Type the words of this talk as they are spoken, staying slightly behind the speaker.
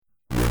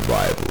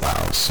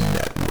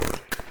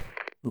Network.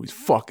 Movie's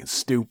fucking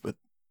stupid.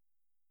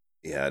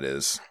 Yeah, it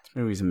is. This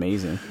movie's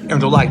amazing.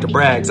 And don't like the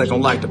brags, I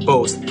don't like the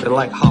boast. They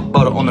like hot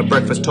butter on the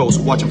breakfast toast.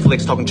 Watching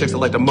flicks, talking chicks that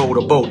like to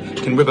motorboat.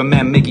 Can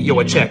Riverman make it yo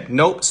a check?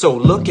 Nope. So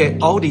look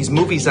at all these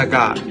movies I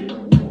got.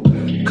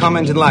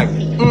 Commenting like,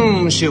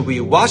 should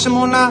we watch them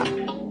or not?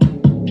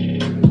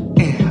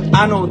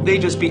 I know they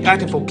just be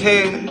acting for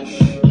cash,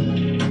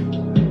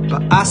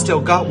 but I still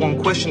got one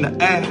question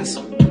to ask.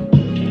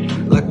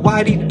 Like,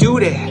 why'd he do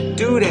that?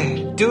 Do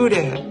that?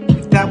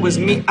 If that was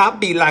me, I'd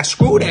be like,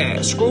 screw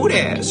that.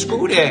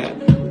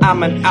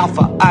 I'm an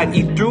alpha, I'd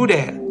eat through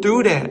that.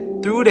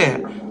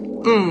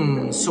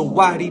 So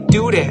why'd he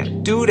do that?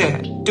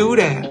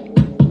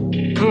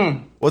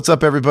 What's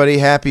up, everybody?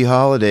 Happy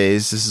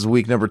holidays. This is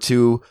week number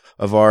 2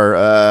 of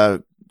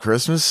our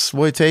Christmas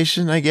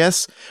exploitation, I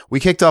guess. We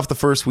kicked off the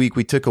first week.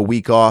 We took a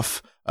week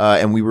off,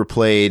 and we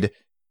replayed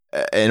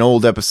an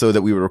old episode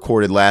that we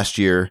recorded last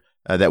year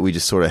that we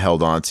just sort of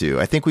held on to.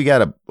 I think we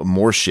got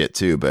more shit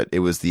too, but it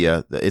was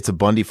It's a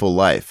Bundyful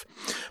Life.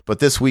 But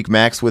this week,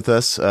 Mac's with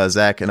us,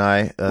 Zach and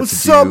I.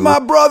 What's up, my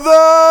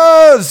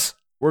brothers?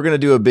 We're going to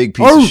do a big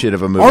piece of shit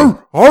of a movie.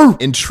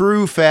 In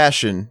true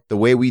fashion, the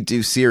way we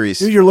do series.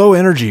 Dude, you're low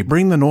energy.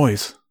 Bring the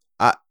noise.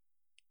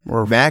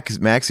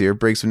 Mac's here.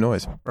 Break some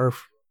noise. Urf.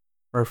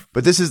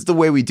 But this is the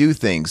way we do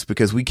things,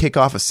 because we kick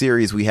off a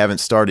series we haven't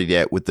started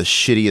yet with the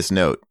shittiest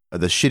note,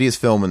 the shittiest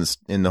film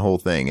in the whole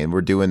thing, and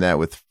we're doing that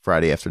with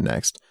Friday After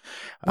Next.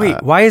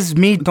 Wait, why is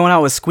me going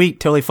out with Squeak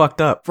totally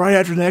fucked up? Friday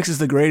After Next is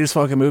the greatest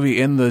fucking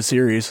movie in the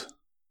series.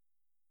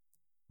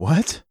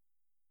 What?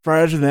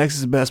 Friday After Next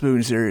is the best movie in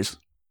the series.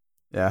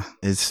 Yeah.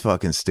 It's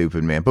fucking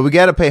stupid, man. But we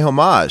got to pay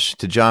homage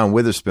to John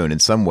Witherspoon in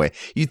some way.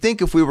 You'd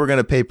think if we were going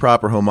to pay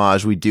proper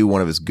homage, we'd do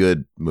one of his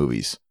good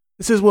movies.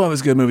 This is one of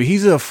his good movies.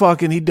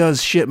 He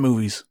does shit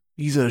movies.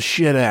 He's a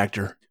shit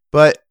actor.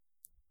 But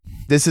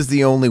this is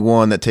the only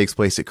one that takes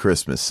place at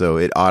Christmas, so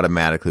it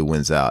automatically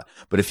wins out.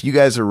 But if you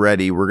guys are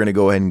ready, we're going to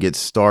go ahead and get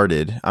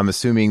started. I'm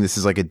assuming this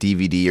is like a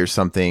DVD or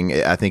something.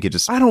 I think it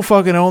just... I don't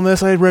fucking own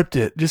this. I ripped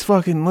it. Just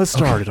fucking, let's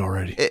start it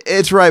already.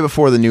 It's right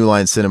before the New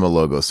Line Cinema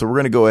logo. So we're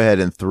going to go ahead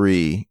in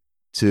 3,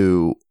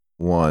 2,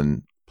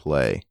 1,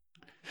 play.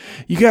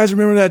 You guys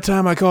remember that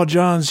time I called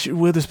John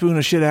Witherspoon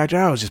a shit actor?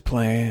 I was just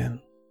playing.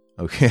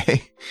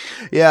 Okay.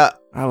 Yeah.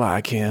 I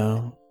like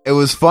him. It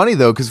was funny,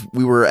 though, because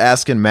we were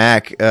asking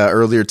Mac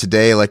earlier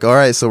today, like, all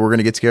right, so we're going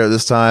to get together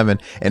this time,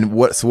 and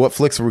what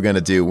flicks are we going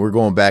to do? We're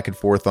going back and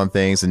forth on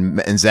things,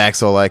 and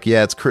Zach's all like,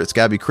 yeah, it's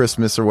got to be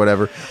Christmas or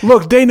whatever.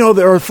 Look, they know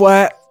the Earth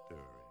flat.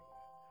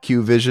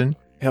 Q Vision.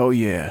 Hell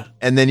yeah.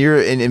 And then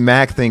and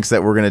Mac thinks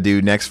that we're going to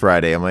do next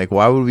Friday. I'm like,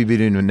 why would we be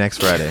doing it next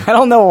Friday? I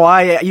don't know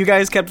why. You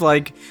guys kept,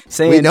 like,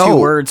 saying 2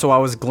 words, so I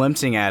was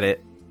glimpsing at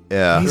it.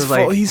 Yeah,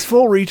 he's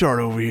full retard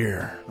over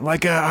here.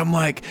 Like I'm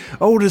like,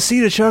 oh, to see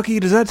the Chucky,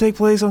 does that take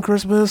place on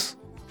Christmas?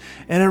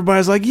 And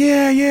everybody's like,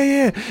 yeah.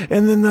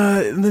 And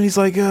then he's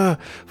like,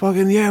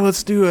 fucking yeah,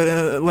 let's do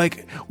it.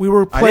 Like we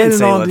were planning on. I didn't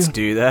say let's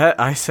do that.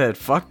 I said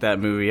fuck that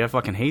movie. I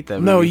fucking hate that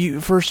movie. No, you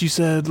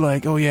said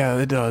like, oh yeah,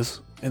 it does,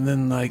 and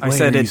then like I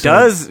said it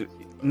does.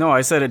 No,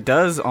 I said it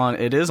does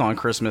it is on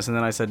Christmas, and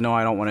then I said no,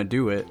 I don't want to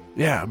do it.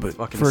 Yeah, but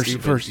first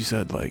you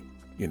said like,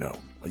 you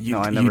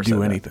never do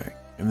said anything. That.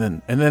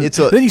 And then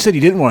you said you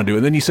didn't want to do it.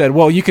 And then you said,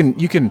 well, you can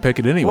pick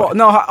it anyway. Well,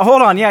 no,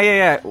 hold on.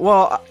 Yeah.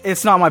 Well,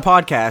 it's not my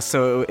podcast,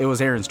 so it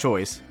was Aaron's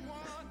choice.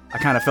 I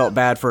kind of felt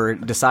bad for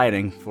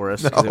deciding for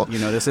us. No.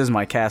 This is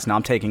my cast. Now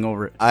I'm taking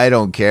over it. I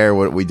don't care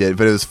what we did,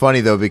 but it was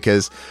funny though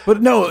because.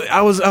 But no,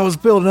 I was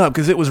building up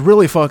because it was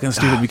really fucking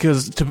stupid.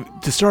 Because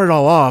to start it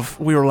all off,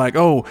 we were like,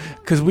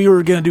 because we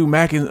were gonna do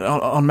Mac and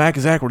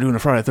Zach. We're doing a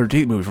Friday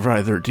 13th movie for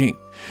Friday 13th.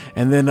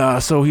 And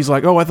then, so he's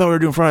like, I thought we were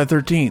doing Friday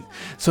 13th.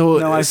 So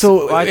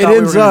it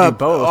ends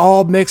up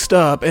all mixed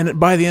up. And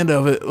by the end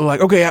of it, like,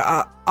 okay,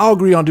 I'll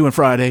agree on doing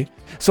Friday.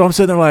 So I'm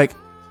sitting there like,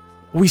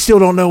 we still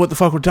don't know what the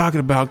fuck we're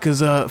talking about because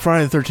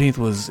Friday the 13th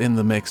was in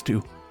the mix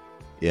too.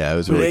 Yeah, it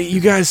was really...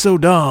 You guys so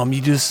dumb.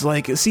 You just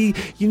like, see,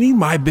 you need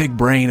my big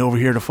brain over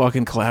here to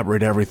fucking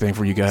collaborate everything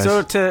for you guys.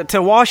 So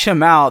to wash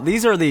him out,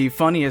 these are the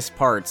funniest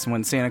parts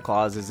when Santa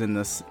Claus is in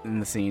the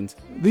scenes.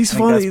 These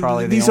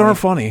aren't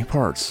funny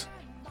parts.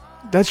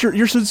 That's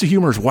your sense of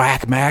humor is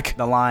whack, Mac.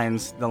 The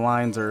lines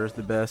are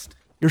the best.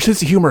 Your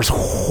sense of humor is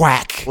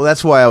whack. Well,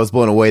 that's why I was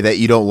blown away that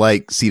you don't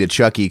like Seed of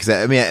Chucky, because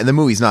I mean, the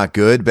movie's not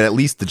good, but at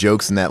least the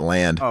jokes in that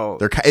land.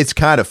 It's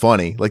kind of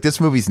funny. Like this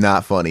movie's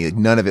not funny. Like,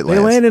 none of it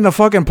lands. They land in a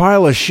fucking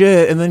pile of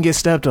shit and then get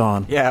stepped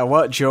on. Yeah,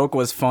 what joke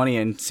was funny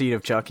in Seed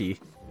of Chucky?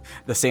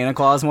 The Santa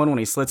Claus one when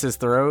he slits his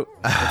throat.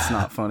 It's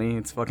not funny.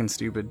 It's fucking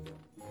stupid.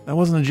 That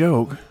wasn't a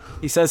joke.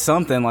 He says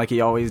something like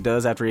he always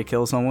does after he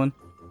kills someone.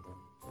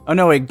 Oh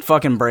no, he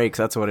fucking breaks.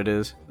 That's what it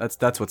is.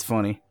 That's what's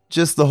funny.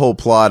 Just the whole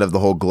plot of the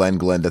whole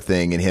Glenda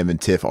thing and him and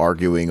Tiff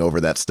arguing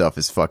over that stuff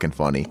is fucking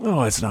funny.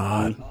 No, it's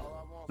not.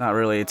 Not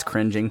really. It's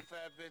cringing.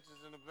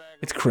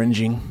 It's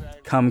cringing.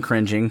 Come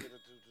cringing.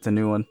 It's a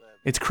new one.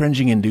 It's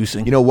cringing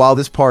inducing. While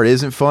this part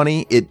isn't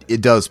funny,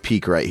 it does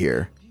peak right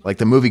here. Like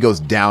the movie goes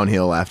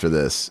downhill after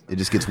this. It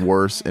just gets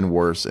worse and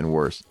worse and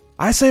worse.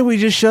 I say we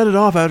just shut it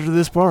off after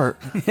this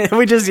part.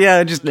 We just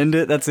end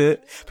it. That's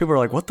it. People are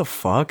like, what the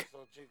fuck?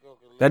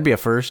 That'd be a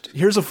first.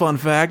 Here's a fun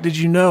fact. Did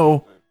you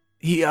know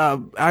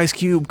Ice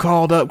Cube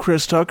called up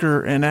Chris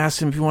Tucker and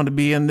asked him if he wanted to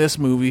be in this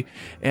movie,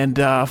 and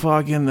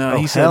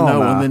he said no.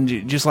 Nah. And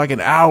then just like an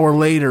hour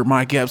later,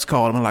 Mike Epps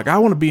called him and like, I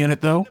want to be in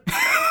it though.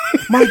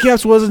 Mike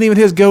Epps wasn't even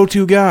his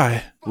go-to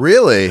guy.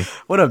 Really?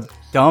 What a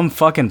dumb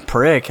fucking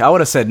prick. I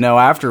would have said no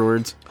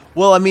afterwards.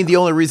 Well, I mean, the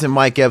only reason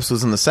Mike Epps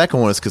was in the second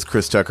one is because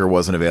Chris Tucker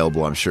wasn't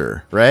available, I'm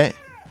sure, right?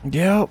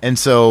 Yeah. And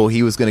so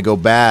he was going to go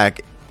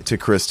back to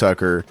Chris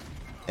Tucker,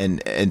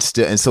 and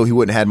so he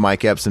wouldn't have had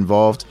Mike Epps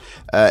involved.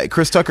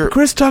 Chris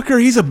Tucker,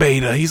 he's a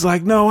beta. He's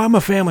like, no, I'm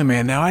a family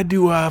man now. I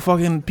do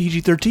fucking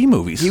PG-13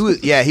 movies. He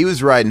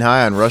was riding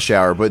high on Rush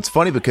Hour, but it's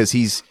funny because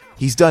he's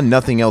done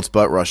nothing else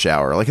but Rush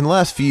Hour. Like in the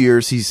last few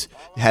years, he's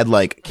had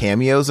like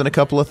cameos in a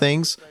couple of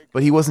things,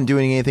 but he wasn't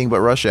doing anything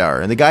but Rush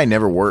Hour. And the guy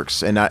never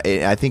works. And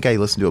I think I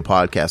listened to a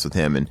podcast with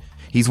him, and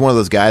he's one of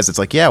those guys that's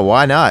like, yeah,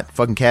 why not?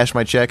 Fucking cash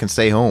my check and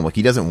stay home. Like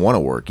he doesn't want to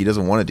work. He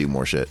doesn't want to do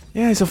more shit.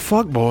 Yeah, he's a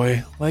fuck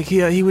boy. Like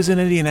he was in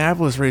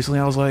Indianapolis recently.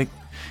 I was like,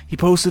 he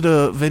posted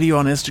a video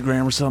on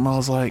Instagram or something. I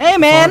was like, hey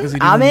man,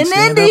 I'm in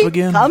Indy.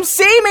 Again? Come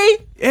see me.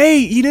 Hey,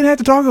 you didn't have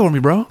to talk over me,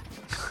 bro.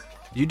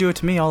 You do it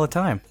to me all the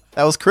time.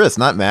 That was Chris,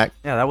 not Mac.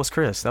 Yeah, that was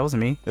Chris. That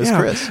wasn't me. It was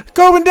Chris.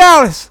 Corbin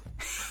Dallas.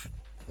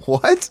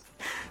 What?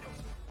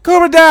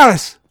 Corbin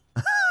Dallas.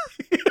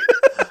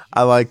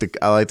 I like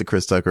the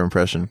Chris Tucker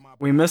impression.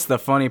 We missed the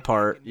funny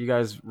part. You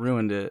guys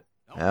ruined it.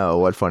 Oh,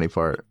 what funny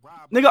part?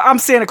 Nigga, I'm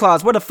Santa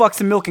Claus. Where the fuck's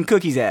the milk and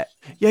cookies at?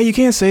 Yeah, you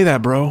can't say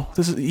that, bro.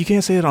 You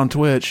can't say it on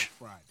Twitch.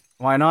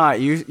 Why not?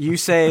 You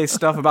say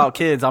stuff about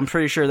kids. I'm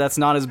pretty sure that's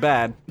not as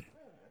bad.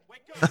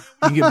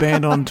 You get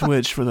banned on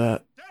Twitch for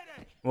that.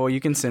 Well,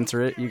 you can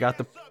censor it. You got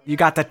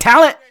the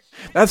talent.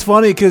 That's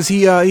funny because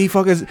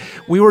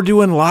we were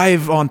doing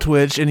live on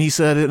Twitch and he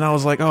said it and I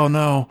was like, oh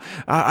no,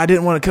 I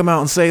didn't want to come out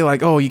and say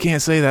like, oh, you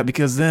can't say that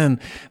because then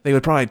they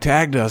would probably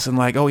tagged us and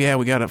like, oh yeah,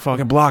 we got to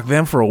fucking block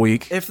them for a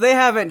week. If they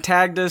haven't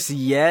tagged us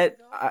yet,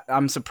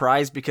 I'm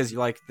surprised because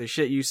like the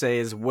shit you say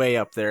is way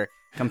up there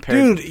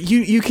compared. Dude,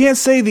 you can't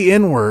say the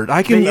N-word.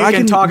 I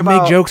can talk make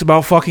about jokes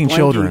about fucking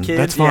children. Kids.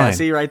 That's fine. Yeah,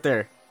 see right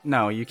there.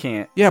 No, you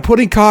can't. Yeah,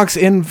 putting cocks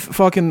in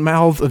fucking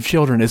mouths of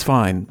children is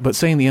fine, but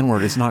saying the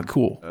N-word is not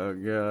cool. Oh,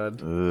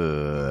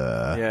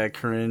 God. Yeah,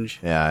 cringe.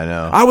 Yeah, I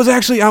know. I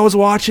was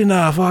watching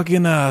a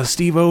fucking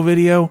Steve-O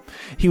video.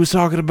 He was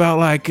talking about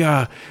like,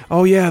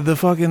 oh yeah, the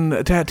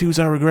fucking tattoos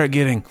I regret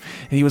getting.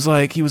 And he was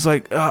like,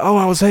 oh,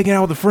 I was hanging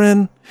out with a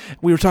friend.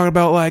 We were talking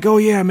about like, oh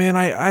yeah, man,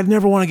 I'd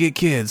never want to get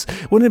kids.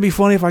 Wouldn't it be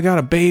funny if I got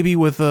a baby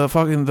with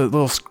fucking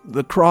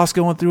the cross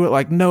going through it,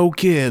 like no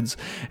kids?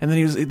 And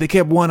then they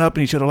kept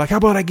one-upping each other, like, how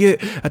about I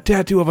get a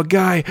tattoo of a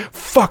guy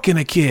fucking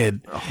a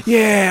kid? Oh.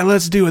 Yeah,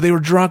 let's do it. They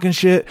were drunk and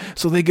shit,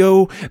 so they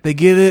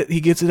get it.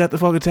 He gets it at the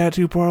fucking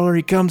tattoo parlor.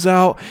 He comes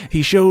out,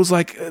 he shows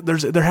like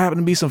there happen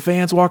to be some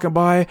fans walking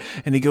by,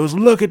 and he goes,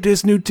 look at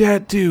this new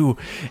tattoo,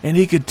 and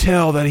he could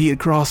tell that he had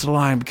crossed the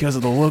line because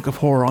of the look of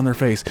horror on their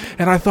face.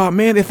 And I thought,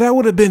 man, if that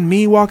would have been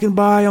me walking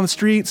by on the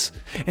streets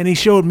and he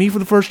showed me for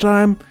the first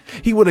time,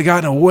 he would have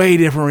gotten a way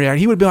different reaction.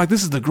 He would have been like,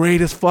 this is the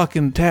greatest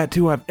fucking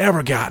tattoo I've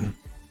ever gotten.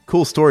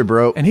 Cool story,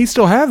 bro. And he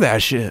still have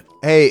that shit.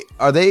 Hey,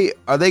 are they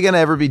gonna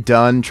ever be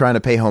done trying to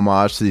pay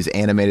homage to these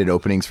animated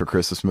openings for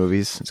Christmas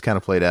movies? It's kind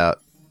of played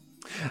out.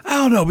 I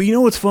don't know, but you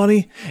know what's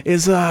funny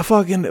is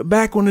fucking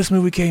back when this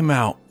movie came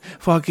out,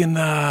 fucking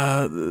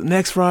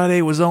Next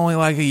Friday was only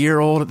like a year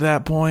old at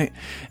that point,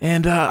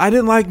 and I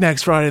didn't like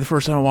Next Friday the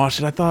first time I watched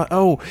it. I thought,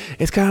 oh,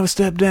 it's kind of a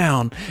step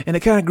down, and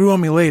it kind of grew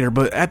on me later,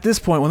 but at this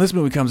point when this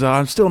movie comes out,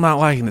 I'm still not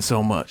liking it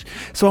so much.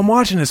 So I'm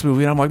watching this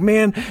movie and I'm like,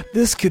 man,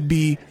 this could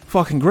be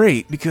fucking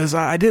great, because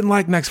I didn't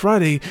like Next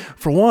Friday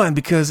for one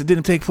because it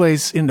didn't take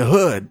place in the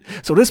hood.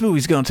 So this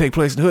movie's gonna take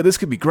place in the hood. This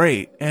could be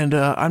great, and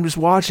I'm just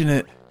watching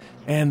it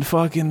and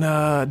fucking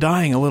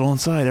dying a little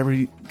inside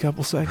every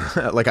couple seconds.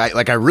 like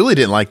I really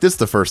didn't like this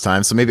the first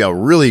time, so maybe I'll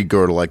really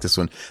grow to like this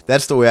one.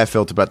 That's the way I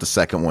felt about the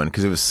second one,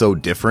 because it was so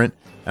different.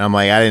 And I'm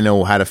like, I didn't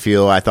know how to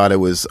feel. I thought it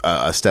was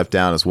a step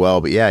down as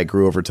well. But yeah, it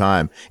grew over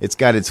time. It's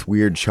got its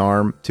weird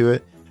charm to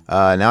it.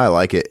 Now I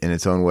like it in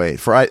its own way.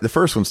 The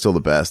first one's still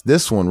the best.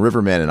 This one,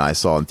 Riverman and I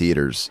saw in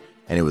theaters,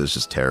 and it was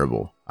just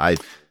terrible.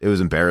 It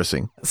was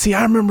embarrassing. See,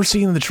 I remember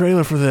seeing the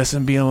trailer for this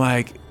and being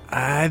like,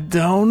 I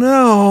don't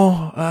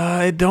know.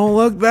 It don't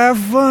look that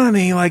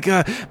funny. Like,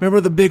 remember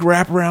the big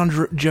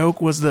wraparound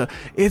joke was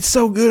it's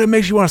so good it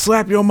makes you want to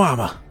slap your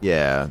mama.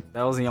 Yeah.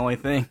 That was the only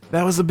thing.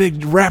 That was the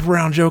big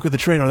wraparound joke of the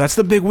trailer. That's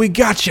the big we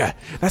gotcha.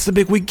 That's the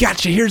big we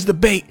gotcha. Here's the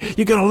bait.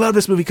 You're going to love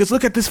this movie because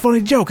look at this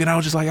funny joke. And I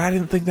was just like, I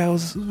didn't think that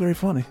was very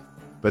funny.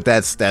 But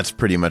that's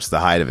pretty much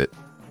the height of it.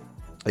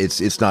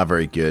 It's not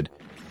very good.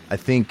 I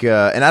think,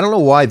 and I don't know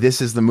why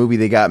this is the movie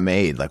they got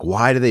made. Like,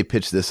 why did they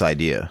pitch this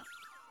idea?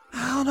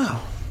 I don't know.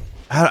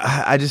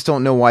 I just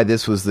don't know why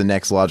this was the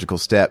next logical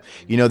step.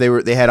 You know,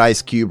 they had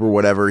Ice Cube or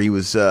whatever. He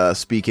was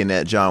speaking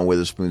at John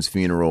Witherspoon's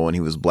funeral, and he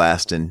was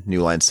blasting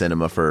New Line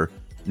Cinema for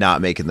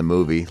not making the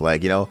movie.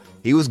 Like, you know,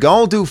 he was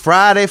gonna do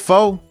Friday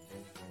 4,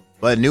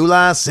 but New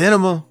Line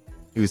Cinema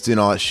He was doing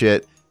all that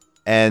shit.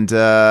 And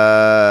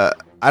I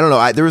don't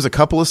know. There was a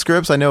couple of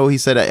scripts. I know he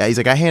said, he's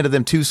like, I handed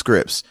them 2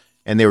 scripts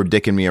and they were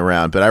dicking me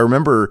around. But I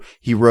remember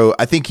he wrote,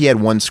 I think he had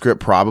 1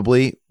 script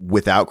probably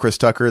without Chris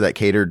Tucker that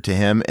catered to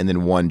him. And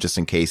then 1 just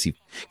in case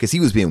because he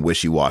was being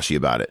wishy-washy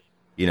about it.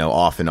 You know,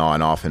 off and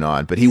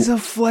on. But he's a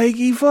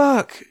flaky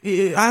fuck.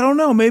 I don't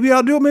know. Maybe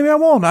I'll do it. Maybe I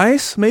won't.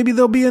 Nice. Maybe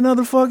there'll be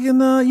another fucking,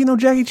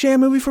 Jackie Chan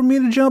movie for me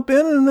to jump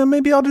in, and then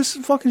maybe I'll just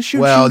fucking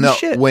shoot. Well, no.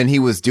 Shit. When he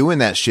was doing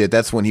that shit,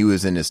 that's when he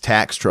was in his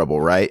tax trouble,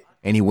 right?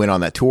 And he went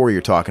on that tour you're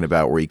talking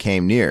about where he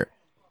came near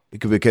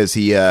because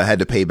he had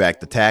to pay back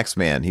the tax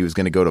man. He was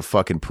going to go to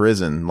fucking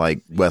prison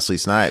like Wesley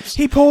Snipes.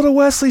 He pulled a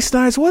Wesley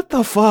Snipes. What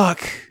the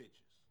fuck?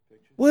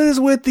 What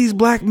is with these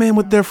black men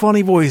with their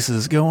funny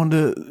voices going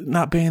to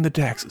not paying the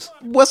taxes?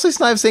 Wesley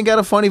Snipes ain't got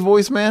a funny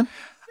voice, man.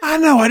 I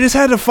know. I just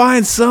had to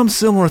find some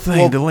similar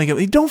thing to link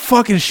it. Don't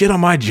fucking shit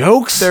on my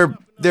jokes.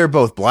 They're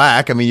both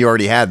black. I mean, you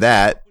already had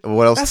that.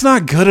 What else? That's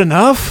not good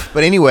enough.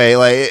 But anyway,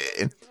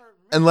 like,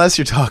 unless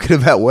you're talking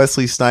about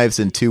Wesley Snipes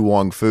and Tu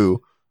Wong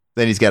Fu,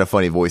 then he's got a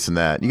funny voice in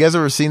that. You guys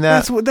ever seen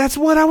that? That's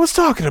what I was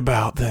talking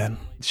about then.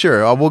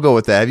 Sure, we'll go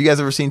with that. Have you guys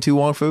ever seen Tu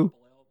Wong Fu?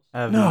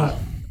 No.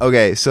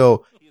 Okay,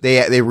 so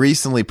they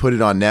recently put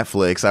it on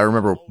Netflix. I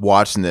remember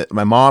watching it.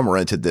 My mom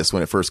rented this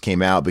when it first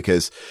came out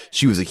because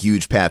she was a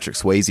huge Patrick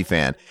Swayze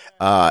fan.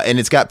 And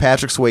it's got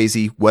Patrick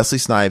Swayze, Wesley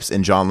Snipes,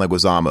 and John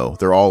Leguizamo.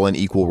 They're all in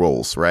equal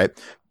roles, right?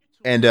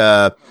 And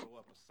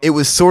it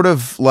was sort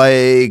of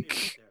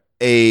like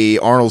a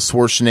Arnold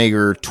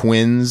Schwarzenegger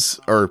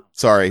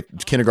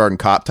Kindergarten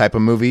Cop type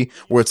of movie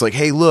where it's like,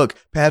 hey, look,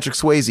 Patrick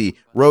Swayze,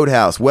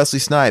 Roadhouse, Wesley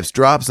Snipes,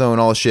 Drop Zone,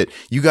 all this shit.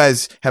 You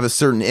guys have a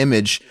certain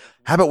image.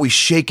 How about we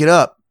shake it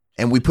up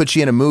and we put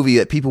you in a movie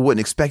that people wouldn't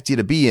expect you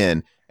to be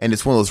in? And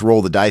it's one of those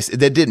roll the dice.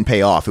 That didn't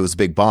pay off. It was a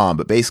big bomb.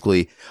 But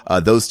basically,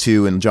 those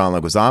two and John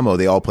Leguizamo,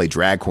 they all play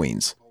drag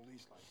queens.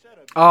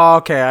 Oh,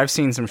 okay. I've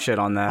seen some shit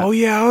on that. Oh,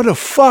 yeah. I would have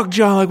fucked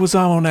John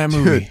Leguizamo in that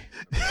movie.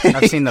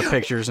 I've seen the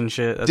pictures and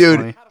shit. That's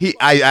dude, funny.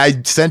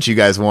 I sent you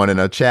guys one in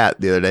a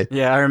chat the other day.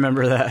 Yeah, I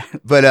remember that.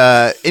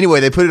 But anyway,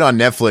 they put it on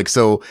Netflix.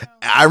 So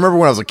I remember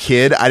when I was a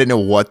kid, I didn't know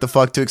what the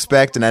fuck to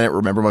expect, and I didn't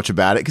remember much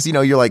about it because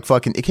you're like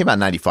fucking. It came out in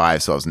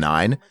 '95, so I was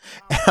 9.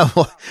 And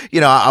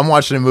I'm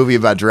watching a movie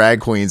about drag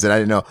queens, and I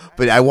didn't know.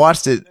 But I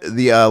watched it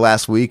the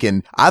last week,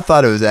 and I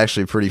thought it was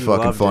actually pretty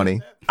fucking funny.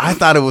 It. I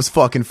thought it was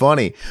fucking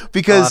funny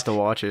because I'll have to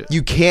watch it.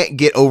 You can't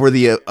get over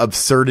the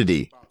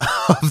absurdity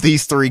of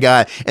these 3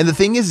 guys. And the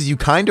thing is you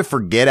kind of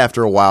forget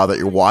after a while that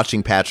you're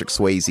watching Patrick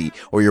Swayze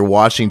or you're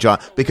watching John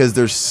because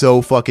they're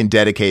so fucking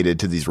dedicated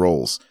to these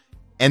roles.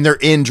 And they're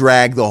in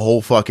drag the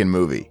whole fucking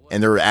movie.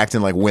 And they're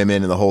acting like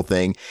women and the whole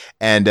thing.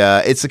 And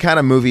it's the kind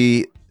of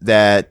movie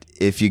that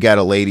if you got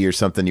a lady or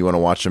something you want to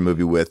watch a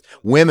movie with,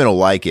 women will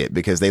like it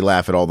because they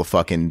laugh at all the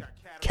fucking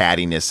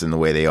cattiness and the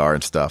way they are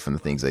and stuff and the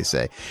things they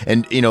say.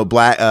 And,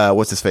 black,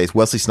 what's his face?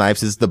 Wesley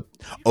Snipes is the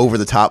over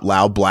the top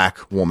loud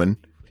black woman.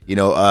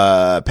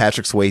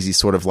 Patrick Swayze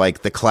sort of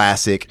like the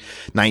classic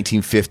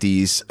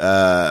 1950s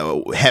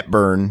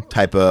Hepburn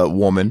type of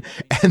woman.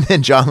 And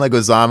then John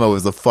Leguizamo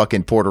is the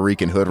fucking Puerto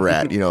Rican hood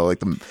rat, like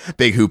the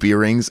big hoop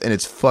earrings. And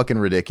it's fucking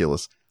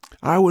ridiculous.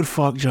 I would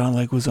fuck John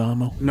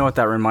Leguizamo. You know what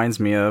that reminds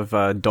me of?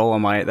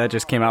 Dolomite. That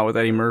just came out with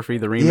Eddie Murphy,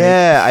 the remake.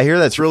 Yeah, I hear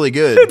that's really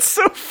good. It's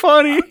so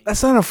funny.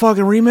 That's not a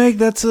fucking remake.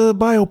 That's a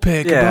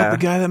biopic about the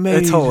guy that made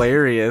it. It's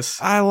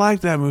hilarious. I like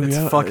that movie.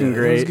 It's fucking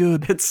great. It's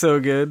good. It's so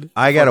good.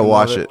 I gotta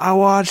watch it. I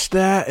watched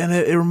that, and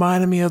it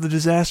reminded me of the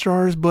Disaster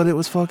Artist, but it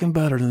was fucking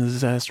better than the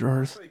Disaster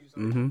Artist.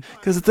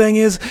 Because the thing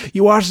is,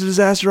 you watch the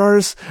Disaster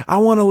Artist, I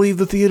want to leave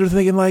the theater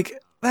thinking like,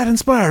 that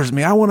inspires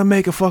me. I want to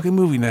make a fucking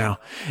movie now.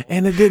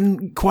 And it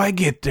didn't quite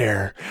get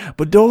there.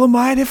 But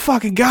Dolomite, it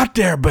fucking got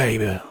there,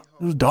 baby. It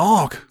was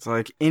donk. It's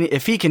like,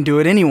 if he can do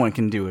it, anyone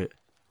can do it.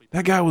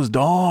 That guy was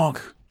donk.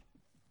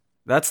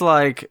 That's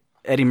like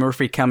Eddie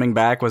Murphy coming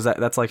back.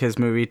 That's like his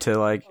movie to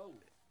like,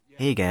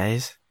 hey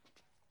guys.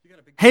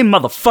 Hey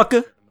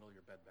motherfucker.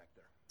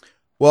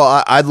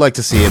 Well, I'd like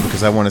to see it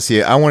because I want to see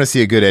it. I want to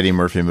see a good Eddie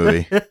Murphy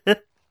movie.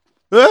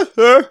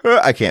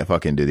 I can't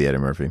fucking do the Eddie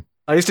Murphy.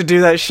 I used to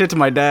do that shit to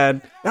my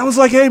dad. That was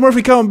like Eddie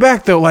Murphy coming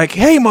back, though. Like,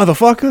 hey,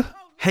 motherfucker.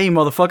 Hey,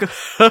 motherfucker.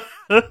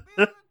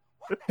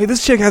 Hey,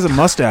 this chick has a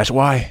mustache.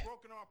 Why?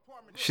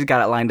 She's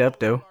got it lined up,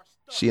 though.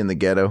 She in the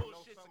ghetto.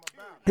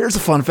 Here's a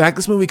fun fact.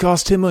 This movie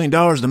cost $10 million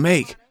to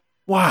make.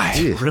 Why?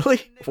 Jeez.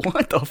 Really?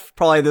 What the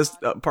Probably this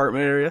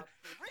apartment area.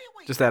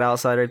 Just that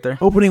outside right there.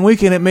 Opening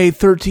weekend, it made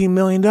 $13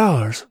 million.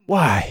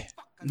 Why?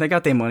 They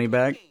got their money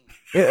back.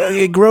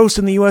 It grossed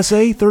in the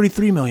USA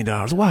 $33 million.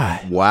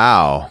 Why?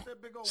 Wow.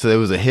 So it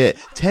was a hit.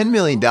 $10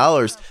 million,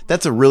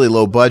 that's a really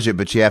low budget,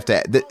 but you have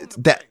to...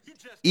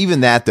 Even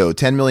that, though,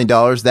 $10 million,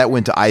 that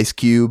went to Ice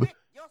Cube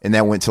and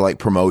that went to like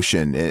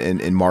promotion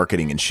and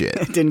marketing and shit.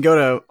 It didn't go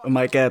to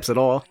Mike Epps at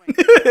all.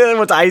 It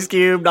went to Ice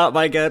Cube, not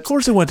Mike Epps. Of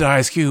course it went to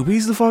Ice Cube.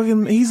 He's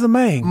the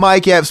main.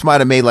 Mike Epps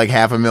might have made like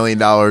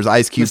 $500,000.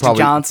 Ice Cube Mr.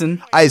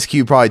 Johnson. Ice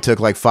Cube probably took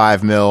like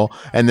 $5 million,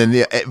 and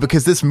then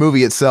because this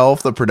movie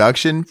itself, the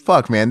production,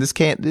 fuck man, this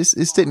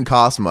didn't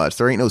cost much.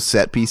 There ain't no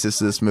set pieces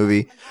to this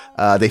movie.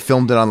 They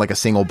filmed it on like a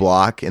single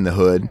block in the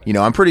hood. You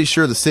know, I'm pretty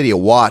sure the city of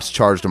Watts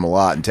charged them a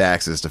lot in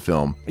taxes to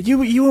film.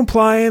 You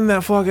implying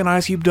that fucking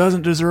Ice Cube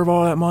doesn't deserve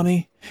all that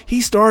money?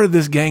 He started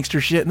this gangster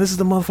shit, and this is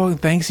the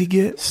motherfucking thanks he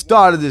gets?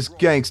 Started this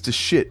gangster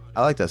shit.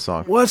 I like that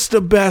song. What's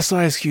the best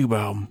Ice Cube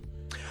album?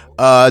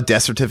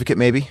 Death Certificate,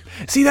 maybe.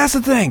 See, that's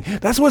the thing.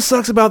 That's what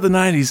sucks about the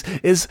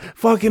 90s is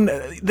fucking,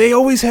 they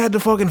always had to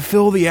fucking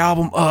fill the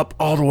album up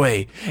all the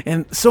way.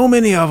 And so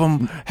many of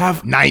them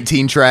have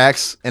 19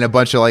 tracks and a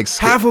bunch of like...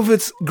 half of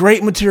it's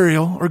great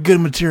material or good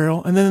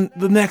material, and then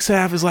the next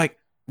half is like,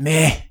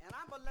 meh.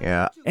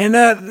 Yeah. And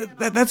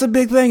that's a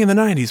big thing in the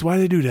 90s. Why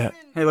do they do that?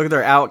 Hey, look at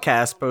their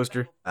Outcast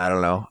poster. I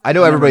don't know. I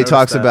know everybody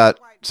talks about...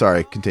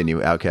 Sorry,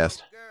 continue,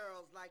 Outcast.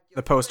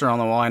 The poster on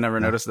the wall, I never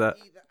noticed that.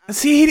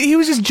 See, he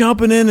was just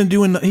jumping in and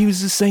doing... He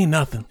was just saying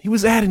nothing. He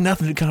was adding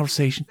nothing to the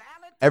conversation.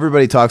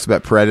 Everybody talks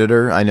about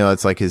Predator. I know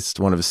it's like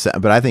one of his...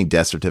 But I think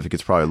Death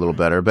Certificate's probably a little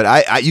better.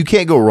 But you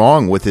can't go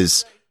wrong with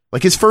his...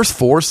 Like, his first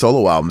 4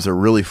 solo albums are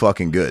really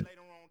fucking good.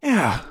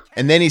 Yeah.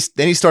 And then he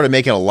started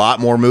making a lot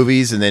more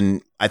movies, and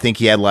then I think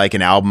he had like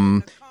an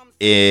album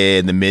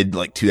in the mid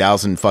like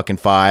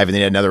 2005, and then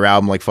he had another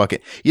album like fucking,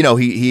 you know,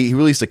 he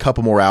released a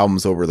couple more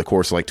albums over the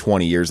course of like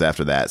 20 years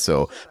after that.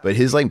 So, but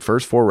his like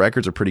first 4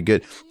 records are pretty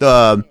good.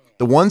 The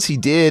ones he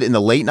did in the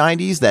late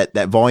 90s,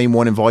 that volume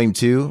 1 and volume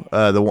 2,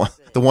 the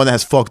one that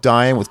has Fuck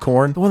Dying with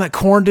Korn, the one that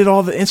Korn did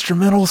all the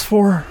instrumentals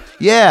for.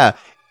 Yeah,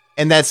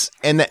 and that's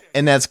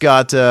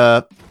got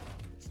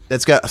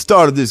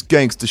Started This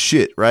Gangsta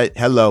Shit, right?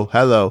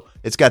 Hello.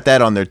 It's got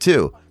that on there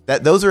too.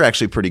 Those are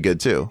actually pretty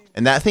good too.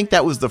 And I think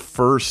that was the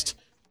first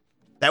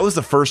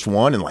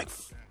one in like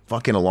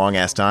fucking a long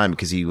ass time,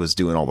 because he was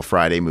doing all the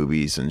Friday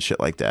movies and shit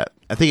like that.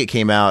 I think it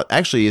came out,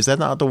 actually, is that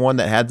not the one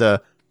that had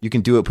the You Can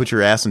Do It, Put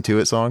Your Ass Into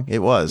It song? It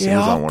was. Yeah. It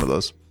was on one of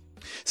those.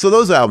 So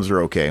those albums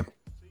are okay.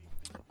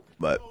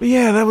 But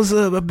yeah, that was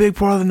a big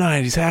part of the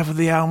 90s. Half of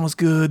the album was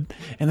good,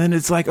 and then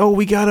it's like, oh,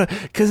 we gotta,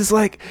 because it's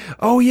like,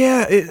 oh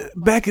yeah,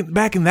 back in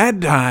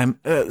that time,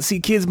 see,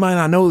 kids might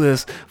not know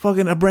this,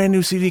 fucking a brand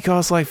new CD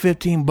costs like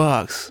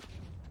 $15.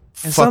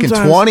 And fucking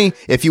 20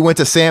 if you went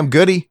to Sam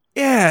Goody.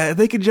 Yeah,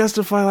 they could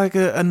justify like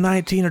a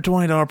 $19 or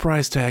 $20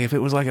 price tag if it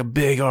was like a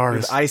big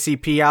artist.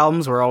 ICP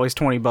albums were always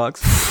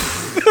 $20.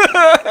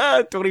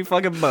 20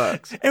 fucking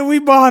bucks. And we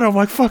bought them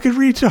like fucking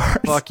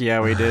retards. Fuck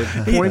yeah, we did.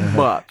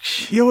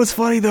 $20. You know what's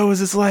funny though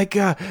is it's like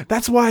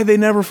that's why they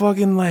never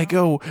fucking like,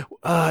 you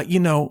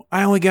know,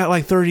 I only got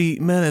like 30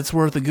 minutes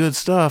worth of good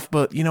stuff,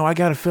 but you know, I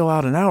got to fill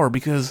out an hour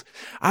because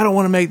I don't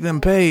want to make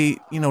them pay,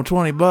 you know,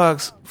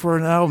 $20 for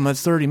an album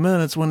that's 30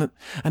 minutes when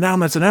an album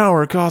that's an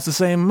hour costs the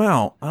same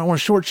amount. I don't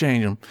want to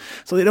shortchange them.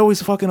 So they'd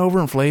always fucking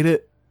overinflate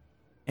it.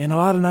 And a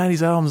lot of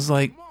 90s albums,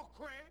 like,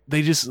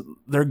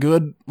 they're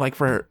good like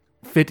for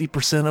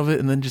 50% of it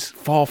and then just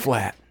fall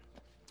flat.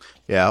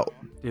 Yeah.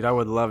 Dude, I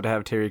would love to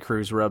have Terry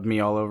Crews rub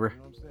me all over.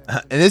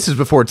 And this is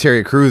before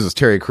Terry Crews was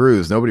Terry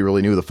Crews. Nobody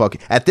really knew the fuck.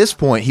 At this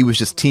point, he was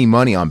just Team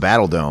Money on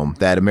Battle Dome,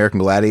 that American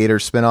Gladiator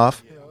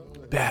spinoff.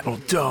 Battle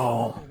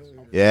Dome.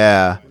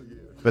 Yeah.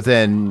 But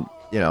then,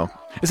 you know.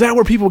 Is that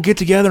where people get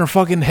together and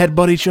fucking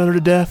headbutt each other to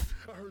death?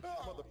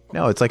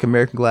 No, it's like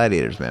American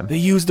Gladiators, man. They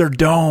use their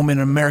dome in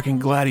American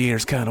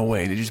Gladiators kind of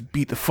way. They just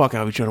beat the fuck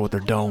out of each other with their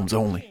domes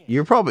only.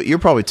 You're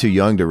probably too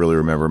young to really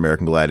remember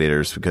American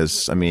Gladiators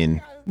because, I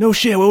mean... No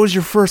shit, what was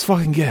your first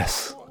fucking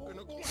guess?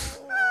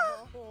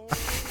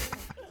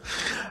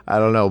 I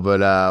don't know, but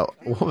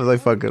what was I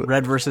fucking...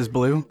 Red versus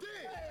blue?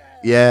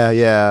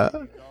 Yeah.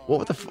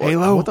 What the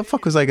Halo? What the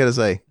fuck was I gonna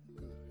say?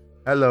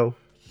 Hello.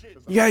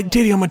 You got a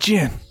titty on my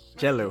chin.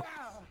 Jello.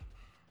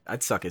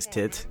 I'd suck his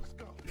tits.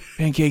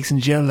 Pancakes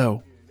and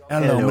Jello.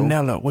 Hello,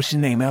 Manello. What's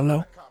your name,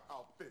 Hello?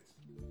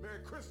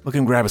 Look at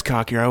him grab his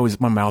cock here.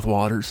 My mouth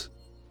waters.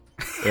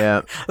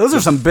 Yeah. Those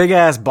are some big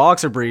ass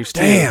boxer briefs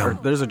too.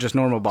 Damn. Those are just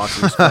normal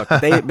boxers. Fuck.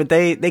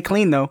 They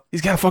clean though. He's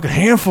got a fucking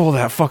handful of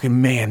that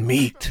fucking man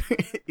meat.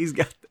 He's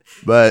got.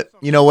 But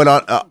you know what?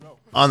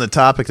 On the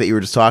topic that you were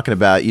just talking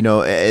about, you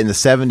know, in the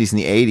 70s and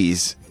the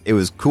 80s, it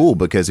was cool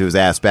because it was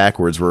ass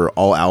backwards, where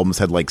all albums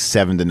had like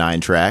 7 to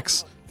 9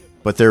 tracks.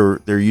 But they're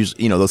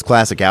usually, you know, those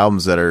classic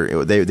albums that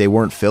are they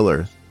weren't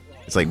filler.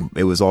 It's like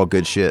it was all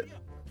good shit.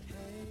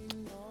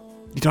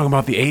 You talking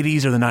about the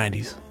 80s or the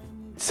 90s?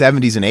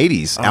 70s and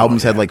 80s.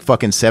 Albums had like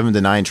fucking 7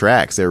 to 9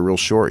 tracks. They were real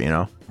short, you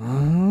know?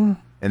 Mm-hmm.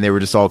 And they were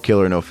just all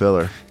killer, no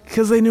filler.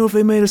 Because they knew if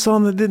they made a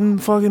song that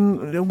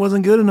it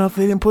wasn't good enough,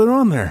 they didn't put it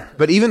on there.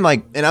 But even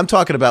like, and I'm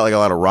talking about like a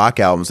lot of rock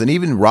albums, and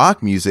even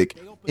rock music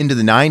into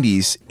the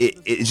 90s,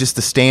 it just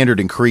the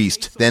standard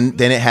increased. Then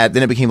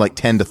it became like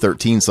 10 to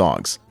 13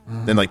 songs.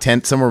 Then like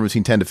 10, somewhere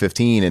between 10 to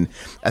 15. And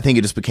I think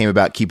it just became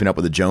about keeping up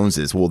with the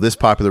Joneses. Well, this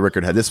popular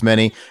record had this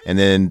many, and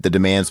then the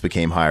demands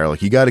became higher.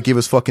 Like, you got to give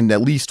us fucking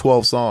at least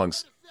 12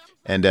 songs.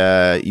 And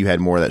you had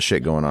more of that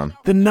shit going on.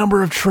 The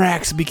number of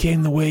tracks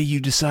became the way you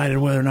decided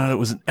whether or not it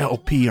was an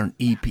LP or an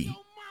EP.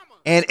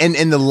 And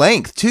the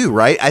length too,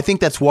 right? I think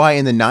that's why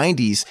in the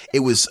 90s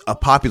it was a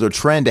popular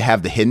trend to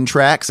have the hidden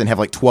tracks and have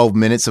like 12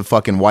 minutes of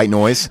fucking white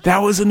noise. That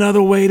was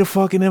another way to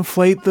fucking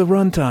inflate the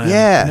runtime.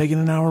 Yeah. Make it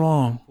an hour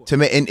long.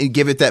 And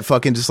give it that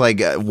fucking just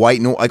like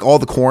white noise. Like all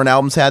the Korn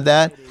albums had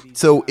that.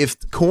 So if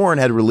Korn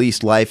had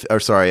released Follow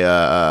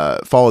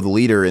the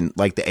Leader in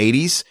like the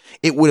 80s,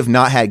 it would have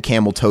not had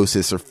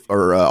Cameltosis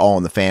or All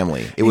in the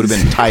Family. It would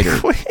have been tighter.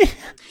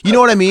 You know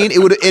what I mean? It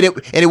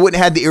wouldn't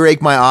have had the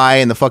Earache My Eye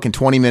and the fucking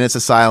 20 minutes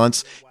of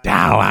silence.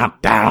 And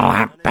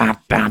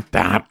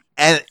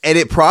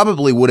it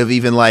probably would have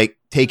even like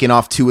taken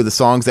off two of the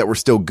songs that were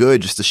still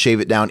good just to shave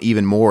it down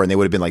even more, and they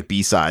would have been like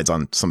B-sides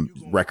on some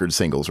record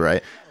singles,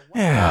 right?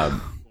 Yeah.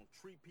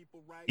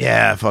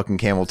 Yeah, fucking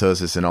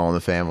Cameltosis and All in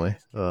the Family.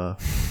 The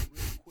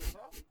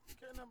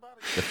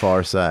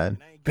Far Side.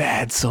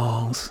 Bad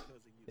songs.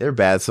 They're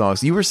bad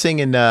songs. You were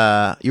singing,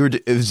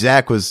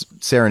 Zach was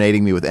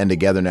serenading me with End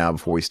Together Now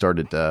before we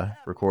started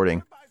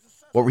recording.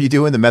 What were you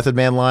doing? The Method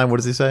Man line? What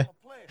does he say?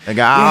 Like,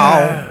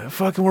 yeah,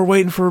 fucking we're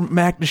waiting for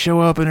Mac to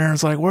show up, and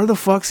Aaron's like, where the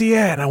fuck's he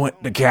at? And I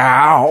went, the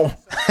cow.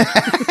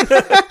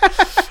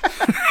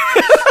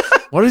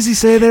 What does he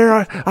say there?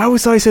 I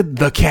always thought he said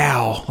the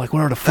cow. Like,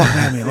 where the fuck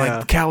that mean?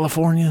 Like,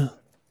 California?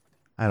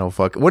 I don't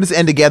fuck. What does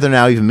End Together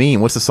Now even mean?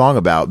 What's the song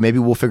about? Maybe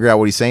we'll figure out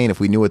what he's saying if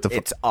we knew what the fuck.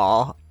 It's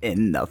all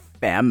in the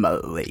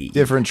family.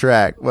 Different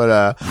track.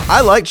 But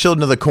I like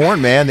Children of the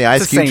Corn, man. The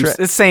Ice Cube track.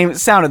 It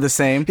sounded the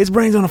same. His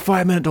brain's on a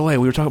 5-minute delay.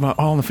 We were talking about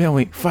All in the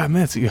Family 5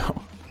 minutes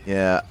ago.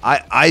 Yeah.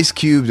 Ice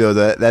Cube, though,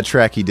 that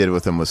track he did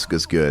with him was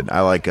good.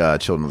 I like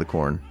Children of the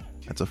Corn.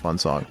 That's a fun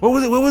song. What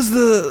was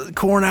the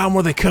Korn album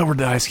where they covered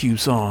the Ice Cube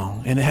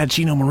song and it had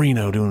Chino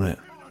Marino doing it?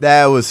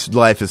 That was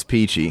Life is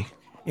Peachy.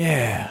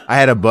 Yeah. I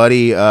had a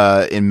buddy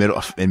in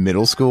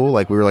middle school,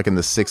 like we were like in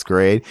the 6th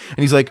grade, and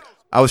he's like,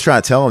 I was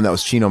trying to tell him that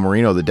was Chino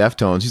Marino, the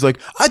Deftones. He's like,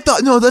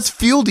 no, that's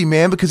Fieldy,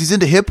 man, because he's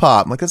into hip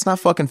hop. I'm like, that's not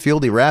fucking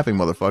Fieldy rapping,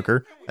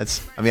 motherfucker.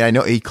 I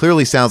know he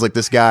clearly sounds like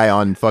this guy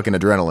on fucking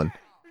Adrenaline.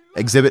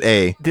 Exhibit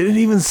A. Didn't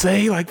even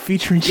say like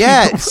featuring Chino.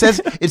 Yeah, it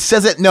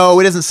says it. No,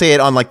 it doesn't say it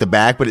on like the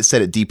back, but it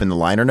said it deep in the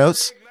liner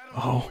notes.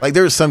 Oh, like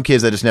there were some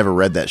kids that just never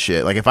read that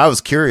shit. Like if I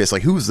was curious,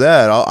 like who's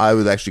that, I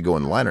would actually go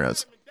in the liner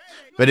notes.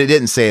 But it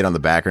didn't say it on the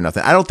back or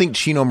nothing. I don't think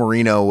Chino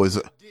Marino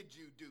was.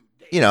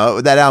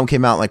 That album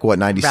came out in like what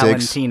 96.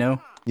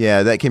 Valentino.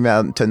 Yeah, that came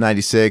out to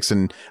 96,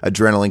 and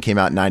Adrenaline came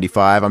out in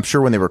 95. I'm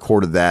sure when they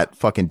recorded that,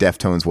 fucking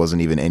Deftones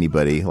wasn't even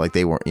anybody. Like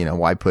they weren't.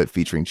 Why put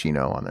featuring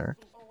Chino on there?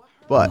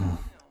 But.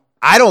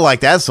 I don't like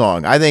that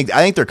song. I think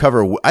their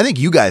cover. I think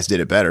you guys did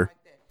it better.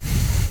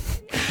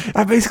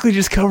 I basically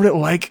just covered it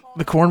like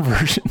the Korn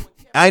version.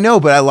 I know,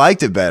 but I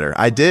liked it better.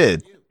 I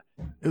did.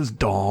 It was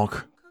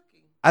donk.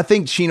 I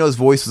think Chino's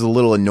voice was a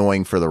little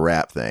annoying for the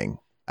rap thing.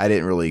 I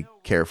didn't really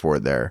care for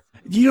it there.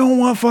 You don't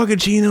want fucking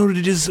Chino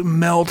to just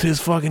melt his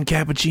fucking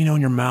cappuccino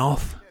in your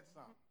mouth.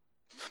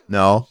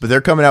 No, but they're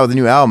coming out with a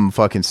new album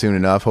fucking soon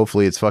enough.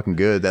 Hopefully it's fucking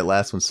good. That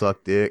last one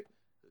sucked dick.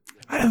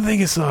 I didn't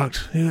think it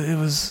sucked. It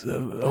was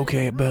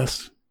okay at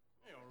best.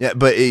 Yeah,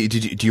 but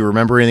do you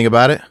remember anything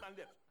about it?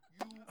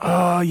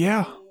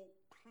 Yeah.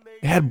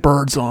 It had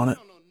birds on it.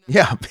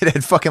 Yeah, it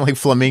had fucking like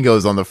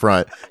flamingos on the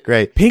front.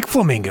 Great. Pink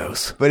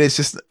flamingos. But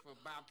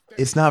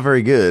it's not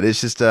very good.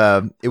 It's just,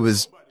 it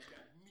was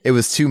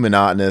too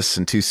monotonous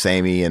and too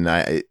samey, and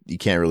you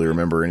can't really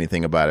remember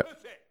anything about it.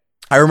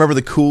 I remember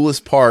the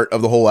coolest part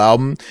of the whole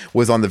album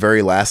was on the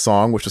very last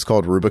song, which was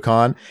called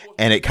Rubicon,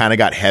 and it kind of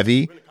got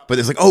heavy. But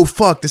it's like, oh,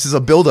 fuck, this is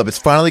a buildup. It's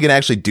finally going to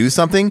actually do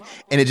something.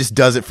 And it just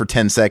does it for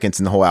 10 seconds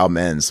and the whole album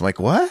ends. I'm like,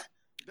 what?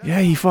 Yeah,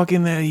 he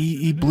fucking,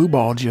 he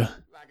blue-balled you.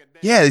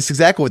 Yeah, that's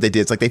exactly what they did.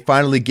 It's like they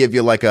finally give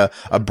you like a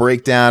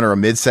breakdown or a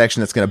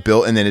midsection that's going to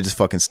build, and then it just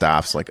fucking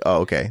stops. Like, oh,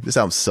 okay, this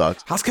album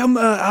sucks. How's come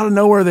out of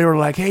nowhere they were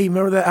like, hey,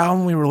 remember that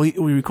album we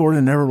recorded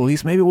and never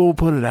released? Maybe we'll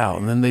put it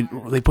out. And then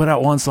they put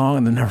out one song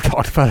and then never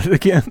talked about it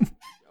again.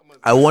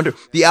 I wonder,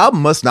 the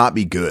album must not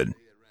be good.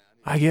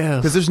 I guess.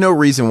 Because there's no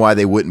reason why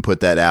they wouldn't put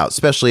that out,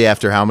 especially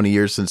after how many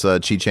years since Chi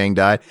Chang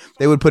died.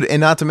 They would put it,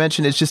 and not to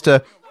mention, it's an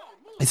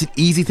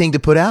easy thing to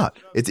put out.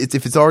 It's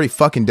if it's already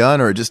fucking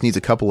done, or it just needs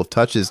a couple of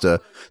touches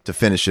to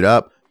finish it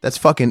up. That's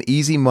fucking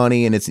easy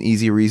money, and it's an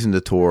easy reason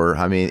to tour.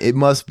 I mean, it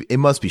must be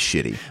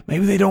shitty.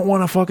 Maybe they don't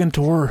want to fucking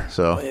tour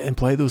so and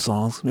play those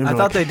songs. Maybe I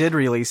thought they did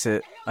release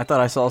it. I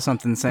thought I saw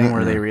something saying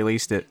where they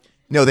released it.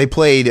 No, they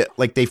played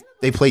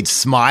they played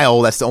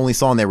Smile. That's the only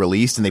song they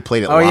released, and they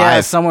played it live. Oh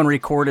yeah, someone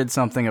recorded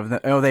something of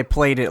that. Oh, they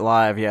played it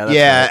live. Yeah, that's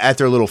yeah, right. At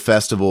their little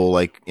festival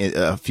like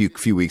a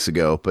few weeks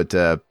ago. But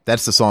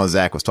that's the song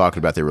Zach was talking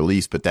about. They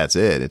released, but that's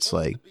it. It's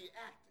like,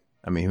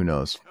 I mean, who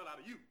knows?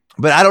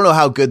 But I don't know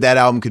how good that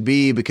album could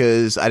be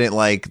because I didn't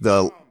like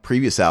the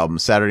previous album.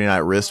 Saturday Night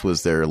Wrist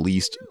was their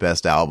least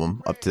best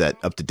album up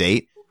to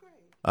date.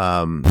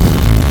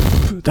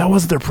 That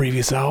wasn't their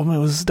previous album. It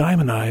was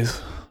Diamond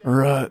Eyes.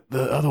 Or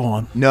the other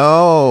one.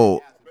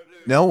 No,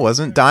 it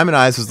wasn't. Diamond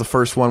Eyes was the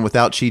first one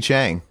without Chi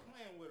Chang.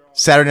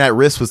 Saturday Night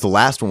Wrist was the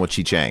last one with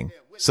Chi Chang.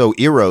 So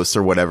Eros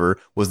or whatever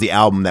was the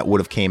album that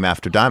would have came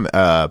after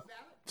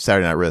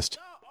Saturday Night Wrist.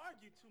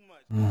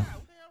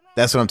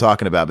 That's what I'm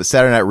talking about. But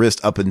Saturday Night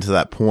Wrist up until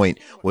that point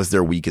was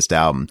their weakest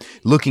album.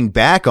 Looking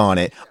back on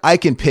it, I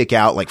can pick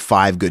out like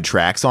 5 good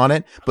tracks on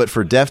it. But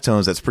for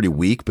Deftones, that's pretty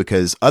weak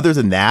because other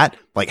than that,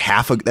 like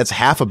that's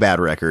half a bad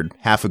record,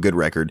 half a good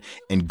record.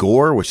 And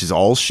Gore, which is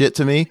all shit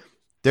to me,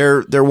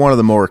 they're one of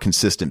the more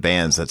consistent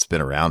bands that's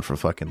been around for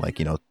fucking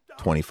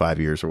 25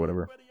 years or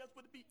whatever.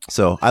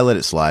 So I let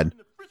it slide.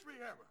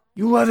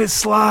 You let it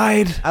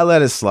slide. I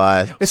let it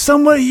slide. If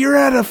you're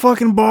at a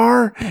fucking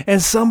bar and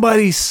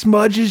somebody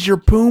smudges your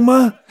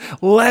Puma,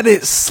 let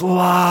it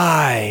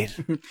slide.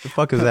 The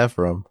fuck is that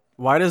from?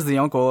 Why does the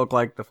uncle look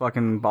like the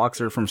fucking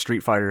boxer from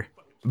Street Fighter?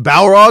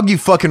 Balrog, you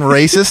fucking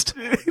racist.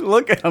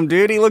 Look at him,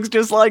 dude. He looks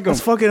just like him.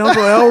 That's fucking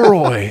Uncle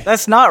Elroy.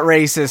 That's not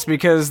racist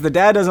because the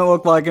dad doesn't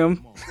look like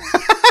him.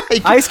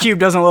 Ice Cube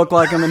doesn't look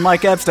like him, and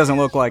Mike Epps doesn't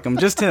look like him.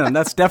 Just him.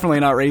 That's definitely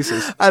not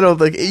racist. I don't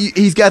think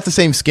he's got the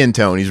same skin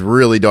tone. He's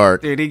really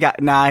dark. Dude, they got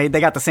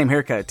the same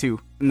haircut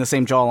too, and the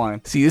same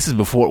jawline. See, this is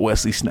before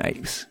Wesley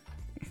Snipes.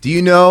 Do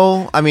you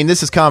know? I mean,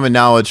 this is common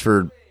knowledge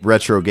for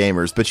retro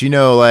gamers, but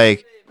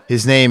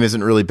his name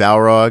isn't really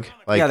Balrog.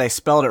 Yeah, they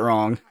spelled it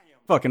wrong.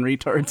 Fucking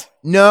retards.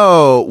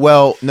 No,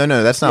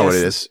 that's not what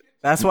it is.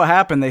 That's what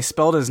happened. They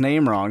spelled his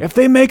name wrong. If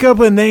they make up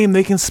a name,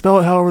 they can spell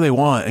it however they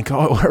want and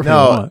call it whatever they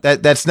want. No,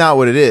 that's not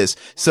what it is.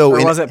 So,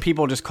 or was it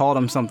people just called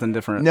him something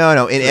different?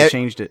 No, they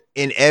changed it.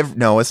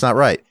 No, it's not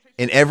right.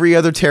 In every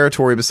other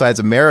territory besides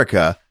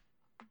America,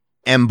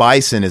 M.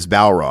 Bison is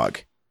Balrog,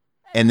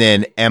 and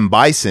then M.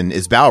 Bison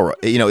is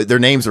Balrog. Their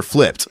names are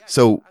flipped.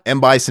 So M.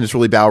 Bison is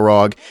really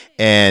Balrog,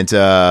 and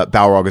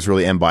Balrog is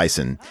really M.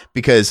 Bison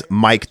because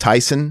Mike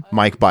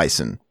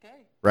Bison,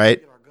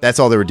 right? That's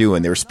all they were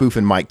doing. They were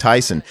spoofing Mike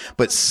Tyson.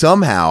 But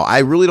somehow, I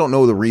really don't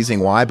know the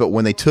reasoning why, but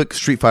when they took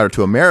Street Fighter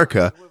to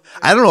America,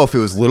 I don't know if it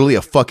was literally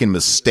a fucking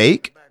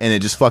mistake and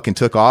it just fucking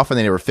took off and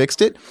they never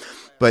fixed it.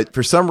 But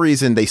for some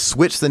reason, they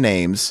switched the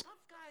names.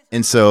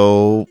 And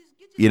so,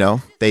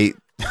 they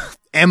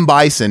M.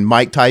 Bison,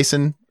 Mike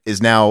Tyson,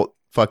 is now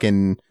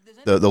fucking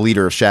the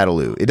leader of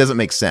Shadowloo. It doesn't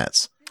make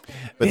sense.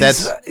 But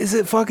is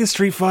it fucking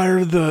Street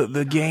Fighter,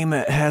 the game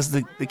that has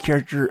the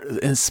character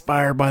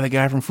inspired by the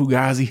guy from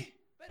Fugazi?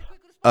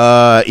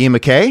 Ian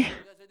McKay?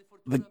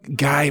 The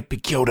guy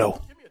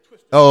Picotto.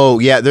 Oh,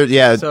 yeah.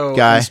 So,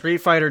 guy. in Street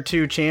Fighter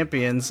 2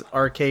 Champions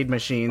arcade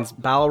machines,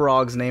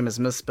 Balrog's name is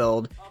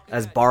misspelled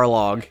as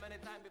Barlog.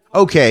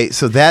 Okay,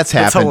 so that's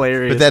happened.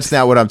 Hilarious. But that's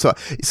not what I'm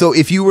talking. So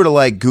if you were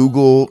to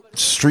Google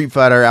Street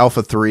Fighter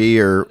Alpha 3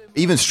 or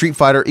even Street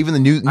Fighter, even the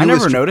newest, I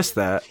never noticed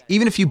that.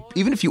 Even if you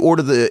if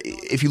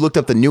you looked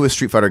up the newest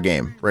Street Fighter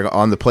game right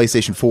on the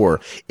PlayStation 4,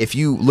 if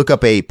you look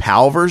up a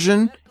PAL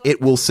version,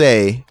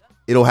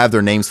 it'll have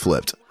their names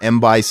flipped. M.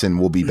 Bison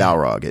will be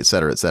Balrog, et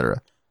cetera, et cetera.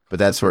 But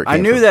that's where it came I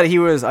knew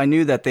from. I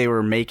knew that they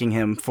were making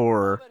him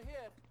for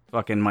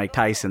fucking Mike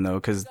Tyson though,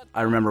 because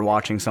I remember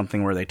watching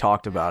something where they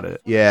talked about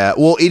it. Yeah,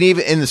 well,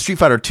 even in the Street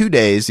Fighter 2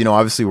 days,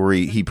 obviously where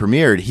he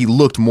premiered, he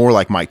looked more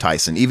like Mike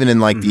Tyson. Even in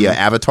the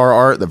avatar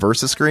art, the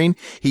Versus screen,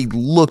 he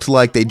looked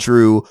like they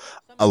drew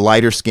a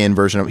lighter skin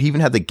version of. He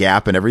even had the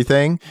gap and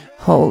everything.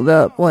 Hold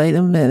up, wait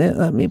a minute,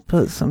 let me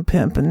put some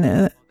pimping in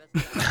it.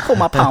 Pull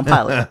my Palm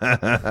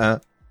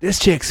Pilot. This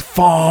chick's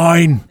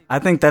fine. I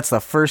think that's the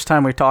first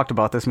time we talked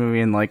about this movie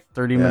in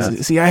 30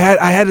 minutes. See, I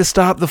had to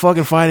stop the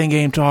fucking fighting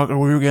game talk, or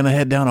we were gonna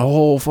head down a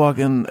whole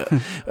fucking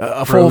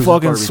a full fucking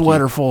barbecue.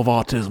 sweater full of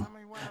autism.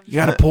 You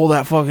got to pull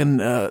that fucking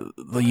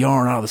the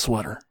yarn out of the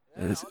sweater.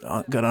 It's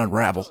got to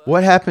unravel.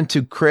 What happened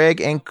to Craig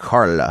and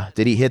Carla?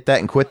 Did he hit that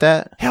and quit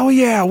that? Hell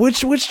yeah!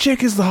 Which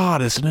chick is the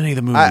hottest in any of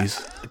the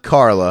movies?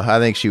 Carla. I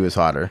think she was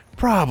hotter.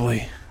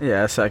 Probably.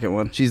 Yeah, second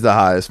one. She's the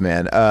hottest,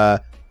 man.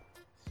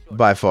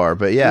 By far.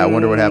 But yeah, I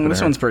wonder what happened.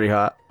 This one's pretty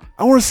hot.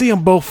 I want to see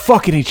them both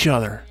fucking each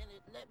other.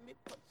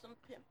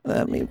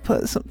 Let me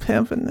put some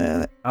pimping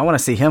in it. I want to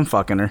see him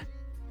fucking her.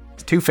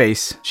 It's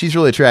Two-Face. She's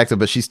really attractive,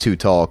 but she's too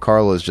tall.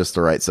 Carla's just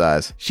the right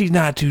size. She's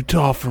not too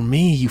tall for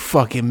me, you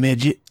fucking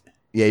midget.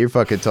 Yeah, you're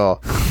fucking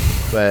tall.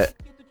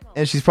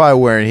 And she's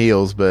probably wearing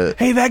heels, but...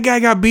 Hey, that guy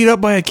got beat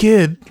up by a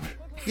kid.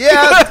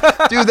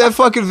 Yeah! Dude, that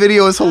fucking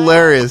video is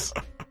hilarious.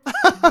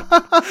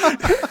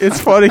 It's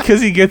funny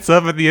because he gets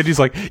up at the end. He's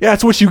like, "Yeah,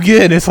 that's what you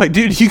get." And it's like,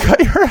 dude, you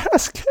got your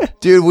ass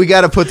kicked. Dude, we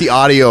got to put the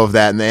audio of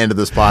that in the end of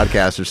this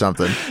podcast or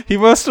something. He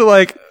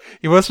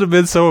must have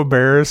been so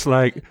embarrassed.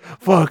 Like,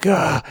 fuck,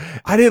 I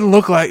didn't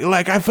look like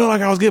I felt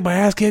like I was getting my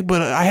ass kicked,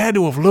 but I had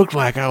to have looked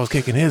like I was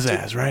kicking his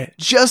ass, right?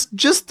 Just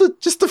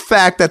the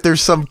fact that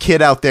there's some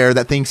kid out there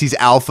that thinks he's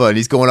alpha and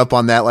he's going up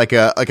on that like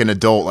an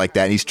adult like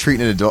that, and he's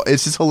treating an adult.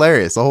 It's just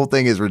hilarious. The whole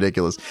thing is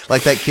ridiculous.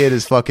 Like, that kid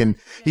is fucking.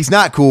 He's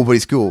not cool, but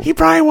he's cool. He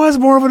probably was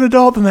more of an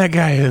adult than that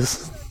guy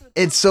is.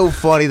 It's so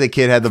funny the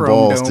kid had the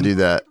Chrome balls dome. to do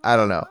that. I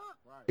don't know.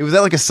 It was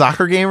at like a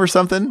soccer game or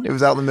something. It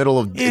was out in the middle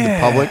of in the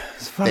public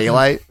it's fucking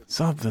daylight.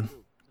 something.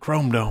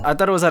 Chrome Dome. I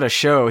thought it was at a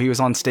show. He was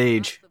on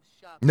stage.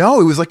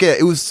 No, it was like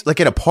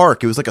at a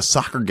park. It was like a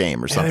soccer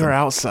game or Yeah, something. they were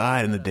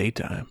outside in the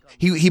daytime.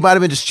 He might have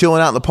been just chilling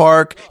out in the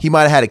park. He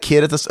might have had a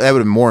kid at the. That would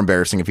have been more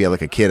embarrassing if he had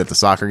like a kid at the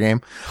soccer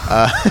game.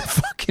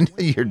 Fucking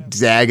your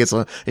dad gets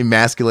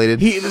emasculated.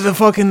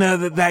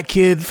 That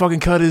kid fucking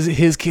cut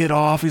his kid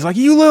off. He's like,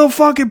 "You little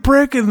fucking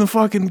prick," and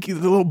the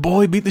little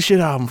boy beat the shit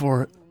out of him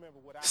for it.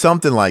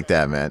 Something like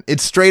that, man.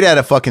 It's straight out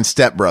of fucking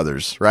Step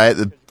Brothers, right?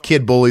 The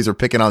kid bullies are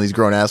picking on these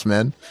grown ass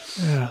men.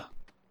 Yeah,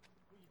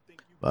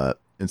 But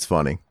it's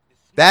funny.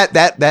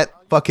 That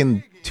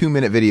fucking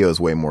 2-minute video is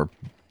way more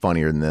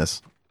funnier than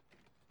this.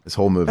 This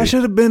whole movie. that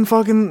should have been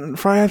fucking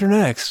Friday After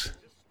Next.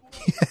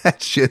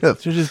 That should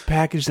have. Should just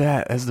package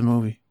that as the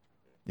movie.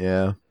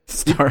 Yeah.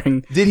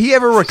 Starring. Did he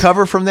ever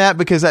recover from that?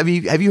 Because have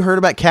you heard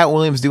about Cat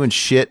Williams doing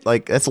shit?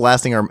 Like that's the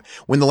last thing.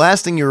 When the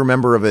last thing you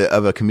remember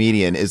of a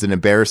comedian is an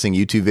embarrassing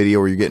YouTube video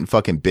where you're getting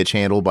fucking bitch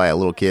handled by a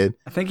little kid.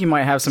 I think he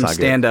might have some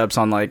stand-ups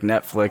on like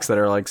Netflix that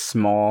are like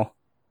small.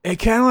 It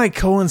kind of like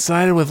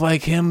coincided with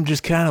like him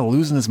just kind of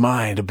losing his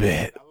mind a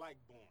bit.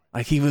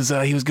 Like he was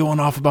going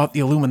off about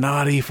the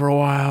Illuminati for a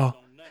while,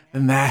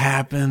 and that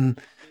happened,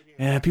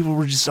 and people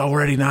were just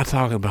already not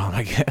talking about him,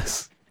 I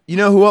guess. You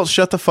know who else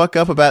shut the fuck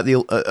up about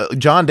the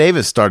John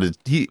Davis started?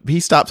 He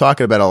stopped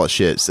talking about all that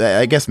shit. So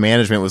I guess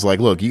management was like,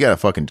 "Look, you got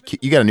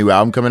a new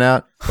album coming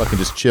out. Fucking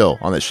just chill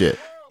on that shit."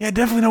 Yeah,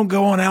 definitely don't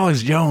go on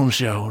Alex Jones'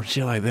 show and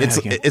shit like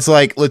that. It's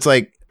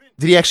like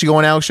did he actually go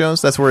on Alex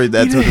Jones? That's what he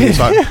was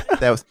talking.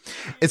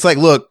 It's like,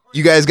 look,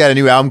 you guys got a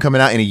new album coming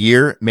out in a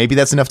year. Maybe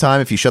that's enough time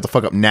if you shut the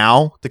fuck up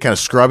now to kind of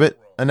scrub it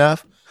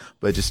enough.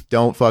 But just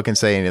don't fucking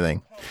say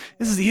anything.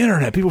 This is the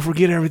internet. People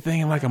forget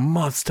everything in like a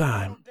month's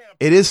time.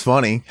 It is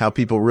funny how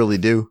people really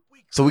do.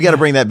 So we got to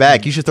bring that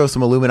back. You should throw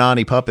some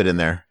Illuminati puppet in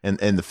there and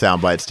the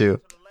sound bites too.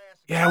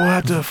 Yeah, we'll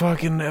have to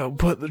fucking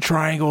put the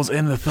triangles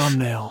in the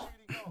thumbnail.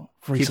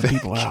 Freak some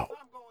people out.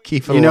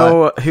 Keep it You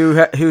alive.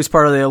 know who's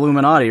part of the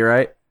Illuminati,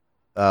 right?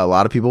 A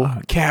lot of people.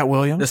 Cat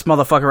Williams. This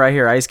motherfucker right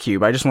here, Ice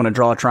Cube. I just want to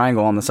draw a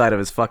triangle on the side of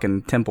his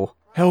fucking temple.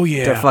 Hell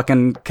yeah. To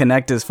fucking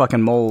connect his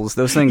fucking moles.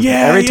 Those things.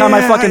 Yeah, every time I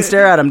yeah. fucking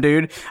stare at him,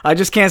 dude, I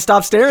just can't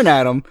stop staring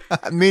at him.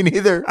 Me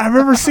neither. I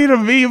remember seeing a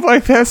meme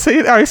like that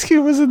saying Ice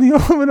Cube was in the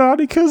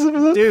Illuminati because of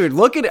it. Dude,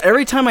 look at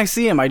every time I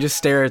see him, I just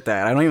stare at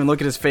that. I don't even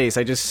look at his face.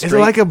 I just Is it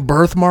like a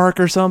birthmark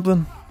or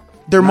something?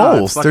 They're No,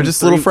 moles. it's They're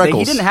just little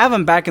freckles. He didn't have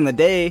them back in the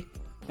day,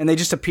 and they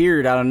just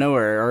appeared out of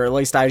nowhere, or at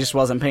least I just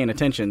wasn't paying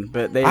attention.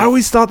 But they I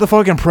always thought the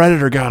fucking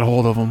Predator got a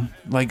hold of him.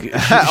 Like,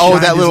 Oh,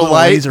 that little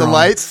light, the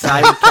lights.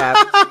 side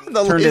cap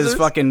The turned his lasers?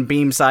 fucking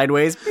beam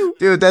sideways.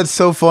 Dude, that's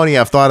so funny.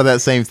 I've thought of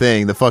that same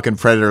thing. The fucking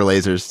Predator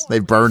lasers. They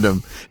burned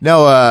them.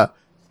 No,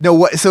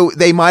 what? So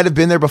they might have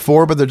been there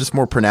before, but they're just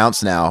more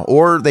pronounced now.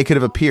 Or they could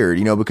have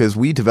appeared, because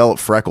we developed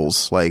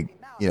freckles, like,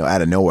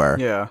 out of nowhere.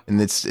 Yeah. And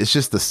it's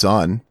just the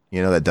sun,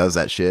 that does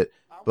that shit.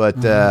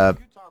 But,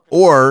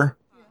 or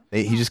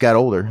he just got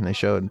older and they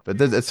showed. But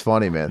that's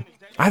funny, man.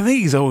 I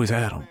think he's always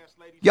had them.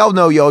 Y'all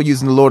know y'all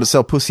using the Lord to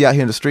sell pussy out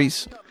here in the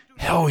streets.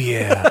 Hell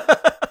yeah.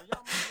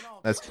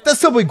 That's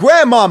simply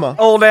grandmama.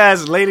 Old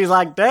ass ladies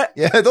like that.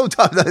 Yeah, don't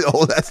talk that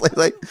old. That's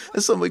like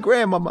that's simply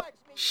grandmama.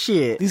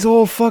 Shit. These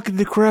old fucking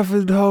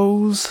decrepit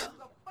hoes.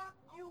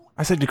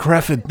 I said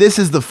decrepit. This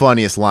is the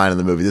funniest line in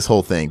the movie, this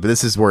whole thing, but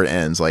this is where it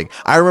ends. Like,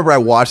 I remember I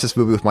watched this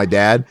movie with my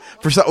dad.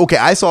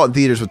 I saw it in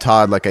theaters with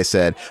Todd, like I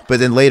said, but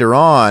then later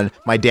on,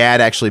 my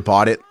dad actually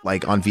bought it,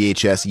 like, on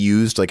VHS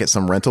used, like, at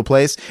some rental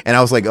place, and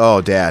I was like,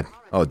 oh, Dad,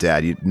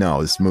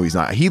 no, this movie's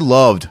not. He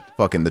loved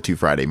fucking the 2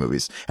 Friday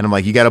movies, and I'm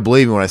like, you gotta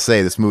believe me when I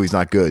say this movie's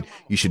not good.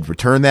 You should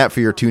return that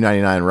for your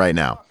 $2.99 right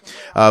now.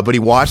 But he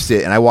watched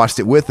it, and I watched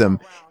it with him,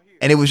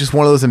 and it was just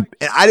one of those, and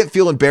I didn't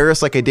feel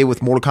embarrassed like I did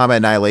with Mortal Kombat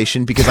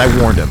Annihilation because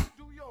I warned him.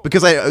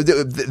 Because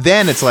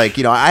then it's like,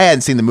 I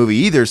hadn't seen the movie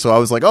either, so I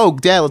was like, oh,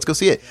 Dad, let's go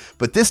see it.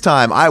 But this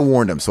time, I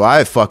warned him, so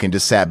I fucking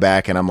just sat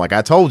back, and I'm like, I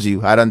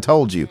done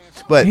told you.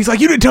 But He's like,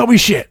 you didn't tell me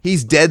shit.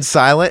 he's dead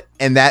silent,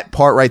 and that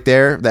part right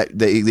there, that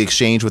the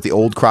exchange with the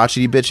old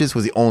crotchety bitches,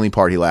 was the only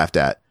part he laughed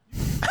at.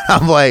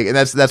 I'm like, and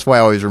that's why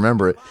I always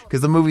remember it,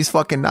 because the movie's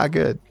fucking not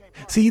good.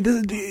 See,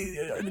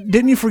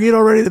 didn't you forget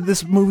already that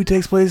this movie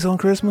takes place on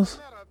Christmas?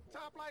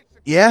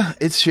 Yeah,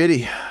 it's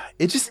shitty.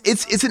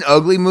 It's an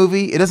ugly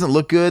movie. It doesn't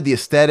look good. The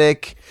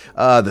aesthetic,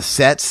 the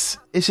sets,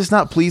 it's just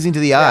not pleasing to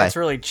the eye. It's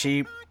really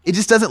cheap. It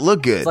just doesn't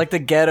look good. It's like the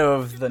ghetto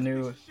of the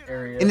new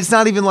area. And it's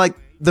not even like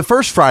the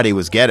first Friday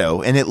was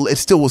ghetto, and it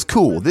still was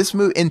cool. This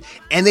movie,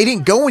 and they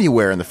didn't go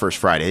anywhere in the first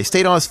Friday. They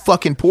stayed on his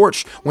fucking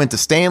porch. Went to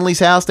Stanley's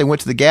house. They went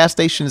to the gas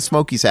station and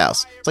Smokey's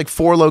house. It's like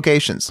 4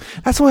 locations.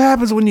 That's what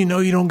happens when you know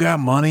you don't got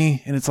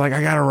money, and it's like,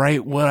 I gotta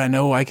write what I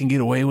know I can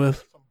get away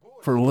with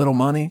for little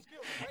money.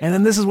 And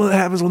then this is what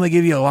happens when they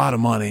give you a lot of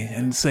money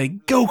and say,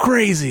 go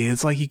crazy.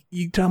 It's like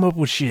you come up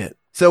with shit.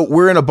 So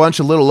we're in a bunch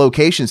of little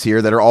locations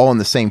here that are all in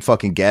the same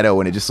fucking ghetto,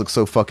 and it just looks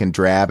so fucking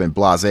drab and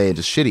blasé and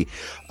just shitty.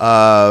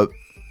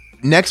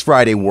 Next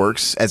Friday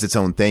works as its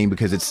own thing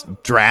because it's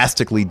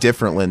drastically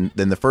different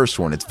than the first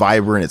one. It's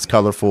vibrant, it's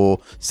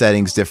colorful,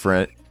 settings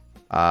different.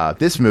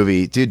 This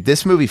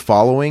movie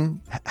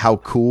following how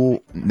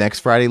cool Next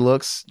Friday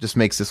looks just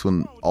makes this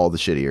one all the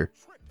shittier.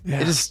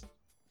 Yeah.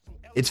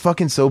 It's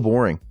fucking so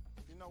boring.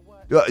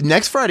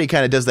 Next Friday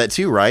kind of does that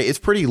too, right? It's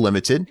pretty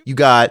limited. You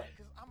got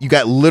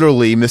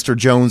literally Mr.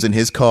 Jones in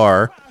his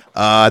car.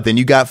 Then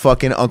you got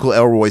fucking Uncle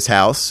Elroy's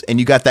house, and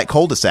you got that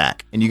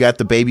cul-de-sac, and you got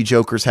the baby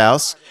Joker's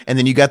house, and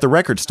then you got the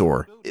record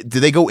store. Did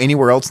they go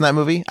anywhere else in that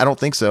movie? I don't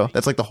think so.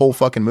 That's like the whole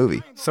fucking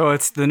movie. So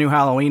it's the new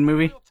Halloween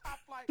movie?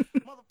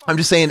 I'm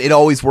just saying it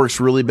always works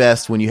really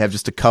best when you have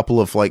just a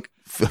couple of like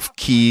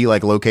key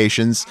like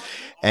locations,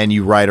 and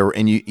you write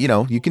and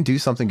you can do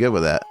something good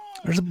with that.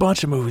 There's a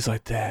bunch of movies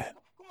like that.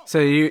 So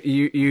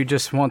you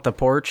just want the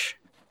porch?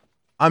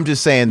 I'm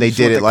just saying they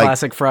did it like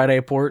classic Friday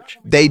porch.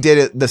 They did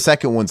it. The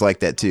second one's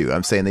like that too.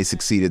 I'm saying they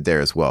succeeded there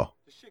as well.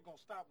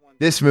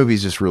 This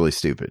movie's just really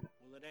stupid.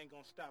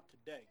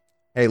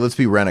 Hey, let's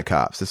be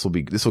Rent-A-Cops. This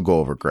will go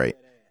over great.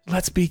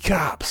 Let's be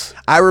cops.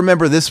 I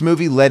remember this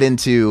movie led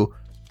into,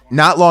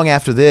 not long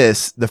after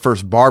this, the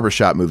first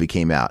Barbershop movie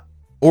came out.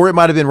 Or it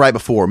might have been right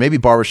before. Maybe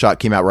Barbershop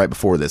came out right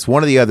before this.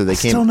 One or the other.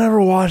 Still never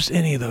watched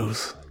any of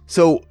those.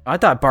 So I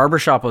thought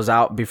Barbershop was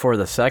out before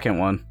the second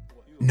one.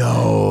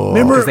 No.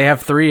 Remember, because they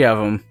have 3 of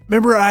them.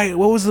 Remember,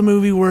 what was the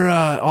movie where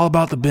All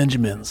About the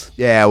Benjamins?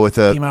 Yeah,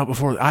 came out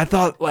before. I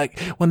thought like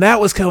when that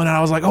was coming out,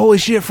 I was like, holy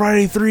shit,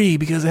 Friday 3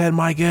 because it had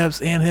Mike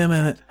Epps and him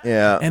in it.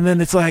 Yeah, and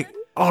then it's like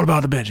All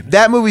About the Benjamins.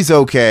 That movie's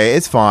okay,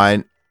 it's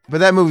fine,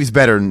 but that movie's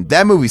better.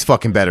 That movie's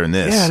fucking better than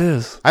this. Yeah, it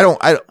is.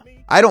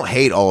 I don't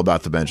hate All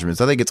About the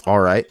Benjamins. I think it's all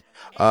right.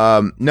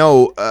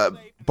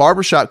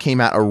 Barbershop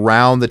came out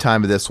around the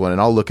time of this one, and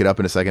I'll look it up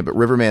in a second. But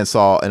Riverman I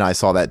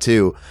saw that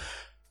too.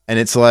 And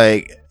it's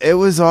like, it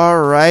was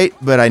all right,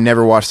 but I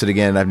never watched it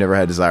again, and I've never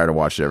had a desire to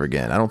watch it ever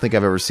again. I don't think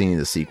I've ever seen any of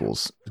the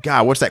sequels.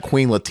 God, what's that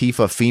Queen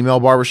Latifah female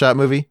barbershop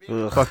movie?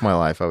 Ugh. Fuck my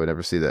life, I would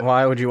never see that.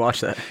 Why would you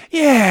watch that?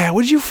 Yeah,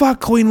 would you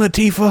fuck Queen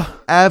Latifah?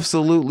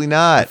 Absolutely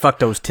not. Fuck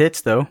those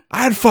tits, though.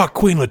 I'd fuck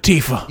Queen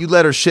Latifah. You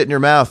let her shit in your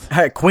mouth.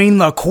 Hey, Queen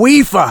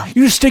Latifah.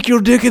 You just stick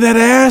your dick in that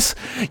ass,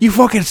 you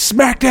fucking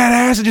smack that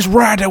ass and just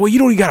ride that wave. You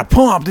don't even got to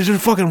pump, just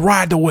fucking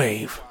ride the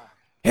wave.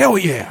 Hell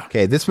yeah.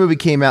 Okay, this movie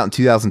came out in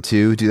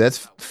 2002. Dude,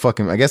 that's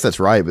fucking, I guess that's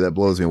right, but that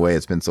blows me away.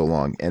 It's been so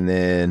long. And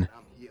then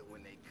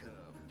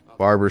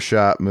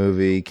Barbershop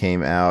movie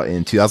came out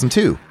in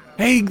 2002.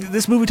 Hey,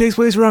 this movie takes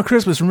place around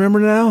Christmas. Remember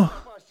now?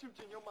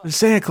 It's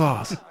Santa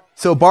Claus.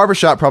 So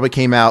Barbershop probably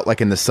came out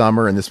like in the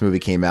summer, and this movie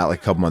came out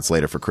like a couple months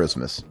later for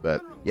Christmas.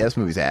 But yeah, this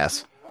movie's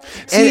ass.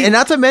 And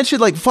not to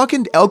mention like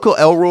fucking Uncle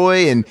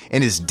Elroy and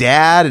his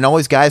dad and all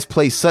these guys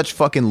play such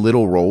fucking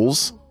little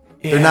roles.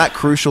 Yeah. They're not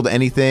crucial to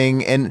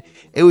anything. And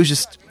it was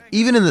just,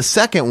 even in the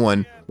second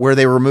one where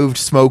they removed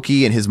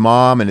Smokey and his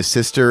mom and his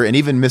sister, and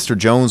even Mr.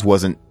 Jones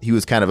he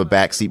was kind of a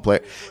backseat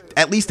player.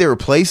 At least they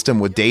replaced him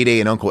with Day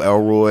Day and Uncle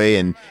Elroy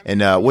and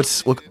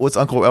what's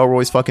Uncle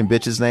Elroy's fucking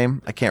bitch's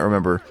name? I can't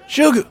remember.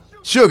 Sugar.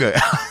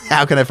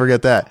 How can I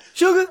forget that?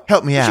 Sugar.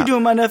 Help me out. What you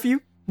doing, my nephew?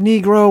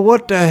 Negro,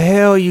 what the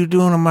hell you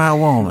doing to my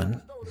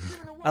woman?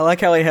 I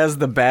like how he has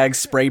the bag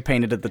spray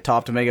painted at the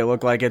top to make it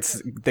look like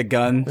it's the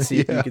gun. See,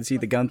 you can see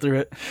the gun through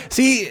it.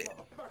 See,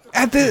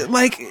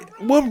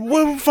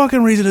 what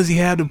fucking reason does he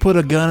have to put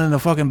a gun in a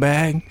fucking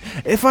bag?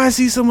 If I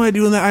see somebody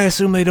doing that, I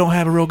assume they don't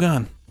have a real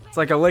gun. It's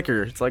like a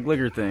liquor. It's like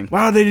liquor thing.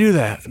 Why would they do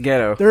that? It's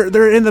ghetto.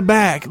 They're in the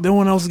back. No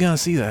one else is gonna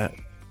see that.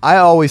 I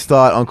always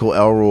thought Uncle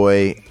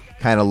Elroy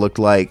kind of looked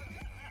like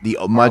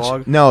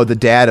the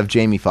dad of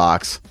Jamie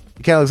Foxx.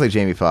 He kind of looks like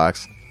Jamie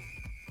Foxx.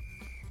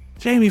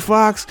 Jamie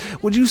Foxx,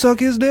 would you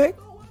suck his dick?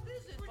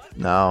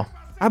 No.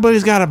 I bet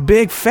he's got a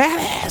big fat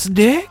ass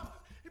dick.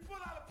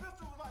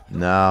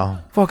 No.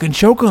 Fucking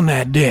choke on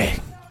that dick.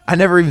 Have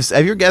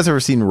you guys ever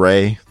seen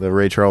Ray, the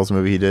Ray Charles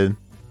movie he did?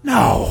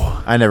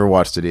 No. I never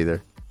watched it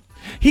either.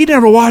 He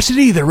never watched it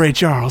either, Ray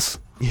Charles.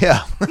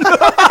 Yeah.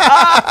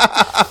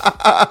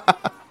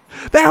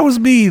 That was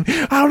mean.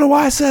 I don't know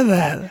why I said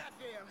that.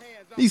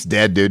 He's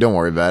dead, dude. Don't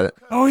worry about it.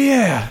 Oh,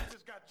 yeah.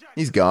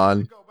 He's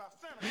gone.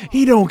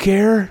 He don't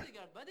care.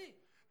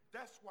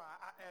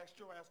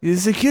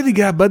 He's a kitty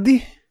guy,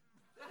 buddy.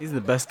 He's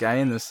the best guy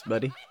in this,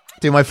 buddy.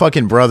 Dude, my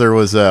fucking brother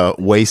was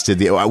wasted.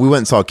 We went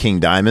and saw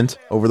King Diamond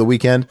over the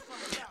weekend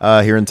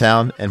here in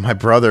town. And my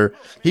brother,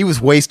 he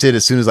was wasted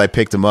as soon as I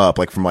picked him up,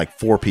 like from like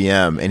 4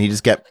 p.m. And he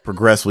just kept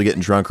progressively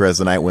getting drunker as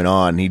the night went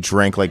on. And he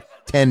drank like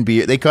 10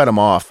 beers. They cut him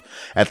off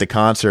at the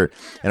concert.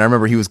 And I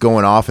remember he was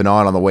going off and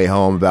on the way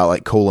home about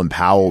like Colin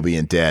Powell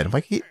being dead. I'm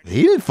like, he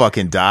didn't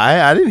fucking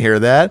die. I didn't hear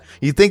that.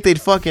 You think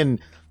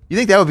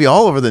that would be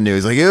all over the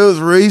news? Like, it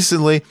was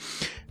recently.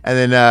 And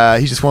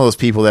then he's just one of those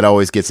people that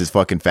always gets his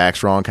fucking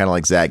facts wrong, kind of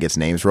like Zach gets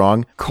names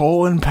wrong.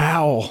 Colin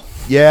Powell.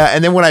 Yeah,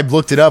 and then when I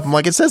looked it up, I'm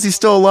like, it says he's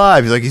still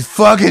alive. He's like, he's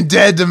fucking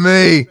dead to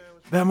me.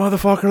 That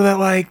motherfucker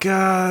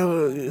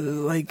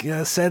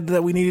that said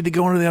that we needed to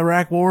go into the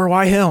Iraq War.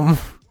 Why him?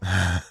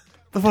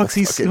 The fuck's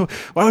he?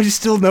 Why would you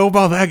still know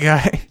about that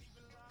guy?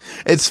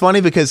 It's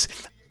funny because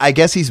I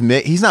guess he's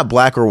not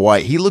black or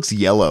white. He looks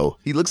yellow.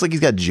 He looks like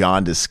he's got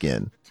jaundiced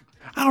skin.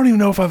 I don't even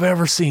know if I've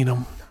ever seen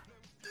him.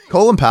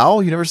 Colin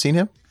Powell, you never seen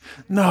him?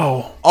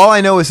 No. All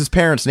I know is his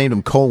parents named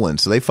him Colin,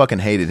 so they fucking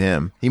hated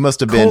him. He must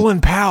have been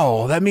Colin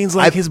Powell. That means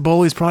like his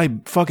bullies probably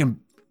fucking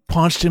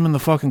punched him in the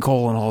fucking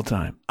colon all the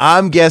time.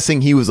 I'm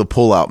guessing he was a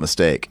pull-out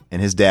mistake,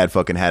 and his dad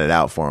fucking had it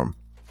out for him.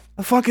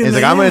 He's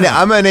like, I'm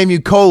gonna name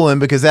you Colin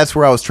because that's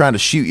where I was trying to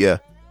shoot you,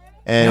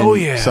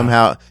 and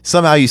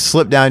somehow you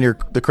slip down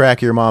the crack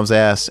of your mom's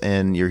ass,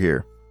 and you're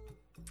here,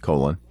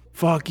 Colin.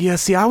 Fuck yeah!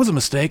 See, I was a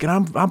mistake,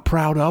 and I'm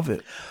proud of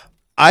it.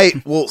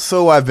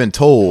 So I've been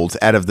told.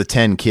 Out of the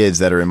 10 kids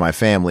that are in my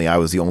family, I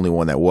was the only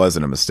one that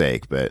wasn't a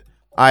mistake, but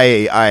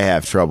I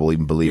have trouble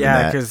even believing that.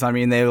 Yeah, because I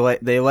mean they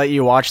let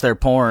you watch their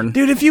porn,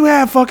 dude. If you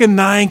have fucking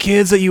 9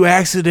 kids that you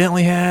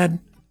accidentally had,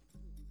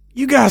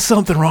 you got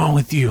something wrong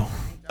with you.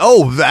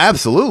 Oh,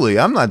 absolutely.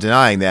 I'm not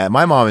denying that.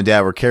 My mom and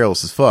dad were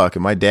careless as fuck,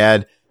 and my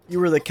dad. You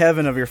were the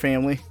Kevin of your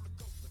family.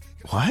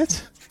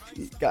 What?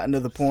 You got into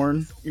the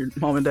porn, your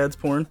mom and dad's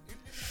porn.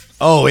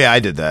 Oh yeah, I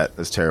did that.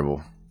 That's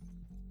terrible.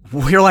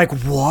 We're like,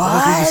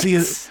 what?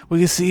 We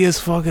can see his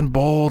fucking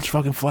bulge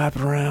fucking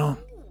flapping around.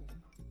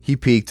 He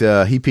peeked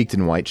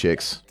in white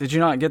chicks. Did you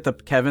not get the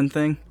Kevin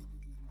thing?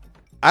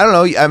 I don't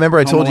know. I remember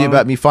I told you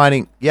about me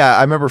finding. Yeah,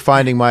 I remember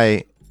finding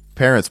my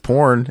parents'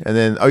 porn, and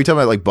then. Oh, you talking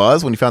about like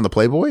Buzz when you found the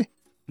Playboy?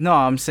 No,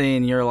 I'm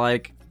saying you're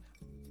like.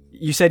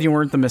 You said you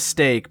weren't the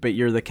mistake, but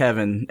you're the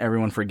Kevin.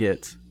 Everyone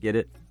forgets. Get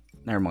it?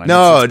 Never mind.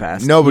 No,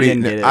 nobody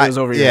didn't get it. It was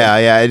over your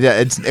head.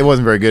 It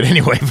wasn't very good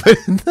anyway. But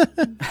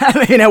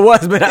I mean, it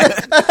was,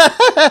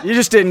 but you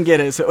just didn't get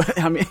it. So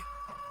I mean,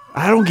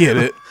 I don't get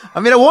it. I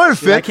mean, I wanted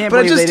to fit. I can't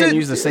believe they didn't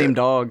use the same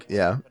dog.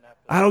 Yeah,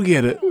 I don't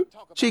get it.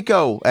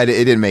 Chico. It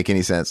didn't make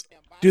any sense.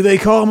 Do they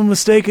call him a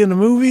mistake in the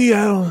movie?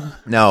 I don't.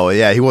 No,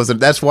 yeah, he wasn't.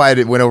 That's why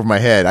it went over my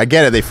head. I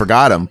get it. They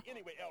forgot him.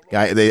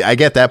 I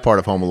get that part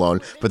of Home Alone,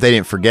 but they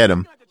didn't forget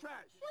him.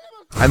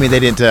 I mean, they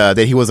didn't. That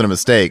he wasn't a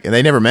mistake, and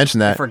they never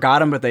mentioned that. They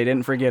forgot him, but they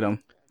didn't forget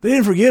him. They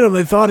didn't forget him.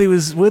 They thought he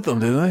was with them,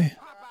 didn't they?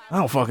 I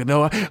don't fucking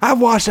know.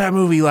 I've watched that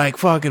movie like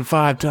fucking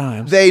 5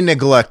 times. They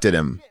neglected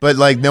him, but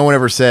like no one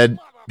ever said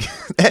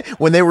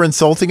when they were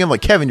insulting him,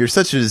 like Kevin, you're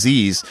such a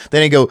disease.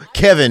 They didn't go,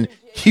 Kevin,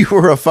 you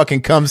were a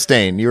fucking cum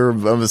stain. You were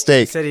a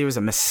mistake. He said he was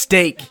a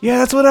mistake. Yeah,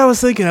 that's what I was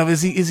thinking of.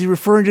 Is he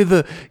referring to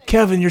the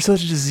Kevin, you're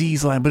such a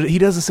disease line? But he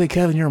doesn't say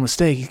Kevin, you're a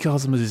mistake. He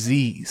calls him a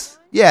disease.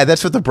 Yeah,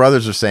 that's what the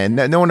brothers are saying.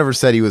 No one ever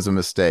said he was a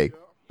mistake.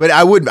 But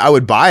I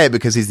would buy it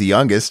because he's the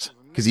youngest.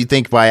 Because you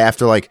think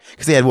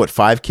because they had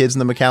 5 kids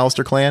in the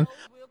McAllister clan.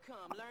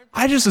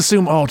 I just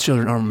assume all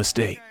children are a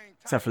mistake,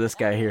 except for this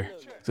guy here.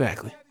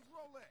 Exactly.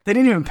 They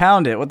didn't even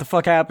pound it. What the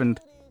fuck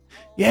happened?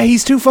 Yeah,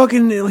 he's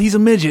a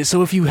midget.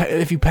 So if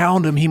you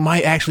pound him, he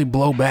might actually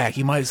blow back.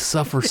 He might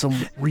suffer some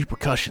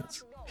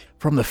repercussions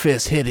from the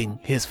fist hitting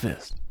his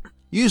fist.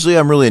 Usually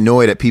I'm really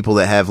annoyed at people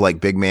that have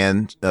like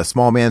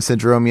small man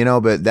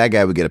syndrome, but that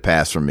guy would get a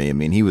pass from me. I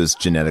mean, he was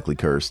genetically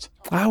cursed.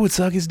 I would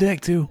suck his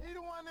dick too.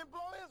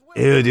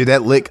 Ew, dude,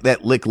 that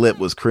lick lip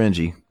was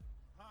cringy.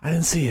 I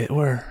didn't see it.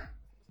 Where?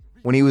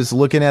 When he was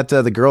looking at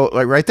the girl,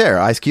 like right there,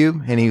 Ice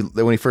Cube, and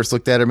when he first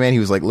looked at her, man, he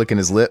was like licking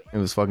his lip. It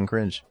was fucking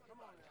cringe.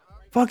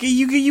 Fuck,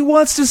 you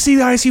wants to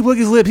see Ice Cube lick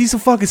his lip. He's a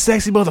fucking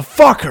sexy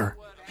motherfucker.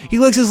 He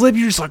licks his lip,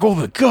 you're just like, oh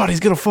my god, he's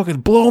gonna fucking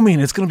blow me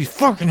and it's gonna be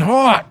fucking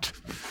hot.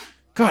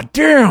 God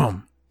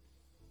damn.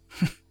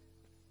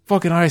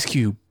 Fucking Ice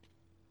Cube.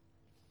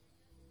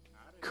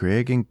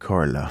 Craig and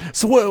Carla.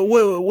 So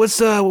what's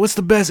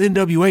the best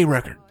NWA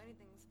record?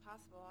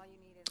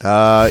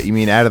 You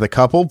mean out of the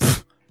couple?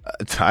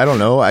 I don't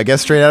know. I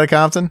guess Straight Outta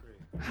Compton.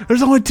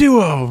 There's only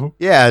 2 of them.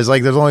 Yeah, there's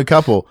only a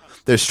couple.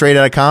 There's Straight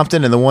Outta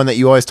Compton, and the one that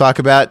you always talk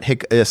about,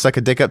 suck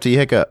a dick up till you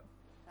hiccup.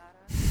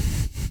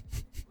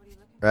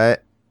 Right?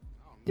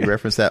 You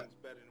reference that.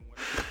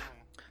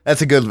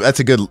 That's a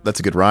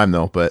good rhyme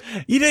though. But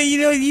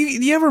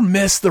you ever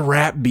miss the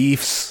rap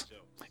beefs?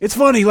 It's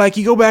funny, like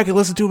you go back and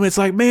listen to them. It's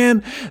like,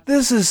 man,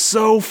 this is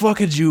so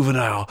fucking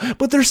juvenile,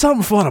 but there's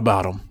something fun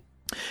about them.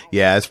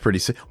 Yeah, it's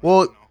pretty.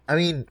 Well, I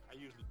mean,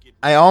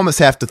 I almost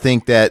have to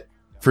think that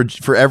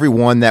for every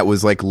one that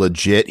was like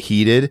legit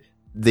heated,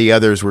 the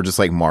others were just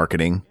like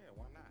marketing.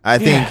 I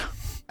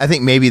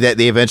think maybe that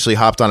they eventually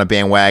hopped on a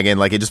bandwagon,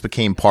 like it just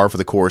became par for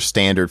the course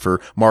standard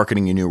for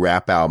marketing your new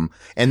rap album,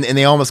 and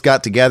they almost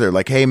got together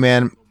like, hey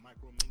man,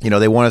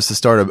 they want us to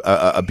start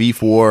a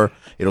beef war.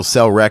 It'll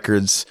sell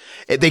records.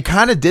 They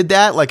kind of did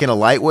that like in a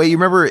light way. You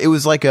remember it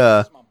was like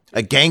a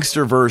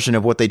gangster version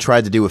of what they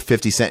tried to do with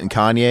 50 Cent and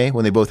Kanye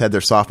when they both had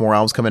their sophomore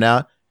albums coming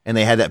out, and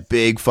they had that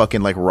big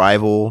fucking like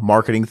rival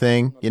marketing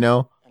thing.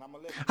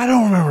 I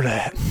don't remember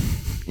that.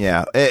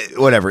 Yeah,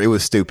 whatever. It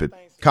was stupid.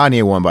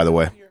 Kanye won, by the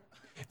way.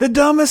 The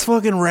dumbest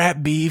fucking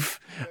rap beef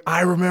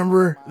I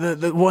remember,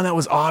 the one that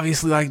was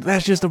obviously like,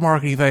 that's just a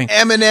marketing thing.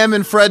 Eminem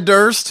and Fred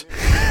Durst.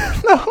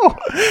 No,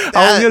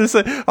 I was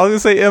gonna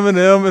say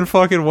Eminem and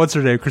fucking what's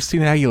her name,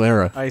 Christina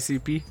Aguilera.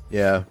 ICP.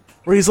 Yeah.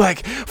 Where he's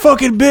like,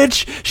 fucking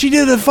bitch, she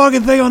did a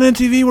fucking thing on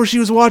MTV where she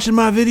was watching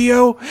my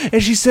video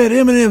and she said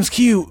Eminem's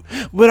cute,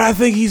 but I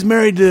think he's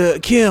married to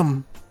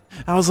Kim.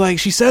 I was like,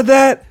 she said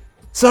that?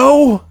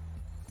 So?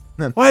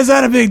 Why is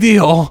that a big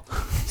deal?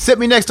 Sit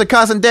me next to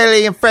Cousin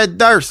Daly and Fred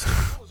Durst.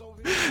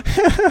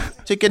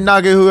 Chicken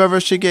nugget, whoever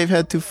she gave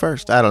head to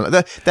first. I don't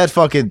know. That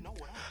fucking...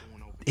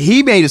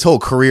 He made his whole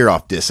career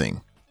off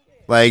dissing.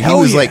 Like,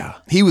 Hell yeah.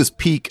 he was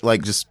peak,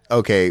 like, just,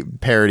 okay,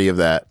 parody of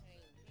that.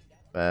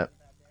 But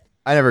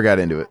I never got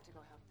into it.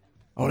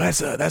 Oh,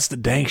 that's the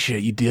dank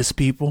shit. You diss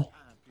people.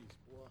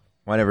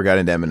 I never got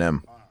into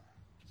Eminem.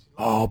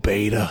 Oh,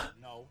 beta.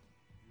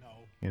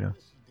 You know?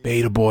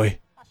 Beta boy.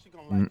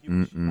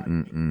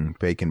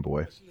 Bacon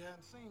boy.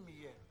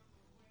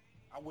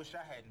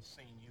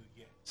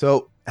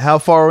 So, how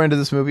far into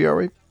this movie are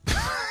we?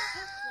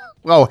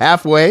 Oh,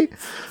 halfway?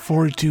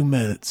 42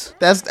 minutes.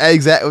 That's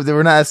exactly.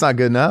 That's not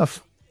good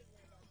enough.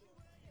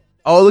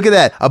 Oh, look at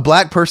that! A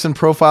black person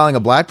profiling a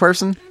black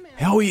person.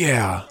 Hell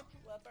yeah!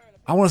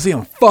 I want to see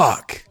him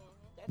fuck.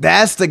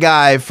 That's the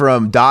guy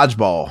from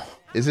Dodgeball,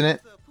 isn't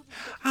it?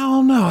 I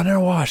don't know. I never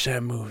watched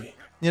that movie.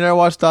 You never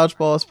watched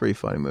Dodgeball? It's a pretty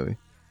funny movie.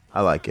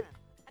 I like it.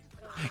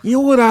 You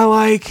know what I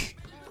like?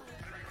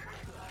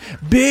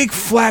 Big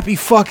flappy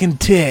fucking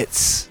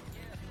tits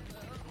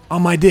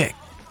on my dick.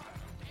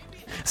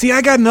 See,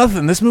 I got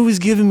nothing. This movie's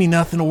giving me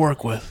nothing to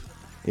work with.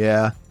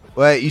 Yeah.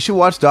 Well, you should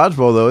watch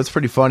Dodgeball, though. It's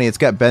pretty funny. It's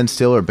got Ben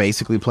Stiller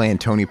basically playing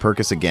Tony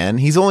Perkis again.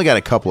 He's only got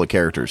a couple of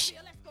characters,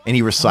 and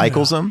he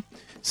recycles them.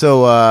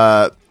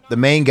 So the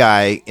main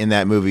guy in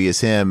that movie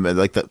is him,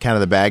 like the kind of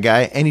the bad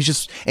guy, and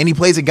he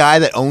plays a guy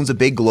that owns a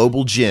big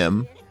global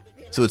gym.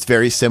 So it's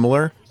very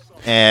similar.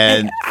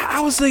 And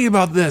I was thinking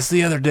about this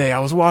the other day. I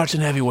was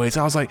watching Heavyweights.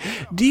 I was like,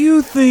 do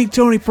you think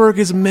Tony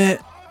Perkins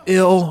meant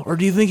ill, or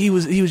do you think he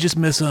was just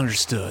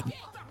misunderstood?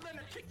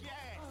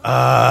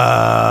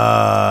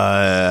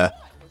 Well,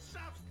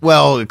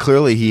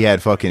 clearly he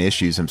had fucking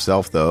issues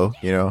himself, though,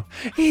 you know?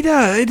 He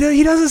does.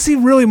 He doesn't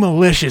seem really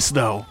malicious,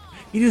 though.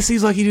 He just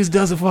seems like he just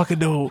doesn't fucking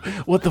know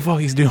what the fuck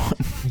he's doing.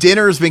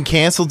 Dinner's been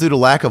canceled due to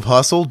lack of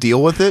hustle.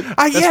 Deal with it.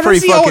 That's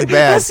pretty fucking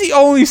bad. That's the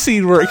only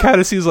scene where it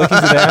kind of seems like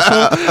he's an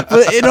asshole.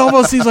 But it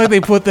almost seems like they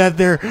put that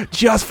there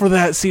just for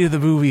that scene of the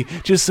movie,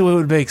 just so it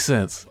would make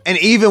sense. And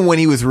even when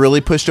he was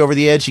really pushed over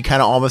the edge, he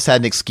kind of almost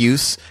had an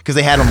excuse because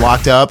they had him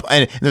locked up,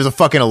 and there's a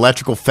fucking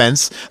electrical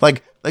fence.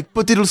 Like,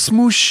 but it'll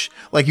smoosh.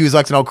 Like, he was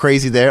acting all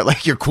crazy there.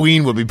 Like, your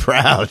queen would be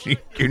proud. You're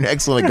an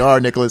excellent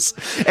guard, Nicholas.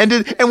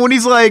 And when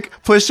he's, like,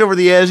 pushed over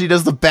the edge, he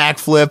does the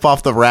backflip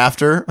off the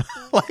rafter.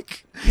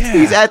 Like, yeah.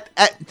 He's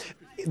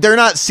they're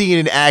not seeing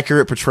an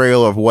accurate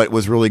portrayal of what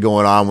was really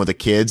going on with the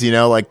kids, you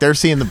know? Like, they're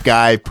seeing the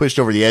guy pushed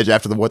over the edge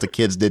after what the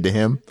kids did to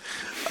him.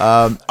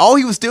 All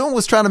he was doing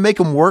was trying to make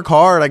them work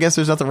hard. I guess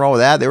there's nothing wrong with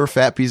that. They were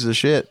fat pieces of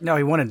shit. No,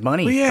 he wanted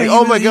money. Well, yeah, like,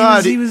 oh my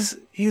God. He was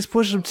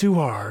pushing them too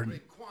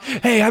hard.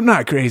 Hey, I'm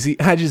not crazy.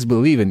 I just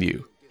believe in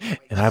you.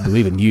 And I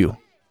believe in you.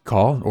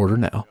 Call and order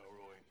now.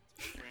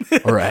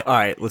 All right. All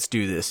right, let's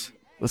do this.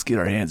 Let's get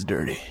our hands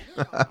dirty.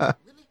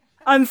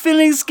 I'm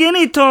feeling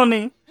skinny,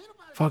 Tony.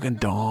 Fucking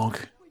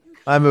donk.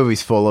 That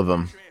movie's full of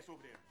them.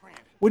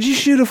 Would you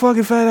shoot a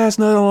fucking fat ass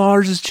nut on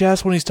Lars's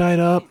chest when he's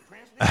tied up?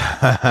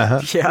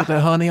 Yeah. With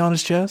that honey on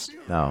his chest?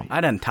 No.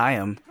 I'd untie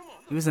him.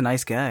 He was a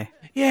nice guy.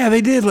 Yeah,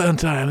 they did let him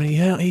tie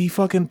him. He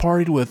fucking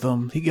partied with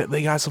them.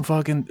 They got some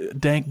fucking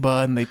dank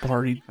bud and they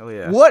partied. Hell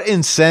yeah. What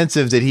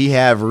incentive did he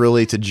have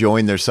really to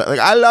join their side? Like,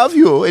 I love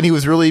you. And he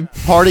was really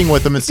partying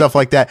with them and stuff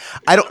like that.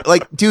 I don't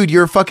like, dude,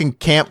 you're a fucking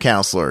camp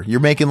counselor. You're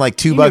making like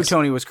 $2. Knew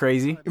Tony was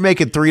crazy. You're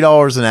making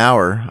 $3 an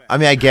hour. I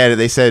mean, I get it.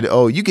 They said,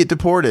 oh, you get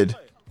deported.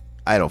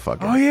 I don't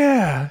fucking. Oh,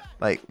 yeah.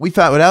 Like, we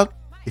found it out.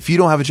 If you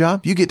don't have a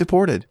job, you get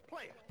deported.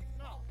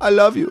 I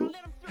love you.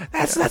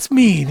 That's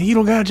mean. You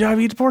don't got a job,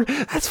 you get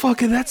deported.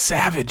 That's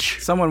savage.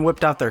 Someone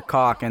whipped out their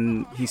cock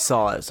and he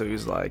saw it, so he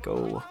was like,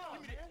 "Oh,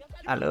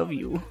 I love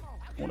you.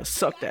 I want to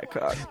suck that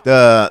cock."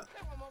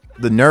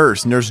 The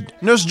nurse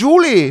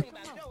Julie.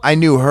 I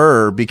knew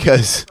her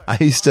because I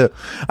used to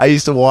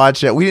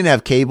watch it. We didn't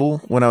have cable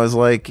when I was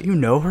like. You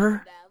know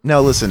her?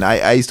 No, listen.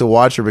 I used to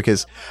watch her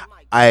because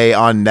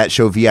on that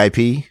show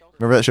VIP.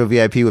 Remember that show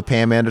VIP with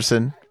Pam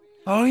Anderson?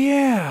 Oh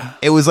yeah.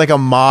 It was like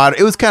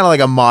it was kind of like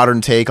a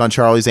modern take on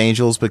Charlie's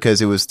Angels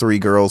because it was three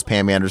girls,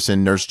 Pam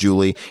Anderson, Nurse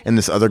Julie, and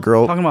this other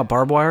girl. Talking about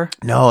barbed wire?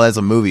 No, that's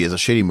a movie. It's a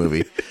shitty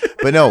movie.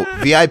 But no,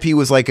 VIP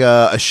was like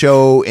a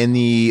show in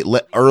the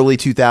early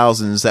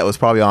 2000s that was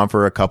probably on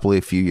for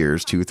a few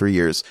years, 2 or 3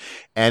 years.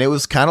 And it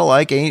was kind of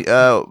like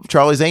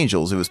Charlie's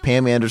Angels. It was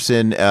Pam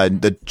Anderson,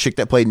 the chick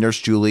that played Nurse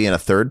Julie, and a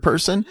third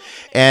person.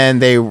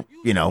 And they,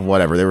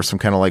 whatever. They were some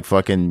kind of like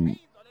fucking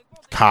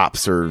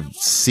cops or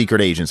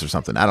secret agents or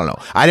something. I don't know.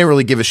 I didn't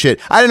really give a shit.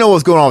 I didn't know what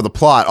was going on with the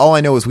plot. All I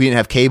know is we didn't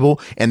have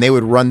cable, and they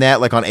would run that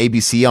like on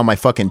ABC on my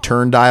fucking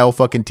turn dial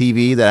fucking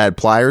TV that I had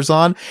pliers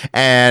on,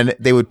 and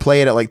they would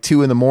play it at like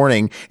 2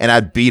 a.m, and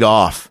I'd beat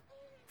off.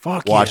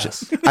 Fuck Watch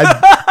yes. it.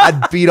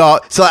 I'd beat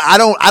off. So I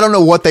don't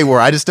know what they were.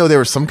 I just know they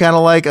were some kind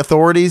of like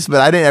authorities,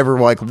 but I didn't ever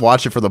like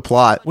watch it for the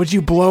plot. Would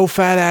you blow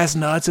fat ass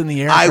nuts in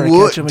the air? I and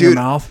would, catch them dude. in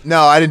your mouth?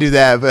 No, I didn't do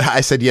that. But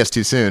I said yes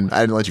too soon.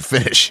 I didn't let you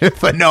finish.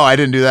 But no, I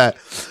didn't do that.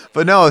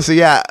 But no, so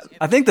yeah.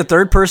 I think the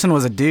third person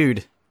was a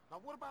dude.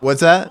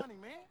 What's that?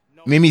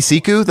 Mimi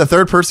Siku? The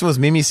third person was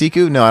Mimi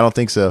Siku? No, I don't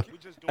think so.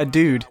 A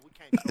dude.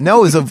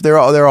 No,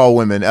 they're all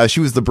women. She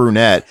was the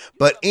brunette.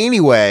 But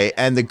anyway,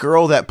 and the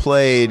girl that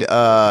played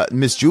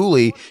Miss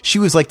Julie, she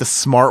was like the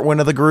smart one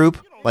of the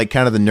group. Like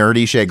kind of the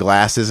nerdy. She had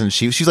glasses, and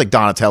she's like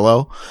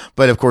Donatello,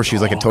 but of course she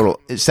was like a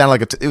total. It sounded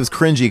like it was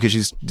cringy because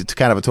she's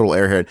kind of a total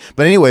airhead.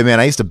 But anyway, man,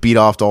 I used to beat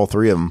off to all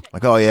three of them.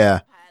 Like, oh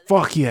yeah,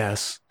 fuck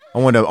yes. I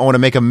want to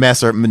make a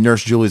mess of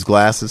Nurse Julie's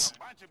glasses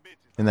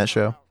in that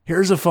show.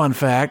 Here's a fun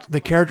fact: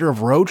 the character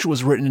of Roach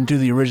was written into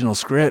the original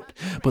script,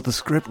 but the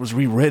script was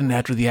rewritten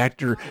after the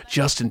actor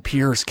Justin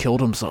Pierce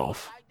killed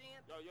himself.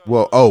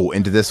 Well,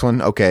 into this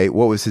one. Okay,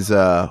 what was his?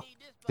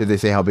 Did they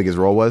say how big his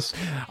role was?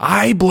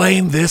 I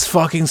blame this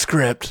fucking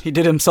script. He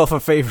did himself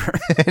a favor.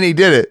 And he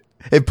did it.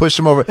 It pushed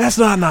him over. That's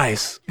not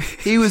nice.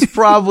 He was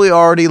probably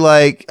already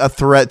like a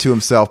threat to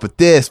himself, but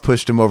this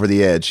pushed him over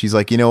the edge. He's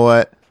like, you know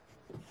what?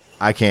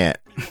 I can't.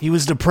 He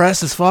was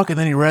depressed as fuck, and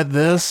then he read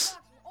this.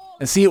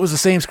 And see, it was the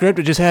same script.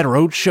 It just had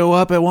Roach show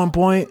up at one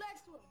point,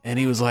 and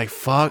he was like,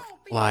 fuck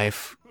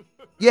life.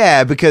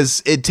 Yeah,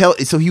 because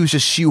so he was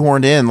just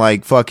shoehorned in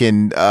like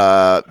fucking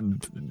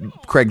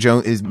Craig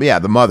Jones,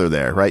 the mother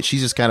there, right?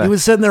 She's just kind of. He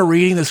was sitting there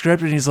reading the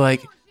script, and he's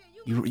like,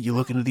 "You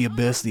look into the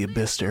abyss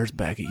stares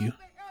back at you,"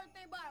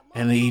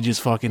 and he just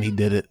fucking he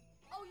did it.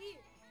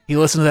 He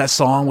listened to that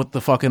song with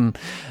the fucking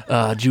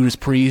Judas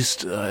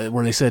Priest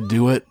where they said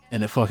 "do it,"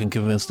 and it fucking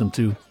convinced him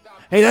too.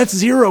 Hey, that's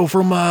Zero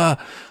from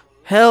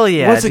hell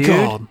yeah, what's it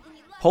dude. called?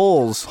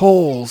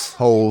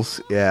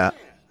 Holes, yeah.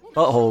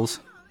 buttholes.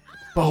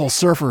 Butthole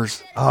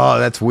Surfers. Oh,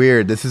 that's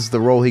weird. This is the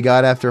role he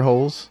got after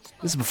Holes?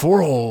 This is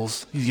before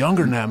Holes. He's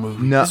younger in that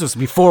movie. No, This was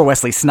before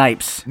Wesley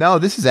Snipes. no,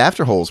 this is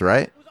after Holes,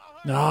 right?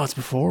 No, it's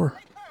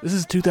before. This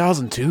is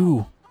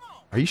 2002.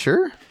 Are you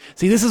sure?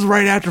 See, this is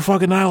right after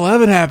fucking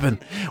 9/11 happened.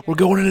 We're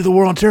going into the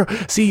war on terror.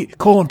 See,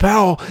 Colin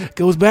Powell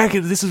goes back,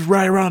 and this is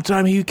right around the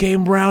time he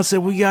came around and said,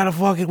 we got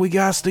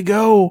to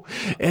go.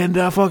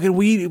 And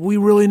we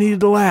really needed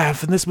to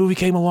laugh. And this movie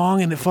came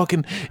along, and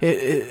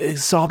it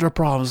solved our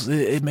problems.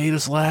 It made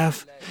us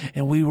laugh,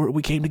 and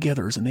we came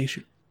together as a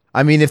nation.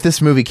 I mean, if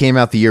this movie came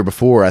out the year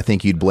before, I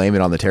think you'd blame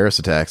it on the terrorist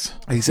attacks.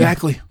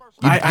 Exactly.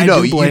 I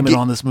do blame it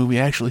on this movie,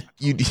 actually.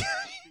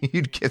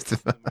 You'd give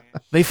them.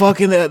 They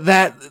fucking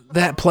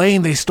that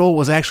plane they stole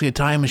was actually a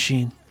time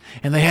machine,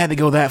 and they had to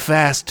go that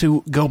fast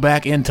to go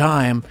back in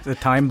time. The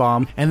time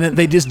bomb. And then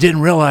they just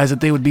didn't realize that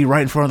they would be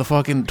right in front of the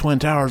fucking Twin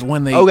Towers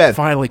when they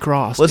finally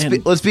crossed.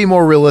 Let's be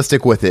more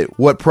realistic with it.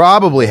 What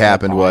probably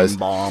happened was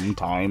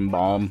time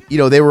bomb. You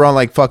know, they were on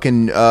like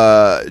fucking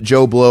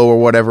Joe Blow or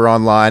whatever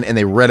online, and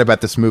they read about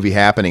this movie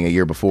happening a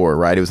year before,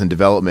 right? It was in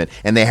development,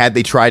 and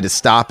they tried to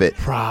stop it.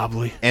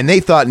 Probably. And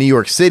they thought New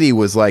York City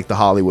was like the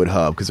Hollywood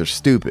hub because they're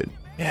stupid.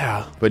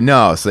 Yeah. But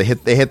no, so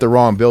they hit the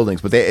wrong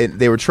buildings. But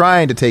they were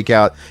trying to take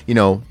out,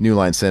 New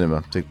Line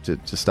Cinema to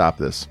stop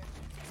this.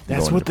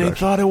 That's what they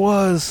thought it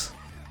was.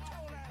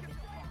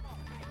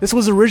 This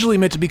was originally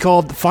meant to be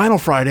called The Final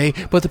Friday,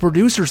 but the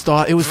producers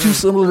thought it was too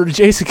similar to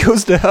Jason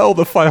Goes to Hell,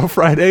 The Final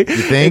Friday. You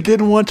think? They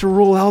didn't want to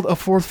rule out a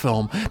fourth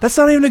film. That's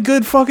not even a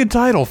good fucking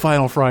title,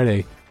 Final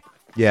Friday.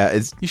 Yeah,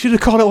 you should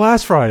have called it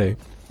Last Friday.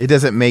 It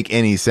doesn't make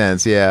any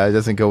sense. Yeah, it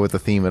doesn't go with the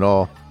theme at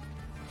all.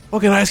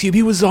 Fucking Ice Cube,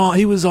 he was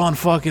on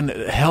fucking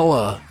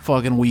hella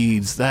fucking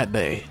weeds that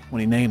day when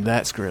he named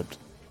that script.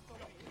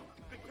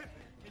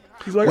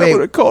 He's like, I'm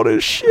gonna call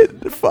this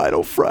shit The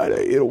Final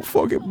Friday. It'll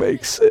fucking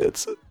make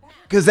sense.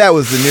 Because that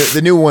was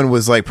the new one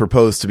was like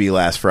proposed to be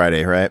Last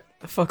Friday, right?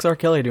 The fuck's R.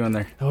 Kelly doing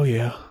there? Oh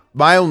yeah.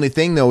 My only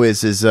thing though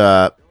is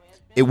it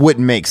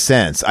wouldn't make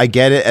sense. I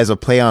get it as a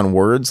play on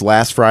words,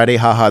 Last Friday,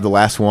 haha, the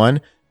last one.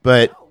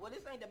 But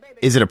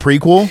is it a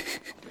prequel?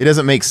 It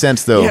doesn't make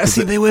sense though. Yeah,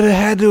 see, they would have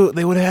had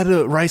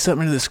to write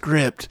something into the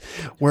script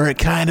where it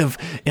kind of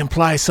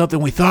implies something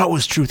we thought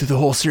was true through the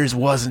whole series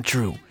wasn't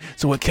true.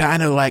 So it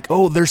kind of like,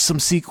 there's some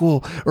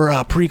sequel or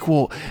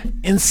prequel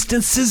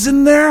instances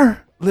in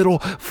there, little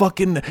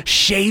fucking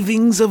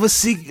shavings of a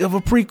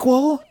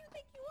prequel.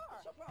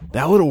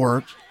 That would have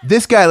worked.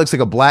 This guy looks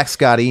like a black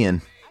Scott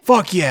Ian.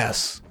 Fuck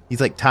yes.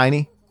 He's like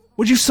tiny.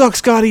 Would you suck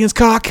Scott Ian's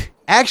cock?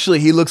 Actually,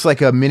 he looks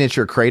like a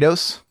miniature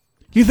Kratos.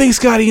 You think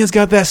Scott Ian's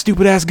got that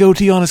stupid ass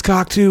goatee on his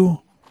cock too?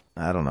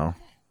 I don't know.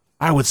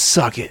 I would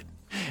suck it.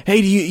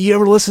 Hey, do you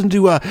ever listen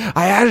to, I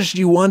asked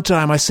you one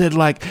time, I said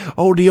like,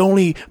 the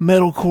only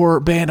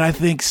metalcore band I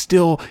think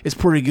still is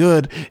pretty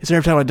good is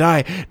Every Time I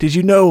Die. Did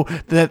you know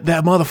that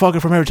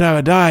motherfucker from Every Time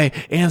I Die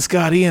and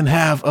Scott Ian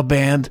have a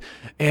band?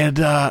 And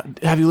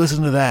have you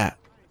listened to that?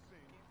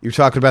 You're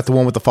talking about the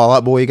one with the Fall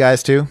Out Boy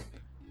guys too?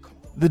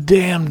 The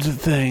Damned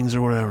Things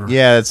or whatever.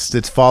 Yeah,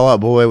 it's Fall Out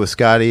Boy with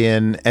Scott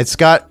Ian. It's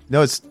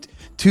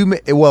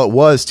it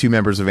was two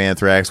members of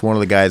Anthrax. One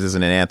of the guys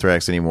isn't in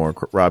Anthrax anymore,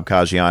 Rob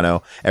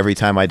Caggiano. Every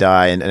Time I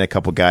Die, and a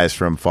couple guys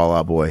from Fall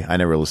Out Boy. I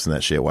never listened to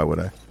that shit. Why would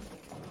I?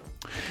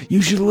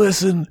 You should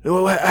listen.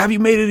 Have you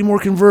made any more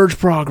Converge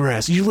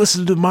progress? You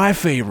listen to my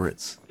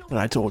favorites that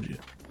I told you.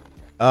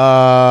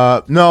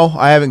 No,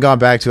 I haven't gone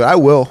back to it. I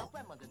will.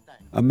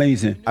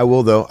 Amazing. I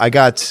will though. I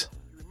got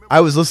I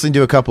was listening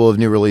to a couple of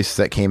new releases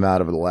that came out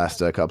over the last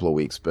couple of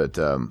weeks, but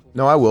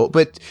no, I will.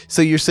 But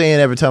so you're saying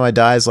Every Time I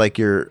Die is like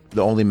you're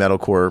the only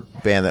metalcore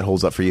band that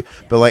holds up for you,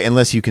 but like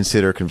unless you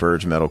consider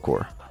Converge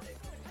metalcore,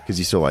 because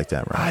you still like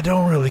that, right? I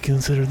don't really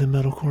consider them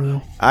metalcore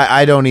though.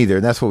 I don't either,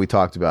 and that's what we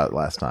talked about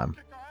last time.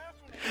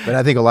 But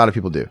I think a lot of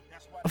people do.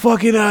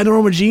 Fucking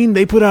Norma Jean,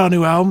 they put out a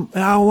new album,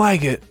 and I don't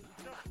like it.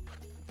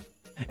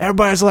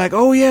 Everybody's like,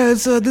 "Oh yeah,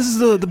 this is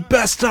the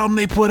best album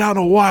they put out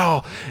in a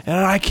while,"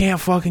 and I can't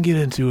fucking get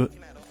into it.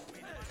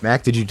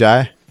 Mac, did you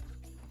die?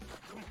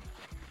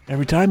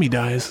 Every time he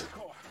dies,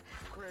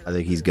 I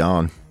think he's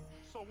gone.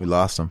 We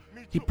lost him.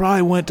 he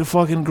probably went to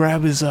fucking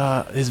grab his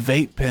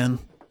vape pen.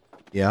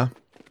 Yeah.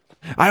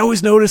 I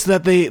always notice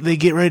that they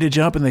get ready to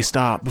jump and they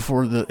stop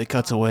before it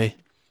cuts away.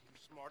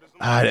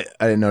 I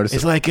didn't notice.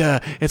 It's like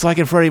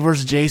in Freddy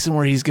vs. Jason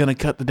where he's gonna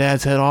cut the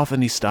dad's head off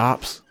and he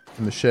stops.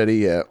 Machete,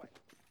 yeah.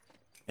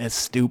 It's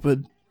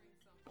stupid.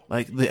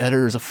 Like the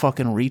editor is a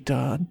fucking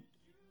retard.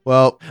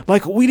 Well,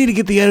 like we need to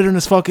get the editor in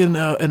this fucking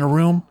in a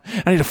room.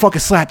 I need to fucking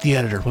slap the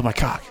editor with my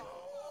cock.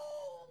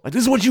 Like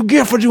this is what you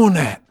get for doing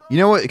that. You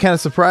know what kind of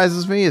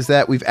surprises me is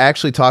that we've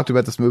actually talked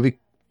about this movie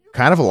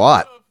kind of a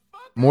lot,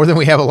 more than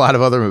we have a lot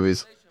of other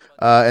movies.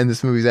 And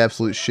this movie's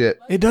absolute shit.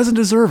 It doesn't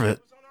deserve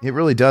it. It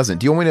really doesn't.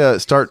 Do you want me to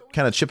start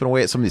kind of chipping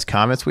away at some of these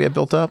comments we have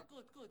built up?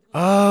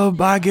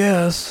 I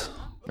guess.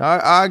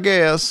 I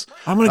guess.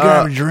 I'm gonna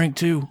grab a drink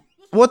too.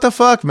 What the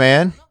fuck,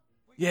 man?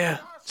 Yeah.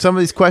 Some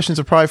of these questions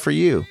are probably for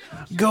you.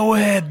 Go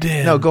ahead,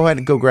 Dan. No, go ahead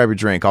and go grab your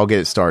drink. I'll get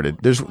it started.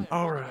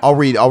 All right. I'll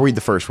read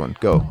the first one.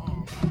 Go.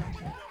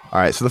 All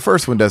right, so the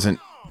first one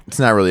it's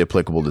not really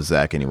applicable to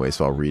Zach anyway,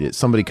 so I'll read it.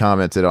 Somebody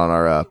commented on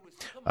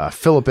our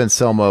Philip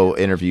Anselmo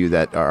interview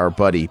that our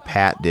buddy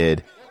Pat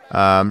did.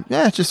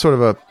 It's just sort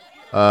of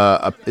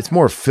it's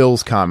more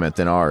Phil's comment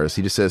than ours.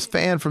 He just says,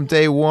 "Fan from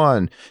day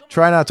one.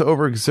 Try not to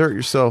overexert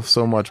yourself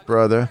so much,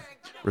 brother.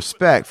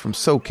 Respect from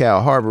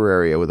SoCal Harbor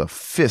area," with a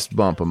fist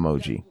bump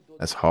emoji.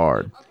 That's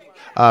hard.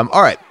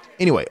 All right.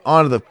 Anyway,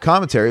 on to the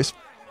commentaries.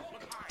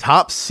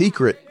 Top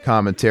secret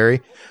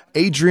commentary.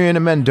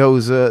 Adrian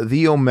Mendoza,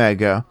 the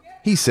Omega.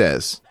 He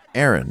says,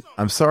 "Aaron,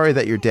 I'm sorry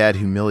that your dad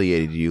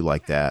humiliated you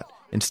like that.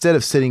 Instead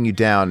of sitting you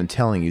down and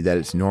telling you that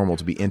it's normal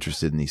to be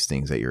interested in these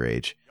things at your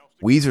age.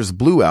 Weezer's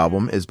Blue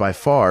album is by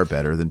far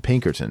better than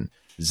Pinkerton.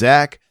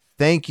 Zach,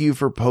 thank you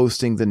for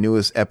posting the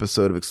newest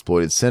episode of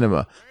Exploited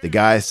Cinema. The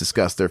guys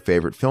discuss their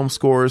favorite film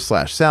scores /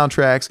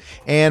 soundtracks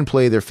and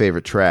play their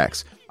favorite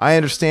tracks. I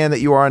understand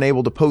that you are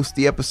unable to post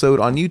the episode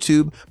on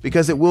YouTube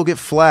because it will get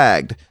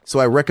flagged, so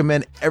I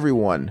recommend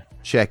everyone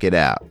check it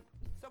out."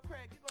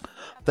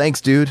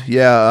 Thanks, dude.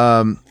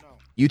 Yeah,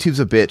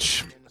 YouTube's a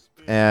bitch,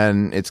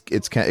 and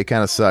it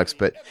kind of sucks,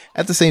 but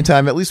at the same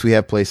time, at least we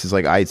have places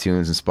like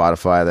iTunes and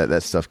Spotify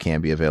that stuff can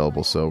be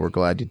available, so we're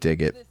glad you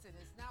dig it.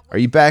 Are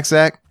you back,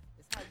 Zach?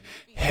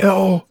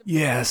 Hell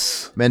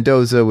yes.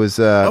 Mendoza was...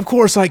 of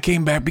course I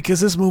came back because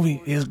this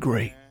movie is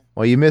great.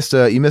 Well, you missed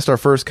our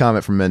first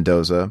comment from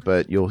Mendoza,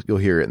 but you'll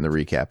hear it in the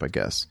recap, I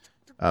guess.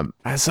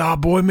 I saw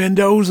Boy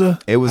Mendoza.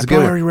 It was I good.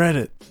 I already read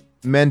it.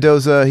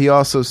 Mendoza, he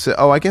also said...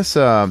 Oh, I guess...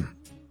 let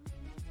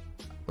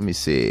me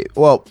see.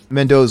 Well,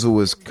 Mendoza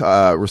was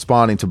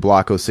responding to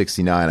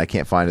Blocko69. I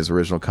can't find his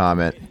original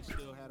comment.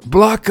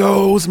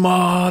 Blocko's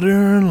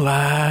Modern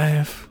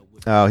Life.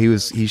 Oh,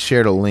 he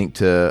shared a link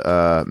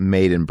to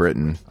Made in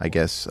Britain, I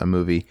guess, a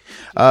movie.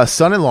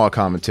 Son-in-law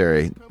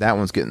commentary. That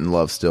one's getting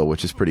love still,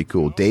 which is pretty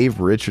cool.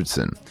 Dave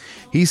Richardson.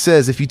 He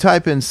says, if you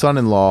type in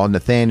son-in-law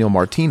Nathaniel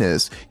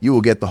Martinez, you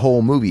will get the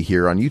whole movie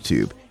here on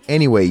YouTube.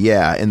 Anyway,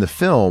 yeah, in the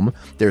film,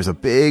 there's a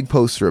big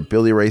poster of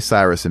Billy Ray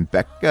Cyrus in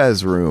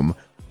Becca's room.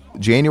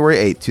 January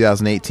 8th,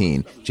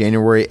 2018.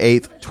 January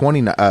 8th,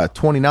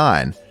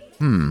 29.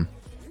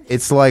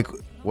 It's like...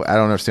 I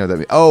don't understand what that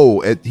means. Oh,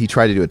 he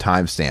tried to do a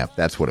timestamp.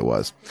 That's what it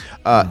was.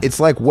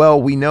 It's like,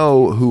 well, we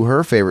know who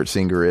her favorite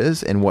singer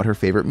is and what her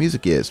favorite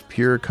music is.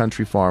 Pure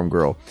country farm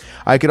girl.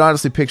 I could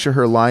honestly picture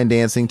her line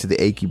dancing to the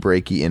Achy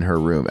Breaky in her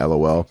room.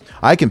 LOL.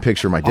 I can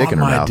picture my dick in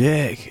her mouth. My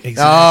dick.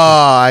 Exactly.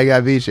 Oh, I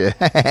got beat you.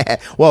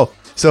 Well,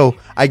 so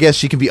I guess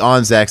she can be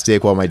on Zach's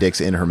dick while my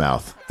dick's in her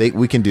mouth.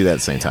 We can do that at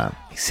the same time.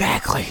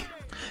 Exactly.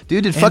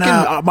 Dude,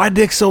 my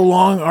dick's so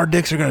long, our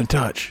dicks are going to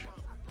touch.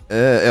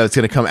 It's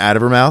going to come out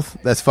of her mouth?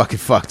 That's fucking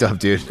fucked up,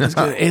 dude. It's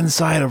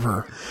inside of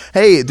her.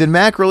 Hey, did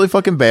Mac really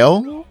fucking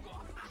bail?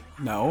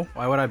 No.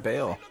 Why would I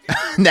bail?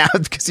 Now,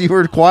 because you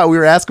were quiet. We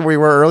were asking where you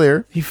were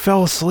earlier. He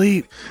fell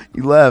asleep.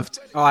 You left.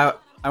 Oh,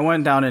 I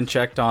went down and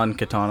checked on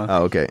Katana.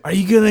 Oh, okay. Are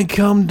you going to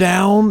come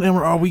down and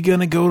are we going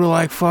to go to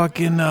like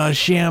fucking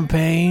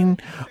Champagne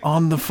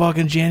on the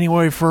fucking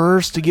January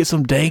 1st to get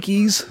some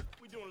dankies?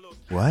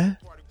 What?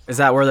 Is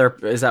that where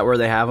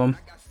they have them?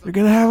 They're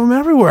going to have them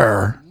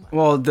everywhere.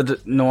 Well,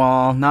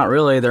 no, not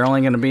really. They're only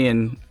going to be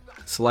in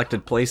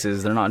selected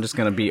places. They're not just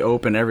going to be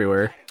open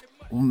everywhere.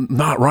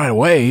 Not right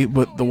away,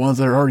 but the ones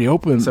that are already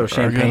open So are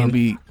Champagne. going to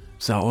be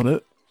selling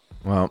it.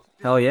 Well,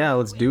 hell yeah,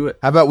 let's do it.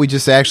 how about we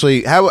just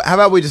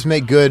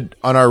make good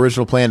on our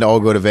original plan to all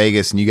go to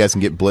Vegas and you guys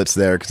can get Blitz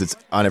there because it's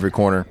on every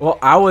corner. Well,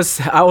 I was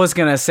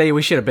going to say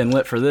we should have been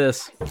lit for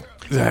this.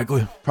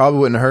 Exactly. Probably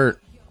wouldn't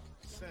hurt.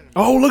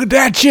 Oh, look at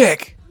that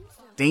chick.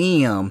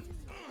 Damn.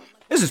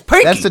 This is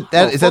Pinky. Is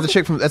that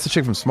the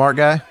chick from Smart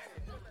Guy?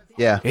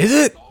 Yeah. Is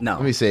it? No.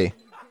 Let me see.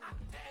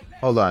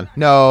 Hold on.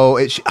 No,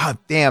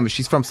 damn,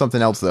 she's from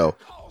something else though.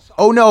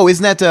 Oh no,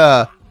 isn't that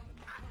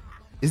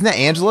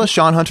Angela?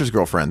 Sean Hunter's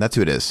girlfriend. That's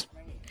who it is.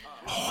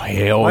 Oh,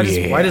 hell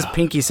Why does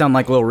Pinky sound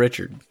like Little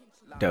Richard?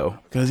 Though.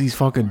 Because he's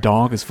fucking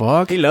donk as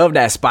fuck. He loved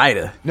that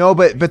spider. No,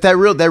 but that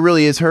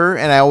really is her,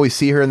 and I always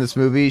see her in this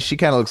movie. She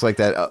kind of looks like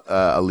that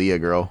Aaliyah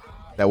girl,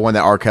 that one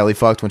that R. Kelly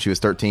fucked when she was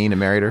 13 and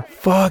married her.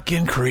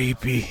 Fucking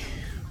creepy.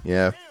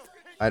 Yeah,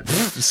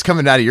 it's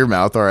coming out of your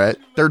mouth. All right,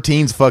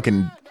 13's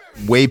fucking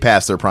way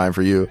past their prime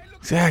for you.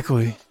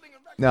 Exactly.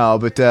 No,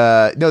 but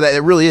no, that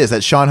it really is.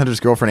 That's Sean Hunter's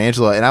girlfriend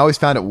Angela, and I always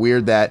found it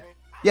weird that.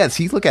 Yeah,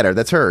 see, look at her.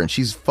 That's her, and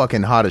she's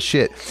fucking hot as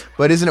shit.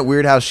 But isn't it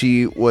weird how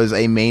she was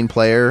a main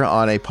player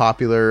on a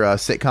popular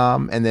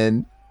sitcom, and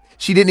then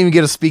she didn't even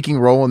get a speaking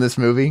role in this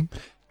movie?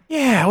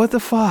 Yeah, what the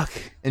fuck?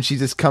 And she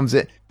just comes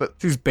in, but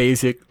She's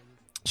basic.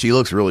 she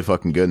looks really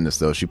fucking good in this,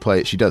 though. She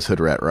does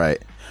Hood Rat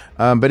right.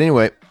 But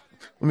anyway,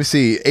 let me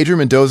see. Adrian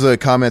Mendoza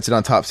commented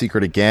on Top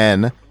Secret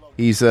again.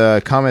 He's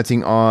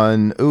commenting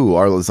on,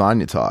 our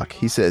lasagna talk.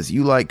 He says,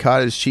 you like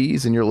cottage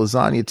cheese in your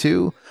lasagna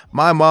too?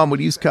 My mom would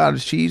use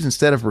cottage cheese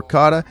instead of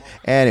ricotta,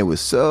 and it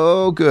was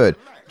so good.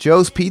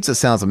 Joe's Pizza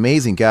sounds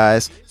amazing,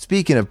 guys.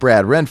 Speaking of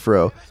Brad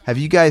Renfro, have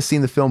you guys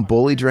seen the film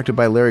Bully, directed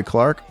by Larry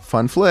Clark?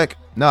 Fun flick.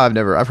 No, I've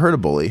never. I've heard of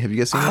Bully. Have you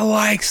guys seen it? I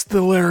likes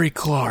the Larry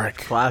Clark.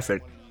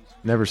 Classic.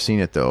 Never seen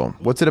it, though.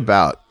 What's it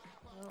about?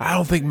 I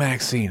don't think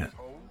Mac's seen it.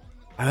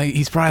 I think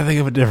he's probably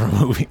thinking of a different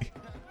movie.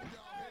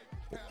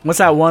 What's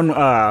that one?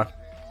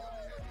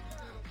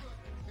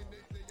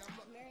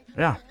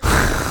 Yeah.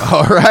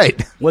 All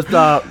right. With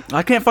the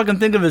I can't fucking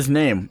think of his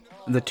name.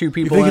 The two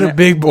people You're thinking in of it.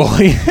 Big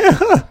Boy.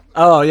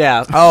 Oh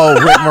yeah. Oh,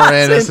 Rick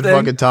Moranis and thing.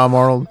 fucking Tom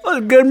Arnold. That was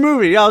a good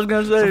movie. I was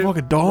gonna say. It's a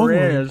fucking dog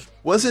Moranis.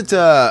 Wasn't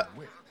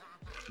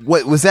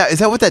what was that? Is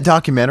that what that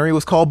documentary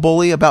was called?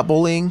 Bully, about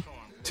bullying,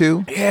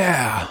 too?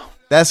 Yeah.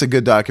 That's a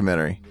good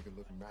documentary.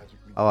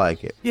 I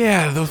like it.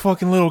 Yeah, those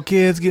fucking little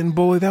kids getting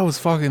bullied. That was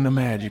fucking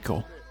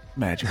magical.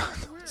 Magical.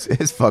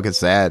 It's fucking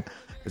sad.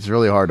 It's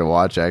really hard to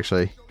watch,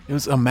 actually. It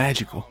was a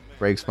magical.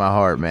 Breaks my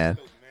heart, man.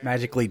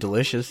 Magically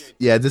delicious.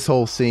 Yeah, this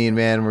whole scene,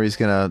 man, where he's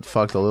gonna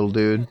fuck the little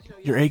dude.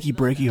 Your achy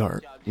breaky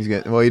heart. He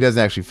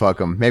doesn't actually fuck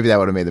him. Maybe that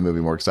would have made the movie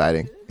more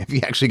exciting if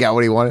he actually got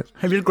what he wanted.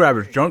 He just grabbed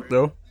his junk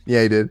though.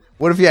 Yeah, he did.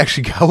 What if he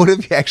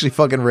actually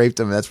fucking raped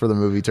him? That's where the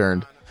movie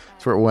turned.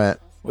 That's where it went.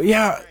 Well,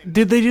 yeah,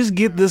 did they just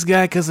get this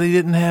guy because they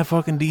didn't have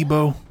fucking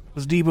Debo?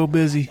 Was Debo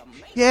busy?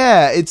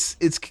 Yeah, it's.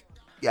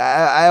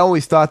 I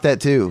always thought that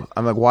too.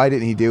 I'm like, why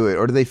didn't he do it?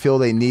 Or do they feel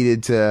they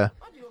needed to?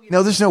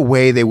 No, there's no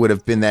way they would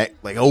have been that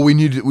like, oh, we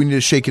need to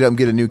shake it up and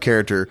get a new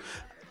character.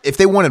 If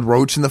they wanted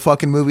Roach in the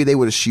fucking movie, they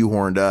would have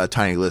shoehorned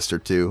Tiny Lister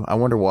too. I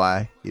wonder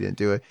why he didn't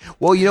do it.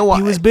 Well, you know what?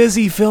 He was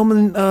busy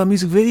filming a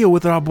music video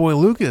with our boy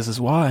Lucas.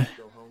 Is why.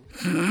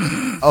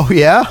 Oh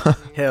yeah.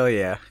 Hell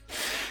yeah.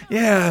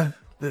 Yeah,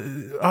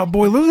 our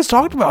boy Lucas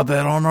talked about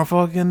that on our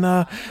fucking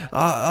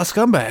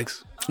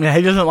Scumbags. Yeah,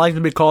 he doesn't like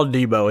to be called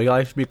Debo. He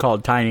likes to be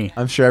called Tiny.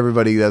 I'm sure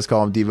everybody does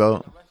call him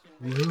Devo.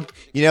 Mm-hmm.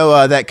 You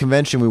know, that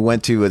convention we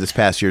went to this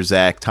past year,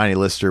 Zach, Tiny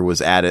Lister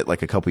was at it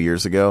like a couple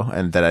years ago,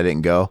 and that I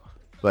didn't go.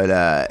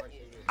 But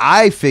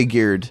I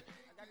figured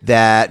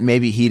that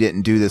maybe he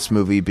didn't do this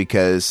movie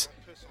because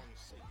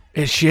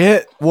It's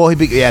shit. Well,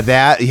 he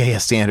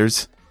has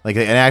standards. Like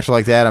an actor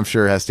like that, I'm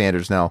sure has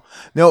standards now.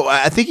 No,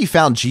 I think he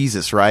found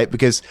Jesus, right?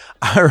 Because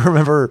I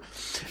remember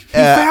He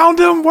found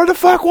him. Where the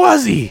fuck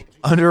was he?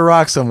 under a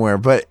rock somewhere.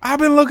 But I've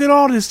been looking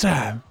all this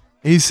time.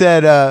 he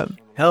said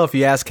Hell, if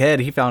you ask Head,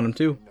 he found him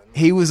too.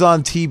 he was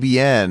on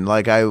TBN.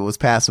 Like I was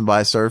passing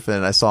by surfing,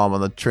 and I saw him on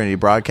the Trinity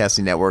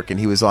Broadcasting Network, and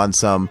he was on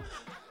some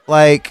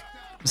like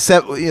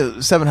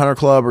 700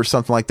 Club or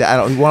something like that. I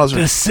don't. One of The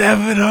those.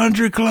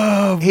 700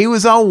 Club. He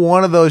was on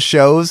one of those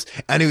shows,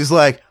 and he was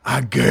like, "I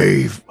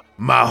gave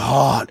my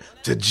heart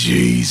to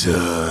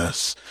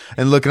Jesus,"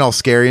 and looking all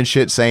scary and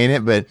shit, saying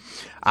it. But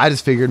I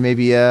just figured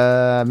maybe he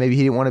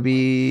didn't want to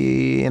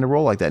be in a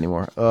role like that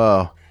anymore.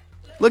 Oh,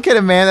 look at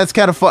him, man. That's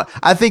kind of fun.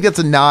 I think that's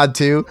a nod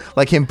too,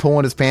 like him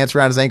pulling his pants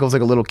around his ankles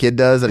like a little kid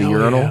does at a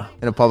urinal yeah.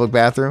 in a public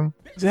bathroom.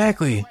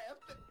 Exactly.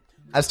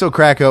 I still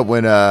crack up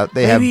when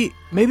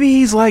Maybe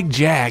he's like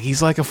Jack.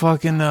 He's like a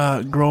fucking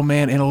grown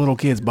man in a little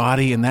kid's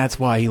body, and that's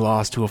why he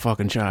lost to a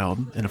fucking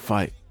child in a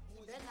fight.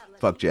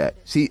 fuck Jack.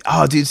 See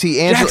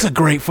Angela. Jack's a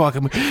great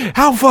fucking.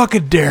 How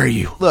fucking dare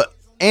you? Look,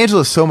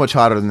 Angela's so much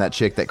hotter than that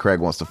chick that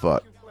Craig wants to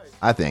fuck.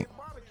 I think.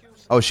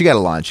 Oh, she got a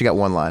line. She got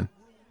one line.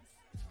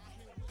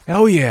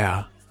 Oh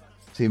yeah,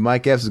 See,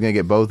 Mike Epps is gonna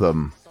get both of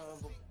them.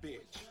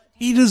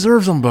 he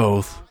deserves them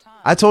both.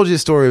 I told you a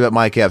story about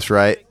Mike Epps,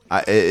 right?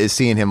 Is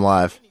seeing him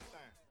live.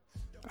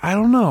 I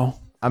don't know.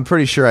 I'm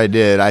pretty sure I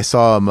did. I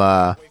saw him.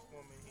 I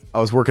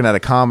was working at a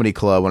comedy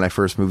club when I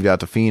first moved out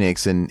to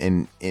Phoenix,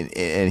 and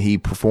he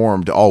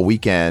performed all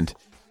weekend.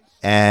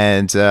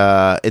 And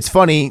it's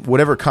funny,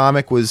 whatever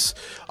comic was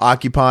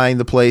occupying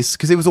the place,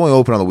 because it was only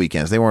open on the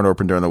weekends. They weren't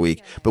open during the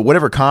week. But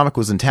whatever comic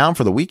was in town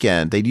for the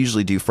weekend, they'd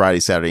usually do Friday,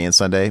 Saturday, and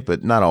Sunday,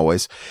 but not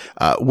always,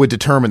 would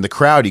determine the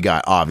crowd you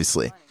got,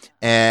 obviously.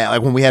 And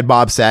like when we had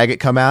Bob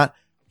Saget come out,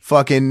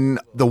 fucking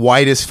the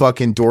whitest,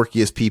 fucking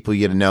dorkiest people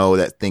you get to know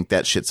that think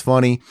that shit's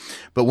funny.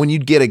 But when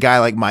you'd get a guy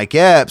like Mike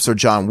Epps or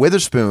John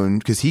Witherspoon,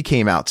 because he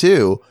came out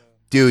too,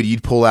 dude,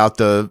 you'd pull out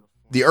the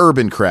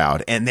urban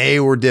crowd, and they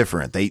were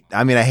different.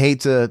 I hate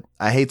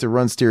to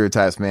run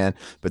stereotypes, man,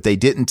 but they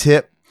didn't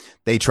tip.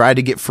 They tried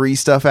to get free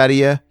stuff out of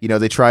you. You know,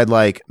 they tried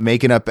like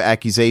making up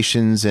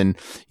accusations and,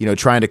 you know,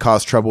 trying to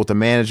cause trouble with the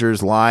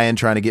managers, lying,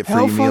 trying to get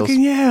free meals.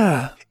 Fucking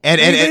yeah. And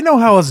they know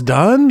how it's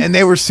done. And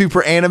they were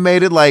super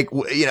animated. Like,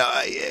 you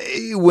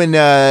know, when,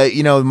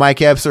 you know,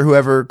 Mike Epps or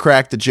whoever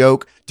cracked the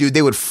joke, dude,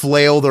 they would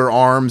flail their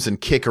arms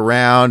and kick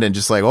around and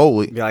just like,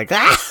 holy. Be like,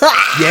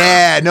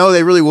 yeah, no,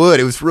 they really would.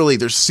 It was really,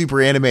 they're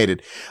super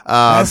animated.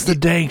 That's the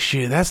dank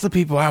shit. That's the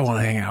people I want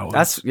to hang out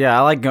with.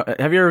 I like,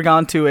 have you ever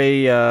gone to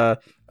a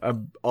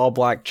all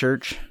black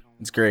church?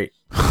 It's great.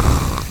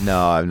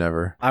 No, I've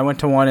never. I went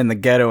to one in the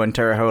ghetto in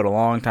Terre Haute a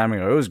long time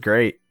ago. It was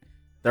great.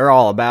 They're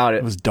all about it.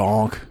 It was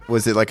donk.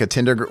 Was it like a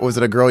Tinder? Was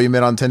it a girl you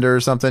met on Tinder or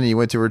something? And you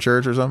went to her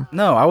church or something?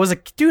 No, I was a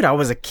kid.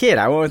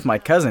 I went with my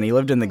cousin. He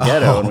lived in the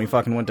ghetto and we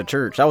fucking went to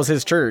church. That was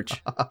his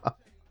church.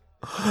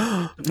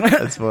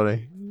 That's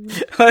funny.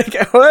 Like,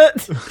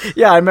 what?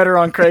 Yeah, I met her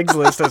on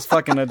Craigslist as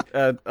fucking a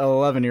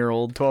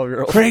 11-year-old,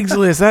 12-year-old.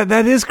 Craigslist.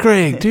 That is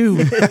Craig,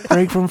 too.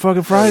 Craig from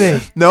fucking Friday.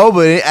 No,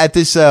 but at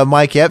this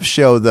Mike Epps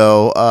show,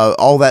 though,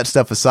 all that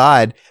stuff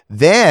aside,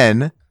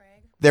 then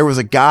there was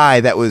a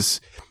guy that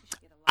was...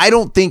 I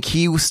don't think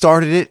he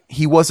started it.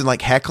 He wasn't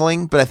like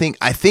heckling, but I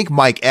think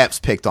Mike Epps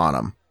picked on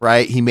him,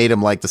 right? He made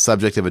him like the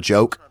subject of a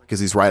joke because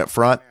he's right up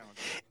front.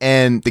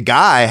 And the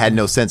guy had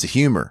no sense of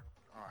humor.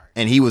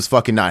 And he was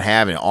fucking not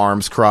having it,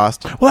 arms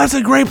crossed. Well, that's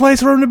a great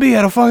place for him to be,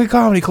 at a fucking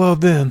comedy club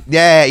then.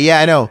 Yeah,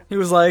 I know. He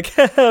was like,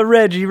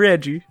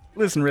 Reggie.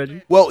 Listen,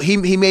 Reggie. Well, he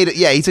made it.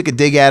 Yeah, he took a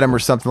dig at him or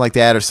something like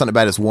that, or something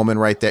about his woman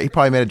right there. He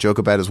probably made a joke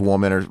about his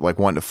woman or like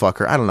wanting to fuck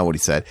her. I don't know what he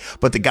said,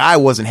 but the guy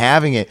wasn't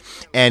having it.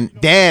 And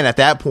then at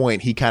that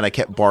point, he kind of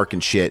kept barking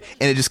shit,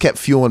 and it just kept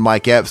fueling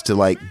Mike Epps to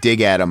like dig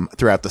at him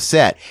throughout the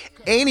set.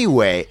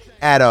 Anyway,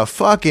 at a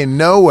fucking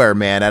nowhere,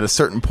 man, at a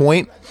certain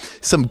point,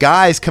 some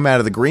guys come out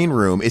of the green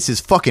room. It's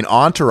his fucking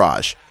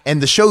entourage,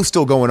 and the show's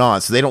still going on,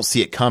 so they don't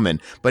see it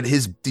coming. But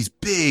these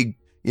big,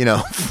 you know,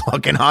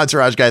 fucking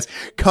entourage guys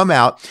come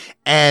out,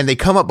 and they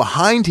come up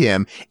behind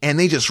him, and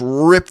they just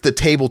rip the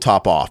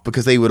tabletop off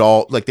because they would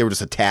all, like, they were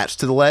just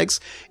attached to the legs,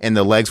 and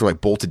the legs were like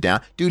bolted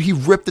down. Dude, he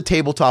ripped the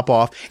tabletop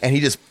off, and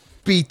he just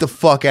beat the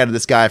fuck out of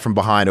this guy from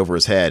behind over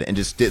his head and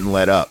just didn't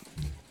let up.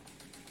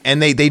 And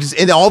they just,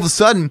 and all of a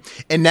sudden,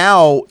 and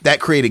now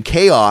that created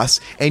chaos.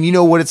 And you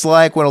know what it's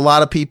like when a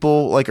lot of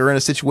people like are in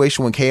a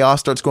situation when chaos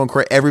starts going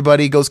crazy,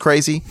 everybody goes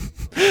crazy.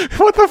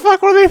 What the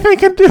fuck were they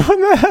thinking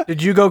doing that?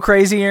 Did you go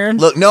crazy, Aaron?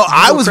 Look, no,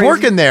 I was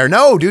working there.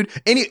 No, dude.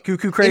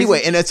 Cuckoo crazy.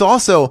 Anyway, and it's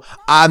also,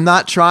 I'm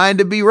not trying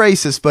to be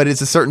racist, but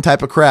it's a certain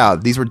type of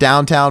crowd. These were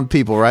downtown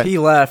people, right? He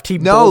left. He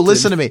No, bolted.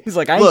 listen to me. He's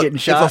like, I ain't getting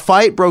shot. If a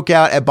fight broke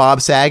out at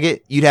Bob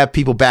Saget, you'd have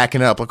people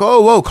backing up, like,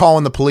 oh, whoa,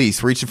 calling the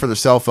police, reaching for their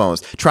cell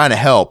phones, trying to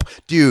help.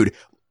 Dude,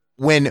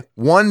 when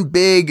one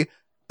big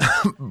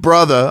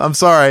brother, I'm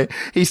sorry,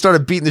 he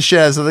started beating the shit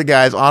out of this other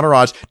guy's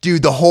entourage,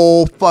 dude, the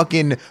whole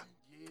fucking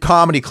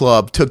comedy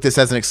club took this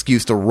as an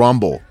excuse to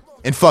rumble.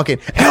 And fucking,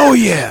 hell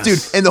yes.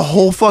 Dude, and the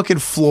whole fucking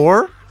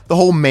floor, the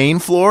whole main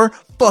floor,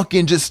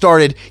 fucking just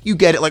started, you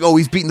get it, like, oh,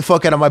 he's beating the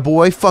fuck out of my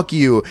boy, fuck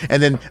you.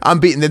 And then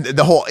I'm beating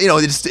the whole, you know,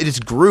 it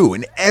just grew,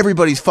 and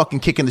everybody's fucking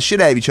kicking the shit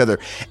out of each other.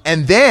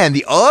 And then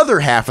the other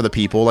half of the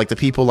people, like the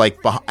people like,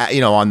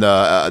 you know, on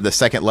the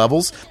second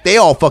levels, they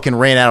all fucking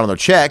ran out on their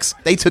checks.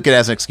 They took it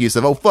as an excuse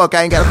of, oh fuck,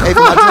 I ain't gotta pay for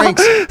my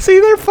drinks. See,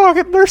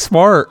 they're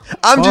smart.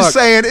 I'm just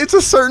saying, it's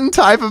a certain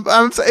type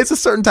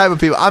of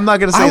people. I'm not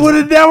gonna say I would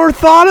have never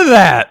thought of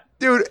that.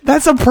 Dude,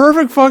 that's a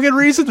perfect fucking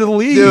reason to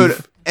leave. Dude,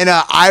 and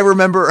I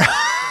remember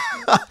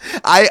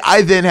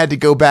I then had to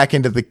go back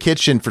into the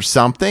kitchen for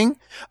something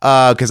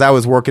because I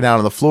was working out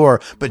on the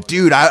floor. But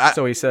dude,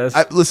 so he says.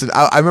 Listen,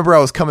 I remember I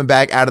was coming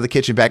back out of the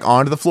kitchen back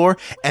onto the floor,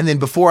 and then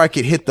before I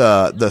could hit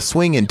the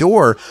swinging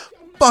door,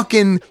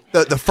 fucking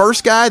the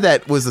first guy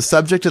that was the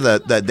subject of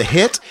the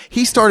hit,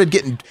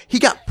 he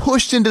got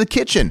pushed into the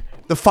kitchen.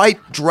 The fight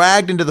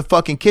dragged into the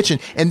fucking kitchen,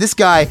 and this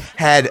guy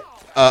had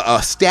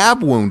a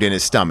stab wound in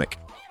his stomach.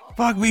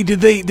 Fuck me,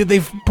 did they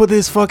put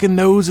his fucking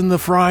nose in the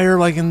fryer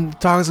like in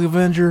Toxic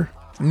Avenger?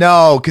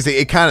 No, because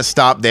it kind of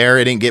stopped there.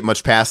 It didn't get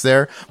much past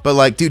there. But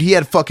like, dude, he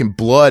had fucking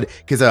blood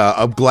because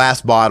a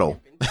glass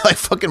bottle. Like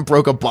fucking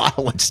broke a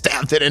bottle and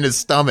stabbed it in his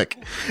stomach.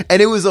 And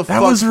it was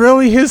that was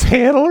really his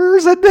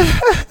handlers?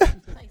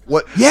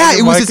 What? Yeah,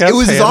 it was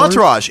his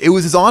entourage. It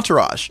was his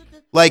entourage.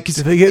 Like,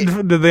 did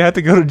they have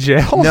to go to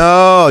jail?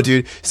 No,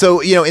 dude.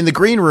 So, you know, in the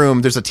green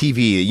room, there's a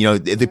TV. You know,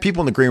 the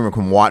people in the green room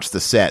can watch the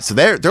set. So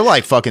they're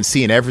like fucking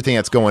seeing everything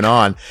that's going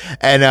on.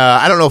 And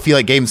I don't know if he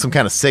like gave him some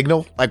kind of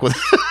signal, like with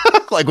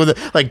like with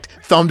a like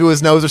thumb to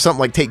his nose or something,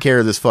 like take care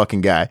of this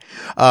fucking guy.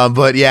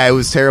 But yeah, it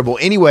was terrible.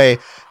 Anyway,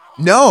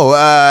 no,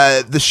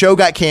 the show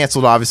got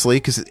canceled, obviously,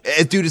 because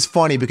dude, is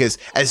funny because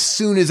as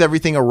soon as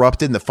everything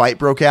erupted and the fight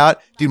broke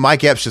out, dude,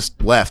 Mike Epps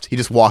just left. He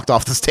just walked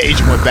off the stage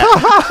and went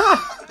back.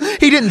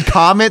 He didn't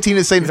comment. He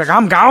didn't say, he's like,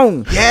 I'm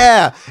gone.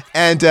 Yeah.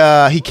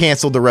 And he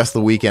canceled the rest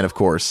of the weekend, of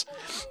course.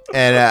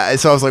 And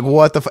so I was like,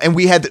 what the and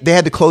they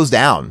had to close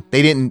down.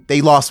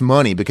 They lost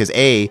money because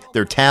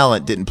their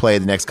talent didn't play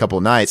the next couple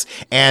of nights,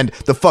 and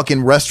the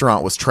fucking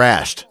restaurant was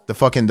trashed.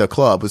 The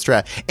club was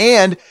trashed.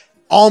 And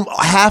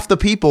half the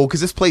people,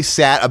 because this place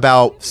sat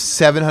about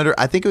 700,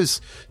 I think it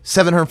was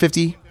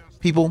 750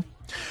 people.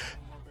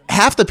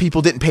 Half the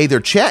people didn't pay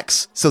their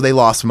checks, so they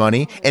lost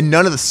money, and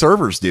none of the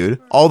servers, dude.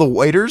 All the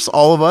waiters,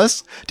 all of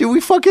us, dude, we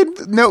fucking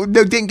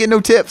didn't get no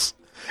tips.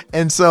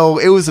 And so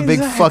it was a big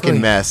fucking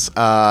mess,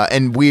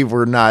 and we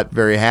were not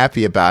very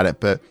happy about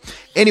it. But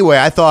anyway,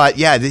 I thought,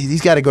 yeah,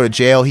 he's got to go to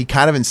jail. He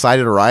kind of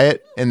incited a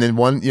riot, and then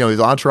his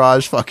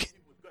entourage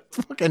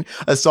fucking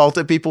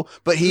assaulted people.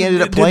 But he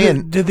ended up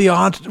playing.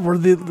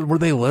 Were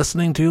they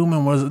listening to him,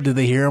 and did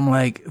they hear him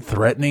like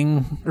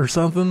threatening or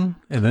something,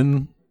 and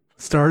then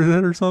started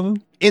it or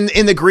something?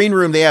 In the green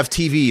room, they have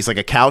TVs, like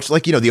a couch,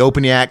 like, the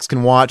opening acts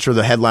can watch, or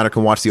the headliner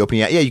can watch the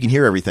opening act. Yeah, you can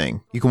hear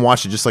everything. You can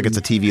watch it just like it's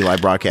a TV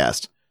live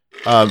broadcast.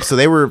 So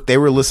they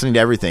were listening to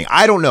everything.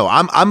 I don't know.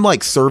 I'm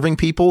like serving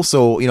people,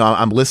 so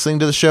I'm listening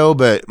to the show,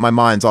 but my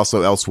mind's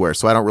also elsewhere.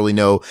 So I don't really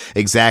know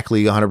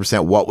exactly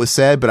 100% what was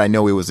said, but I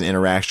know it was an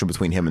interaction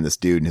between him and this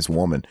dude and his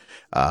woman.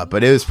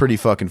 But it was pretty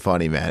fucking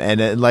funny, man.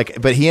 And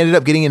but he ended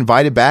up getting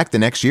invited back the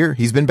next year.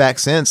 He's been back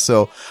since.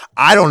 So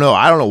I don't know.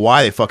 I don't know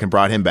why they fucking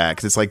brought him back.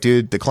 'Cause it's like,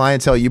 dude, the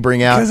clientele you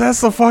bring out. 'Cause that's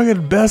the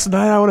fucking best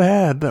night I would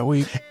have had that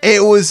week.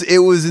 It was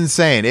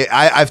insane.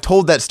 I've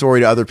told that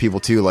story to other people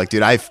too. Like,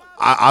 dude,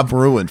 I'm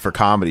ruined for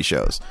comedy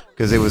shows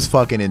because it was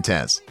fucking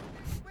intense.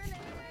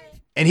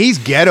 And he's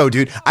ghetto,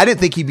 dude. I didn't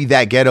think he'd be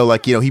that ghetto.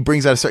 Like, he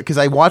brings out because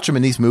I watch him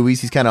in these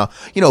movies. He's kind of,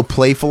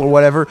 playful or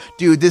whatever.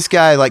 Dude, this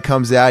guy like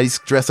comes out. He's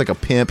dressed like a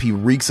pimp. He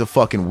reeks of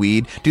fucking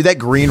weed. Dude, that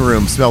green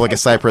room smelled like a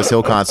Cypress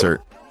Hill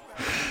concert.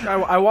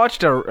 I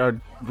watched a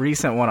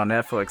recent one on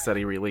Netflix that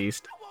he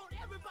released.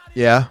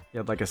 Yeah. He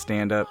had like a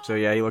stand up. So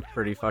yeah, he looked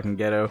pretty fucking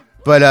ghetto.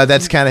 But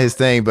that's kind of his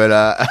thing.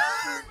 But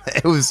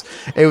it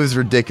was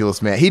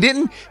ridiculous, man. He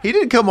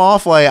didn't come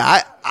off like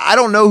I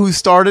don't know who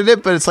started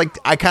it, but it's like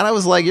I kind of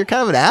was like, you're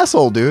kind of an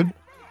asshole, dude.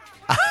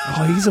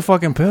 Oh, he's a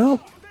fucking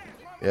pimp.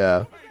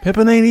 Yeah,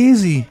 pimping ain't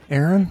easy,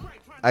 Aaron.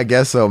 I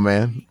guess so,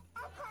 man.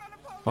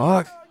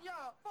 Fuck.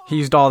 He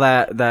used all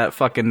that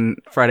fucking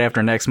Friday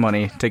After Next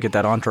money to get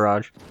that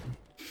entourage.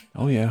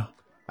 Oh yeah,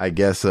 I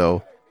guess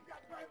so.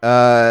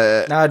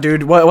 Nah,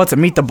 dude, what's it?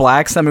 Meet the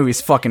Blacks? That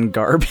movie's fucking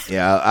garbage.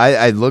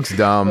 Yeah, it looks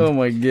dumb. Oh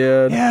my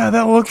god. Yeah,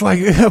 that looked like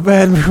a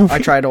bad movie. I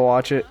tried to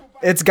watch it.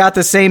 It's got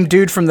the same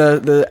dude from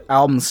the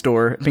album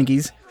store,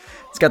 Pinky's.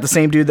 It's got the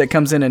same dude that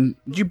comes in and,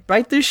 did you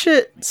bite this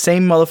shit?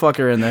 Same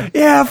motherfucker in there.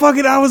 Yeah,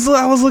 fucking, I was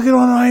looking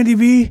on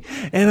IMDb,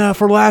 and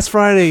for last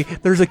Friday,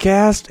 there's a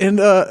cast, and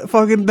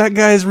fucking that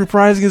guy is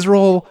reprising his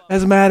role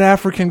as a mad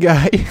African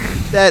guy.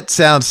 That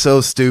sounds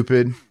so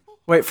stupid.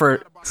 Wait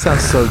for...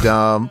 Sounds so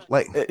dumb.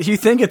 Like, you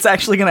think it's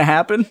actually gonna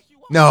happen?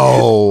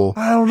 No.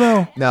 I don't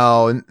know.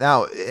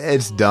 No,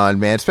 it's done,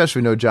 man.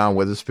 Especially no John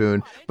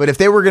Witherspoon. But if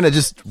they were gonna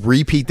just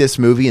repeat this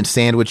movie and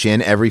sandwich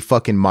in every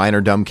fucking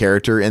minor dumb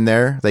character in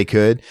there, they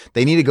could.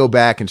 They need to go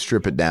back and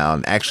strip it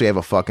down. Actually have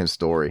a fucking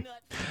story.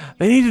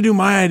 They need to do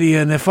my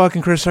idea, and if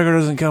fucking Chris Tucker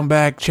doesn't come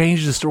back,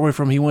 change the story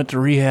from he went to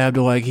rehab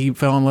to like he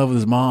fell in love with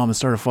his mom and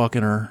started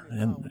fucking her,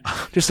 and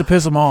just to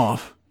piss him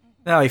off.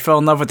 No, he fell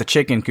in love with the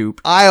chicken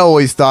coop. I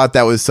always thought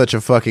that was such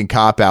a fucking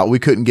cop-out. We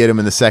couldn't get him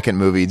in the second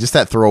movie. Just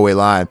that throwaway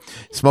line.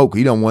 Smoke,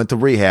 you don't want to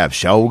rehab.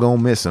 Show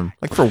gonna miss him.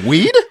 Like, for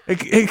weed?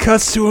 It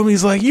cuts to him.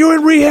 He's like, you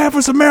in rehab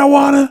for some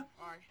marijuana?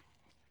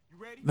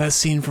 That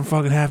scene from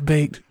fucking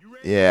Half-Baked.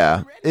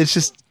 Yeah. It's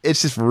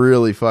just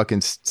really fucking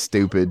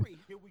stupid.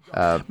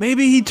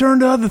 Maybe he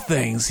turned to other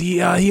things.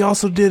 He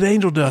also did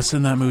Angel Dust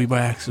in that movie by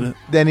accident.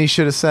 Then he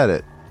should have said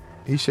it.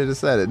 He should have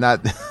said it.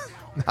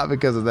 Not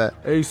because of that.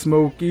 Hey,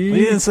 Smokey. He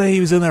didn't say he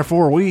was in there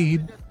for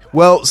weed.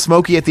 Well,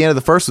 Smokey at the end of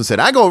the first one said,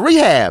 "I go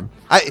rehab."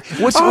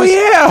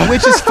 Yeah.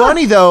 Which is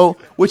funny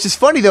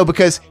though.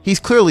 Because he's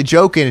clearly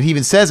joking, and he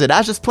even says it. I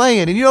was just playing,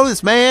 and you know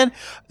this, man.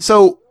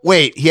 So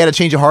wait, he had a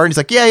change of heart, and he's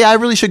like, "Yeah, I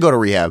really should go to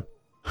rehab."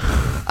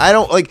 I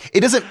don't like it.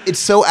 Doesn't. It's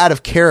so out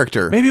of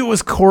character. Maybe it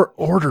was court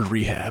ordered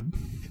rehab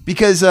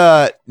because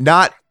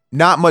not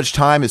much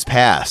time has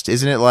passed,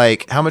 isn't it?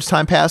 Like, how much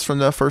time passed from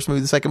the first movie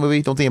to the second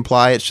movie? Don't they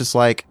imply it's just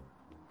like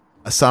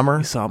a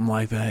summer? Something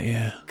like that,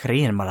 yeah.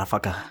 Korean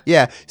motherfucker.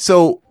 Yeah,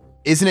 so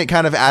isn't it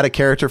kind of out of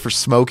character for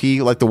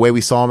Smokey, like the way we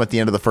saw him at the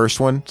end of the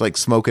first one, like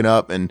smoking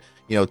up and,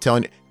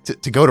 telling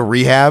to go to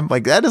rehab?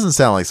 Like, that doesn't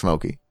sound like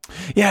Smokey.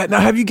 Yeah, now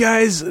have you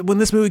guys, when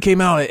this movie came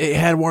out, it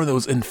had one of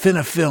those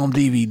Infinifilm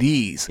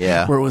DVDs.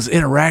 Yeah. Where it was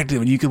interactive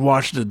and you could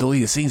watch the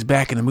deleted scenes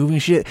back in the movie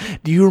and shit.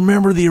 Do you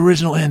remember the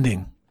original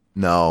ending?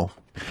 No.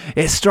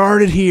 It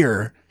started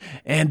here,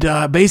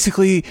 And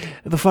basically,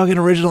 the fucking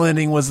original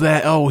ending was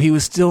that, he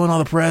was stealing all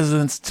the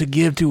presents to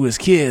give to his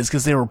kids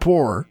because they were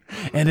poor.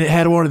 And it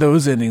had one of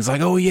those endings,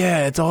 like, oh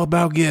yeah, it's all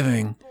about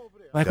giving.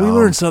 Like, we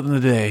learned something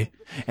today.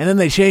 And then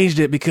they changed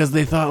it because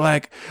they thought,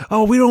 like,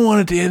 oh, we don't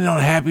want it to end on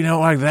a happy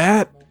note like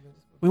that.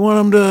 We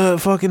want them to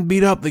fucking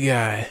beat up the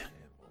guy.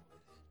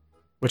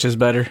 Which is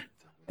better.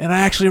 And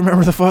I actually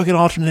remember the fucking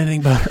alternate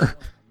ending better.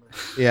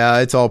 Yeah,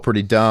 it's all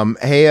pretty dumb.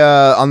 Hey,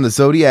 on the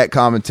Zodiac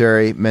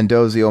commentary,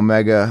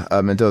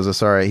 Mendoza,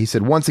 sorry. He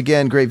said, once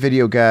again, great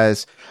video,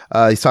 guys.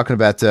 He's talking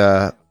about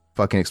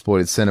fucking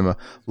exploited cinema.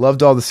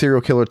 Loved all the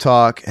serial killer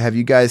talk. Have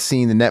you guys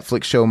seen the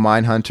Netflix show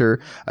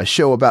Mindhunter, a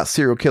show about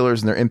serial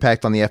killers and their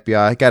impact on the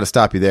FBI? Got to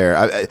stop you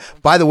there.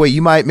 By the way,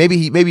 you might,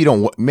 maybe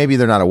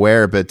they're not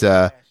aware, but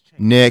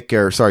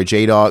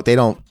J-Dog, they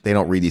don't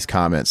read these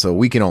comments, so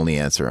we can only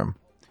answer them.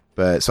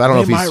 But so I don't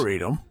know if he might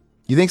read them.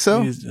 You think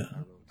so?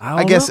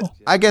 I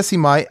guess he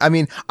might. I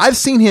mean, I've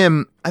seen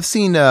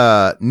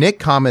Nick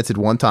commented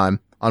one time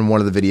on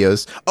one of the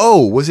videos.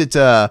 Oh, was it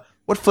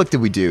what flick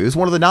did we do? It was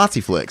one of the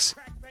Nazi flicks.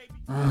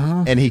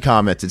 And he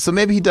commented. So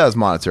maybe he does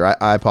monitor.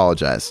 I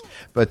apologize.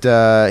 But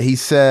he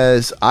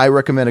says, I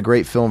recommend a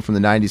great film from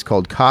the 90s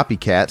called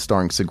Copycat,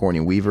 starring Sigourney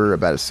Weaver,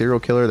 about a serial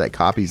killer that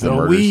copies the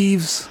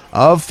murders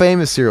of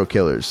famous serial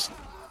killers.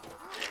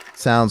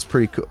 Sounds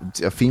pretty cool.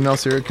 A female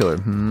serial killer.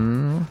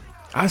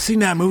 I've seen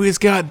that movie. It's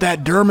got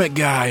that Dermot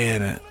guy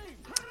in it.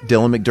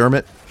 Dylan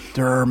McDermott?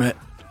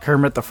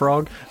 Kermit the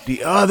Frog?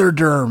 The other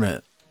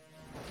Dermot.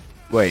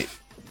 Wait.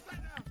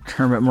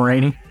 Kermit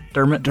Mulroney?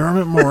 Dermot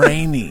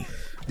Mulroney.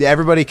 Yeah,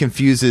 everybody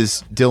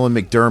confuses Dylan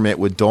McDermott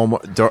with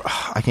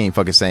I can't even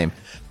fucking say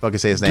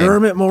his name.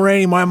 Dermot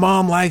Mulroney. My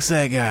mom likes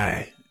that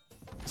guy.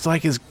 It's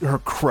like her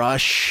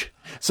crush.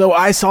 So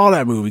I saw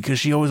that movie because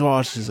she always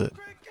watches it.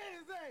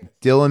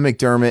 Dylan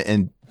McDermott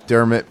and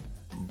Dermot.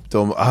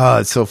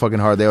 It's so fucking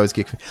hard. They always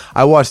get.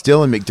 I watched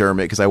Dylan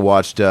McDermott because I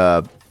watched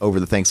over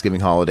the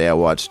Thanksgiving holiday. I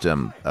watched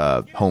Home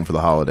for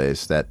the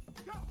Holidays, that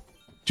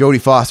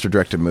Jodie Foster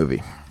directed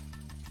movie.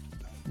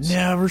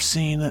 Never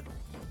seen it.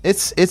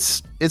 It's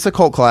a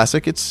cult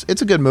classic. It's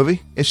a good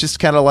movie. It's just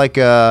kind of like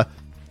a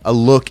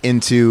look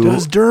into.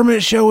 Does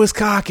Dermot show his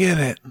cock in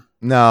it?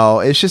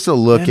 No, it's just a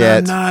look at.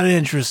 I'm not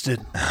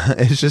interested.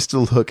 It's just a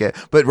look at.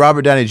 But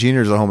Robert Downey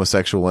Jr. is a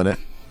homosexual in it,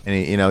 and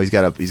he's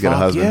got a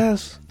husband.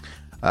 Yes.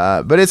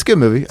 But it's a good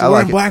movie. I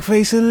like it.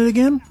 Blackface in it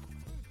again?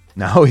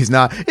 No, he's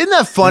not. Isn't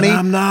that funny? And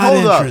I'm not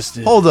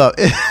interested. Hold up.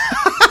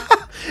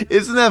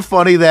 Isn't that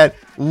funny that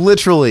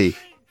literally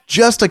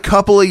just a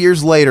couple of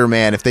years later,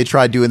 man, if they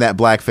tried doing that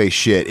blackface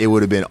shit, it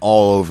would have been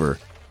all over.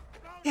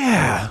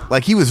 Yeah.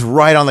 Like, he was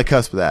right on the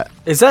cusp of that.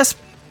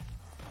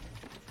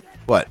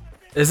 What?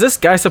 Is this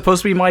guy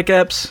supposed to be Mike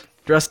Epps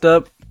dressed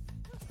up?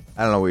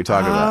 I don't know what you're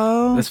talking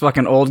about. This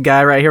fucking old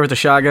guy right here with the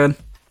shotgun?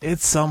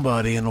 It's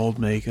somebody in old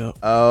makeup.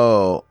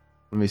 Oh,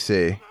 let me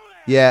see.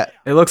 Yeah.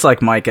 It looks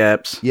like Mike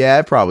Epps. Yeah,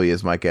 it probably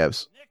is Mike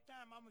Epps.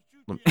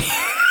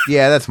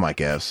 Yeah, that's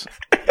Mike Epps.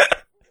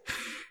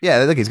 Yeah,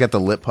 look, he's got the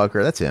lip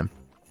pucker. That's him.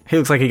 He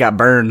looks like he got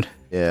burned.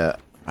 Yeah.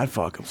 I'd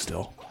fuck him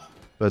still.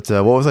 But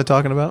what was I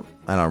talking about?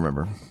 I don't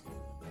remember.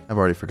 I've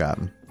already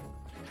forgotten.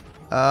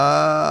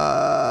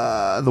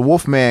 The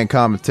Wolfman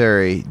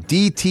commentary.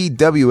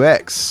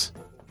 DTWX.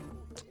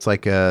 It's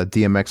like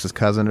DMX's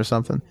cousin or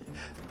something.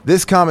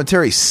 This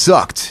commentary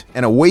sucked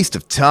and a waste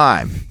of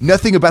time.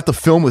 Nothing about the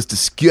film was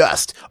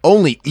discussed.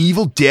 Only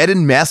Evil Dead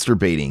and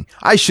masturbating.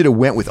 I should have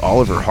went with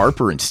Oliver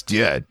Harper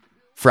instead.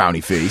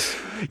 Frowny face.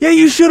 Yeah,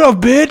 you should have,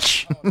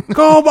 bitch.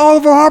 Call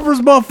Oliver Harper's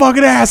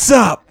motherfucking ass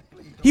up.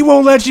 He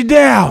won't let you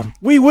down.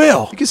 We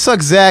will. You can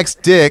suck Zach's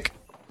dick.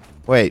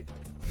 Wait.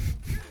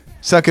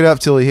 Suck it up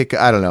till he hit.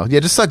 I don't know.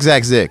 Yeah, just suck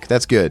Zach's dick.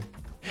 That's good.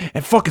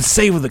 And fucking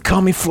savor the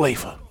cummy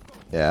flavor.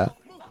 Yeah.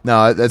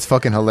 No, that's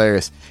fucking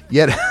hilarious.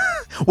 Yet,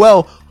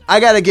 well, I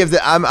gotta give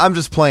I'm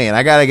just playing.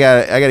 I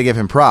gotta give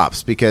him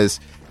props because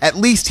at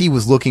least he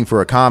was looking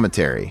for a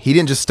commentary. He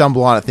didn't just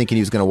stumble on it thinking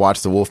he was going to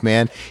watch The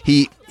Wolfman.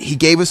 He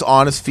gave us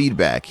honest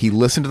feedback. He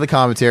listened to the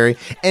commentary,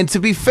 and to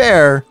be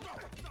fair,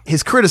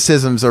 his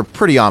criticisms are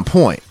pretty on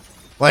point.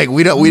 Like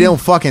we don't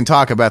fucking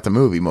talk about the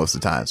movie most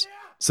of the times.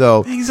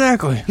 So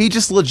exactly, he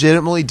just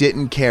legitimately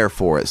didn't care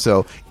for it.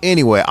 So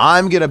anyway,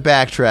 I'm gonna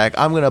backtrack.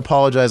 I'm gonna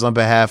apologize on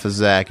behalf of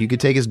Zach. You could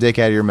take his dick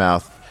out of your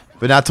mouth,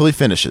 but not till he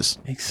finishes.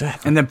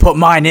 Exactly, and then put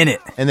mine in it,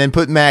 and then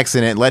put Max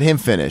in it. And let him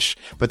finish.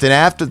 But then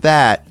after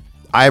that,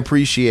 I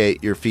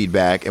appreciate your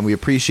feedback, and we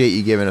appreciate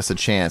you giving us a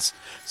chance.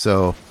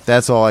 So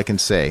that's all I can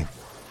say.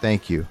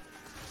 Thank you.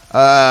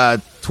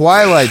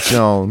 Twilight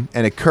Zone,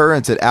 an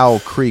occurrence at Owl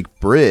Creek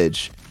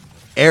Bridge.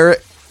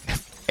 Eric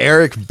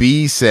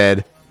B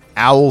said,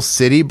 "Owl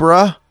City,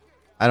 bruh."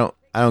 I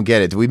don't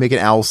get it. Did we make an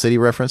Owl City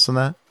reference on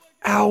that?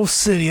 Owl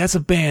City, that's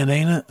a band,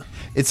 ain't it?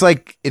 It's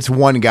like it's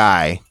one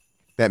guy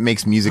that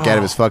makes music out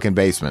of his fucking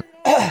basement.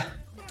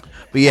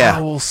 But yeah,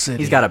 Owl City.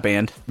 He's got a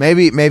band.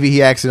 Maybe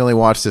he accidentally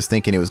watched this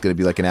thinking it was going to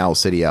be like an Owl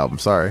City album.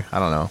 Sorry, I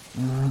don't know.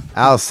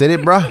 Owl City,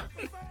 bruh.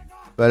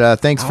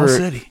 But thanks Owl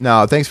City.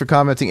 Thanks for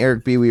commenting,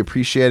 Eric B. We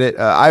appreciate it.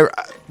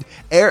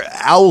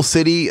 Owl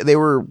City, they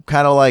were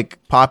kind of like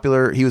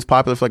popular. He was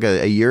popular for like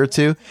a year or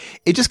two.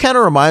 It just kind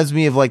of reminds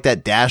me of like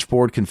that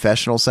dashboard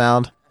confessional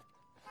sound.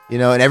 You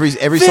know, and every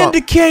song.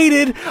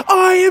 Vindicated.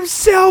 I am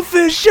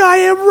selfish. I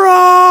am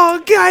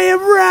wrong. I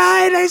am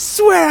right. I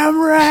swear I'm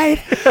right.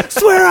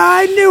 Swear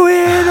I knew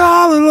it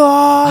all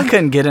along. I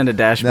couldn't get into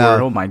Dashboard.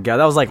 No. Oh my god,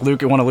 that was like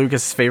one of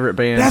Lucas' favorite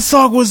bands. That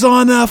song was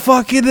on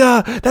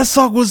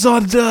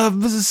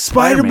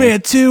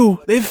Spider-Man 2.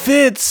 It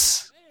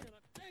fits.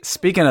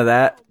 Speaking of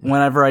that,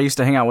 whenever I used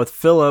to hang out with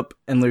Philip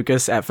and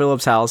Lucas at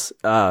Philip's house,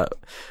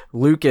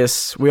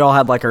 Lucas, we all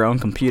had like our own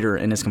computer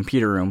in his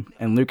computer room,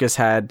 and Lucas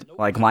had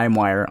like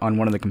LimeWire on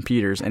one of the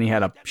computers, and he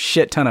had a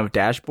shit ton of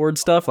dashboard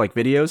stuff, like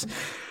videos.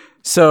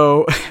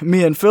 So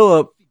me and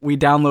Philip, we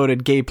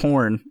downloaded gay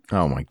porn.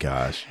 Oh my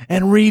gosh.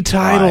 And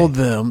retitled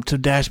them to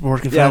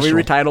Dashboard Confessional. Yeah,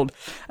 we retitled.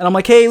 And I'm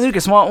like, hey,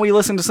 Lucas, why don't we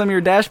listen to some of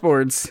your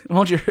dashboards?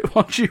 Why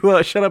don't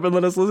you shut up and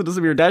let us listen to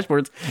some of your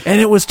dashboards? And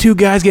it was two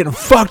guys getting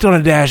fucked on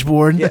a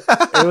dashboard. Yeah,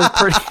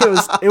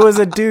 it was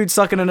a dude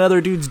sucking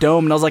another dude's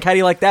dome. And I was like, how do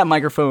you like that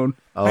microphone?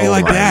 Oh, How you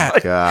like that?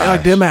 gosh. I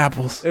like them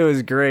apples. It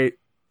was great.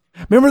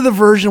 Remember the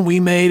version we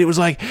made? It was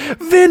like,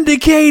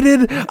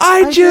 vindicated,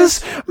 I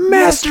just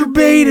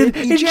masturbated,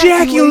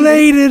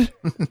 ejaculated.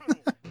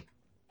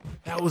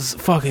 That was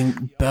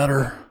fucking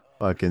better.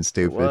 Fucking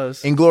stupid. It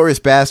was. Inglorious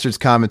Bastards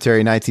commentary,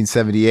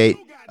 1978.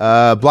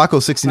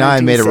 Blocko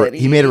 69 made a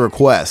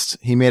request.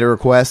 He made a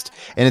request,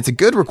 and it's a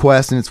good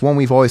request, and it's one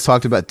we've always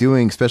talked about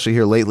doing, especially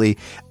here lately.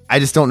 I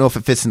just don't know if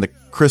it fits in the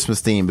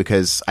Christmas theme,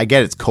 because I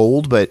get it's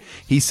cold, but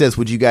he says,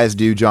 would you guys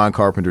do John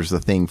Carpenter's The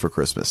Thing for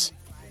Christmas?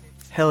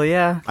 Hell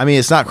yeah. I mean,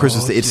 it's not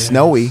Christmas. It's yes.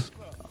 snowy.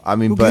 I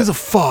mean, Who but gives a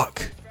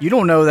fuck? You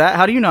don't know that.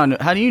 How do you know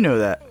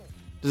that?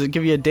 Does it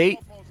give you a date?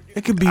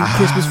 It could be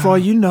Christmas for all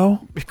you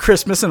know.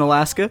 Christmas in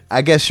Alaska?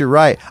 I guess you're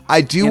right. I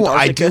do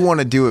Antarctica? want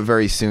to do it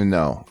very soon,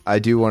 though. I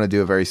do want to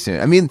do it very soon.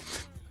 I mean,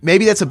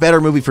 maybe that's a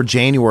better movie for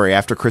January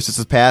after Christmas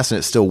has passed and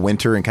it's still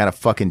winter and kind of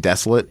fucking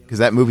desolate, because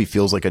that movie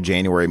feels like a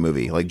January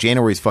movie. Like,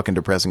 January's fucking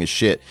depressing as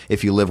shit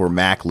if you live where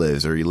Mac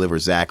lives or you live where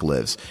Zach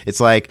lives.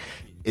 It's like,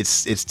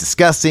 it's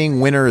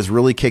disgusting. Winter is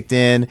really kicked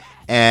in,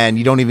 and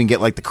you don't even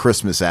get like the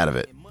Christmas out of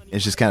it.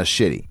 It's just kind of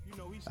shitty.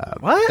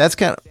 What? That's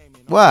kind of...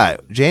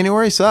 What?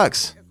 January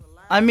sucks.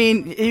 I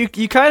mean,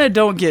 you kind of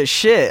don't get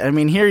shit. I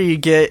mean, here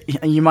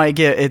you might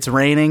get it's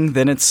raining,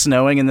 then it's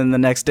snowing, and then the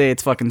next day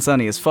it's fucking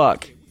sunny as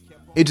fuck.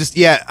 It just,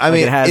 yeah, I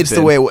mean, it it's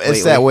the way,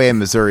 it's that way in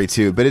Missouri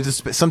too, but it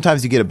just,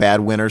 sometimes you get a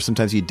bad winter,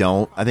 sometimes you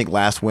don't. I think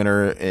last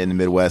winter in the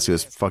Midwest, it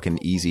was fucking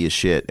easy as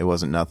shit. It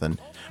wasn't nothing,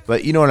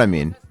 but you know what I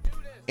mean?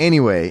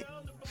 Anyway.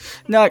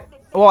 No,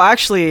 well,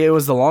 actually, it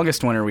was the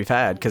longest winter we've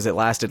had, because it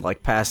lasted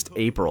like past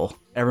April.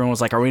 Everyone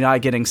was like, are we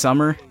not getting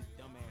summer?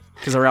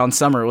 Because around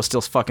summer, it was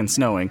still fucking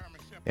snowing.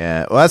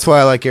 Yeah, well, that's why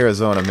I like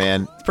Arizona,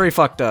 man. It's pretty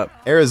fucked up.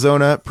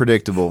 Arizona,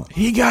 predictable.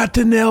 He got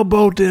to nail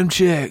both them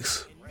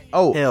chicks.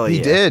 Oh, Hell he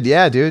yeah. did,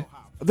 yeah, dude.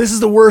 This is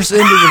the worst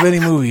ending of any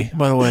movie,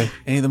 by the way.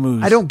 Any of the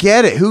movies. I don't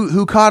get it.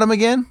 Who caught him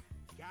again?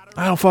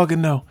 I don't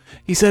fucking know.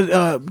 He said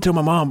till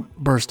my mom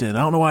burst in. I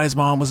don't know why his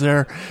mom was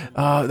there.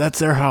 That's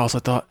their house, I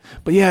thought.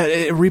 But yeah,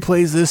 it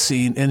replays this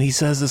scene, and he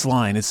says this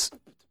line. It's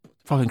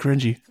fucking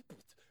cringy.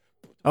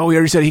 Oh, he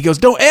already said it. He goes,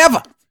 don't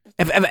ever.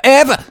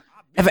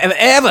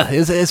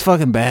 It's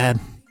fucking bad.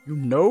 You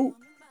know?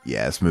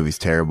 Yeah, this movie's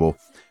terrible.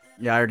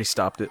 Yeah, I already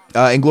stopped it.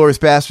 Inglourious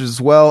Bastards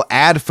as well.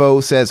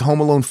 Adfo says Home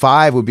Alone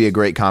 5 would be a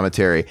great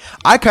commentary.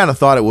 I kind of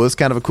thought it was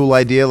kind of a cool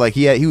idea. Like,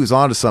 he was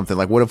onto something.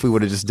 Like, what if we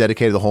would have just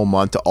dedicated the whole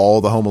month to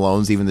all the Home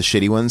Alones, even the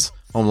shitty ones?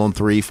 Home Alone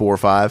 3, 4,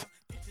 5?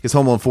 Because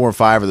Home Alone 4 and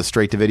 5 are the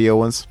straight-to-video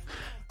ones.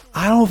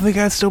 I don't think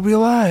I'd still be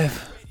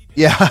alive.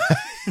 Yeah.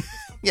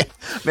 Yeah,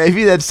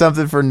 maybe that's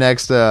something for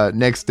next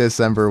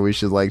December we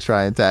should like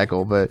try and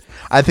tackle. But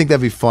I think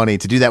that'd be funny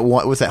to do that.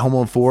 What's that, Home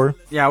Alone 4?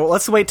 Yeah, well,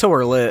 let's wait till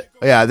we're lit.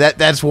 Yeah,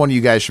 that's one you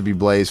guys should be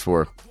Blaze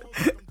for,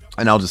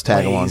 and I'll just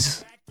tag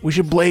Blaze. We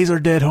should blaze our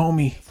dead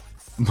homie.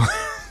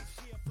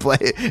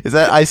 Is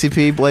that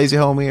ICP Blaze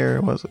your homie,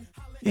 or was it?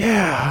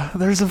 Yeah,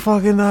 there's a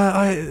fucking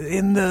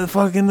in the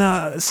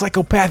fucking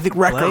Psychopathic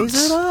Records.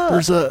 Blaze it up.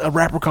 There's a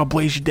rapper called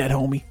Blaze Your Dead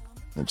Homie.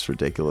 That's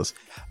ridiculous.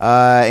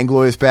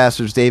 Inglourious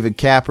Bastards, David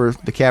Capper,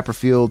 the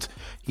Capperfield,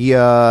 he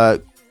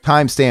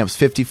timestamps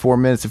 54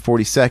 minutes and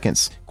 40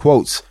 seconds.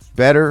 Quotes,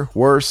 better,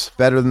 worse,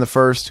 better than the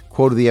first,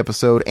 quote of the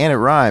episode, and it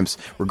rhymes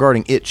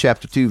regarding It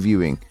Chapter 2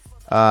 viewing.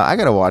 I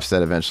gotta watch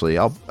that eventually.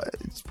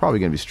 It's probably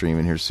gonna be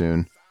streaming here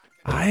soon.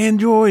 I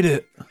enjoyed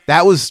it.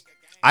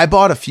 I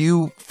bought a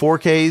few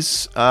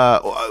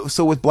 4Ks,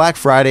 so with Black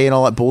Friday and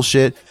all that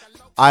bullshit,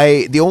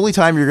 the only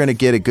time you're going to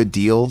get a good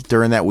deal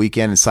during that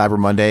weekend and Cyber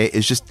Monday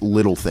is just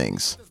little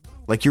things.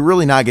 Like, you're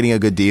really not getting a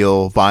good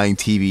deal buying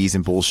TVs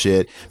and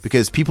bullshit,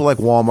 because people like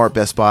Walmart,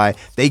 Best Buy,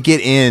 they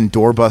get in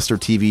doorbuster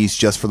TVs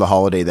just for the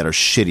holiday that are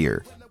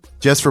shittier.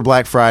 Just for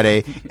Black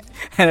Friday.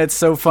 And it's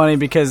so funny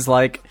because,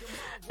 like,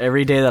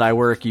 every day that I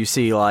work, you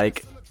see,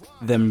 like,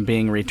 them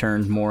being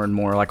returned more and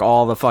more. Like,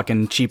 all the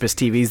fucking cheapest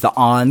TVs, the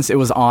ONs. It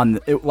was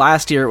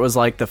last year, it was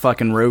like the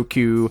fucking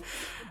Roku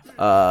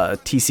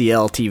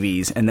TCL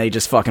TVs, and they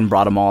just fucking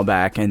brought them all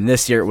back. And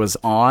this year it was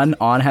On.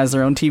 On has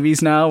their own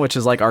TVs now, which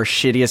is like our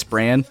shittiest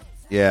brand.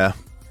 Yeah.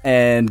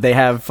 And they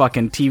have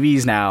fucking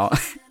TVs now,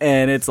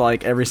 and it's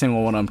like every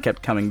single one of them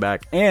kept coming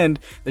back. And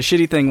the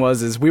shitty thing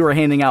was we were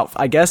handing out,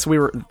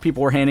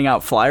 people were handing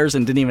out flyers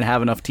and didn't even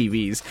have enough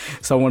TVs.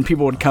 So when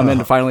people would come in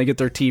to finally get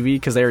their TV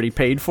because they already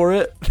paid for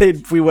it,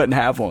 we wouldn't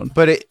have one.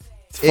 But it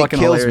kills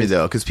hilarious. me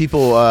though, because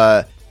people,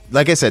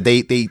 like I said,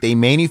 they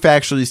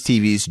manufacture these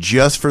TVs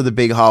just for the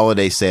big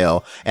holiday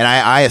sale, and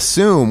I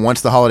assume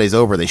once the holiday's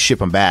over, they ship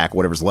them back,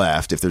 whatever's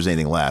left, if there's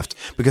anything left,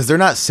 because they're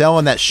not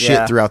selling that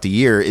shit throughout the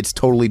year. It's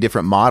totally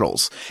different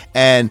models,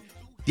 and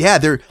yeah,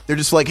 they're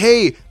just like,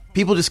 hey,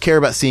 people just care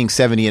about seeing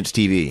 70-inch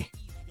TV.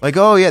 Like,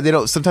 oh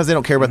yeah, sometimes they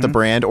don't care about the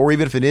brand, or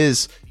even if it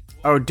is,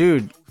 oh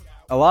dude.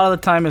 A lot of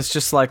the time, it's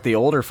just like the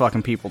older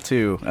fucking people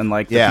too, and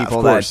like the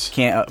people that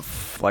can't,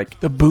 like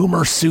the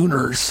boomer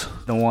sooners,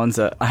 the ones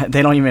that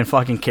they don't even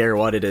fucking care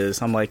what it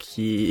is. I'm like,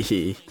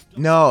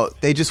 no,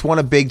 they just want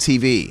a big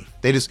TV.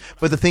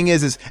 But the thing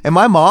is, and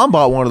my mom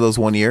bought one of those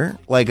one year,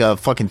 like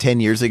fucking 10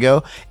 years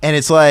ago, and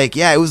it's like,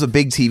 yeah, it was a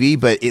big TV,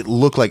 but it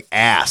looked like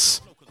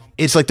ass.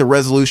 It's like the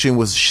resolution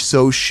was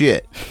so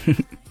shit.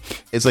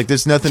 It's like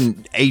there's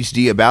nothing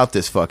HD about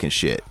this fucking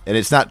shit, and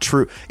it's not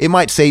true. It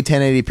might say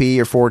 1080p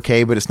or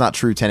 4K, but it's not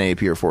true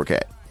 1080p or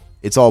 4K.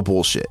 It's all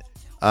bullshit.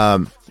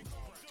 But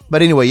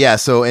anyway, yeah.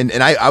 So and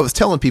I was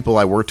telling people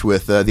I worked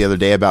with the other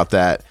day about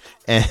that,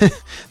 and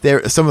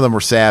some of them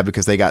were sad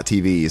because they got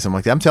TVs. I'm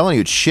like, I'm telling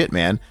you, it's shit,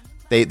 man.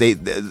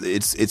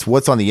 It's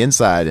what's on the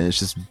inside, and it's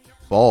just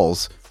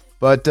balls.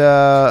 But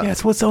yeah,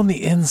 it's what's on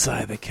the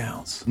inside that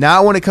counts.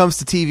 Now, when it comes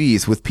to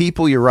TVs, with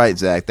people, you're right,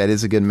 Zach. That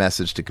is a good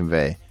message to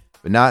convey.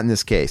 But not in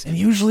this case. And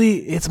usually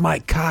it's my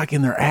cock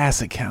in their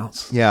ass that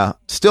counts. Yeah.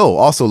 Still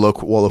also low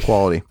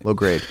quality, low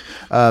grade.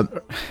 Or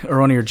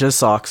one of your jizz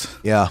socks.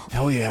 Yeah.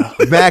 Hell yeah.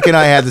 Mac and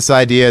I had this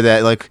idea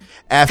that like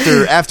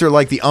after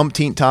like the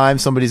umpteenth time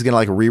somebody's going to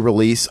like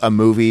re-release a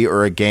movie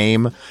or a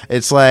game,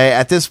 it's like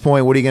at this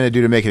point, what are you going to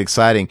do to make it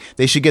exciting?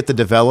 They should get the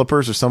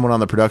developers or someone on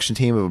the production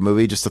team of a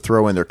movie just to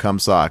throw in their cum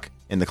sock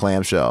in the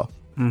clamshell.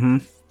 Mm-hmm.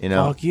 You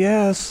know? Fuck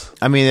yes.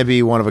 I mean, it'd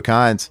be one of a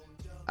kind.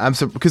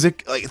 Because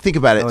think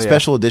about it,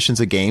 special editions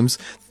of games,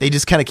 they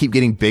just kind of keep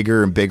getting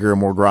bigger and bigger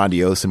and more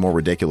grandiose and more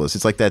ridiculous.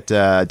 It's like that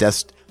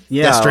Death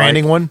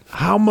Stranding one.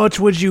 How much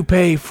would you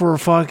pay for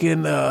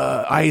fucking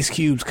Ice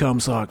Cube's cum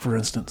sock, for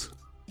instance?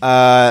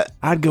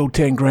 I'd go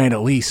 $10,000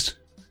 at least.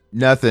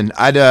 Nothing.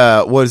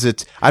 What is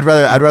it? I'd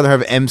rather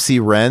have MC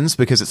Ren's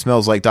because it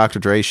smells like Dr.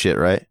 Dre shit,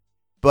 right?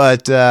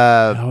 But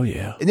oh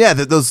yeah, yeah,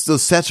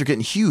 those sets are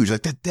getting huge.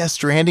 Like that Death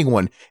Stranding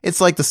one,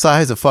 it's like the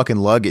size of fucking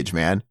luggage,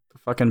 man.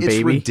 Fucking it's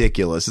baby.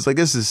 Ridiculous. It's like,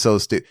 this is so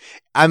stupid.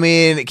 I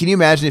mean, can you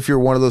imagine if you're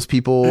one of those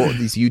people,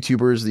 these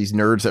YouTubers, these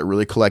nerds that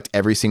really collect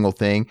every single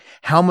thing,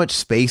 how much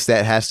space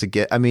that has to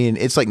get? I mean,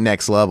 it's like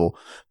next level,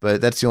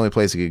 but that's the only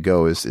place it could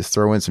go is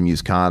throw in some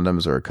used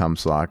condoms or a cum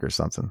sock or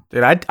something.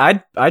 Dude,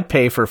 I'd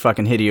pay for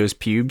fucking Hideo's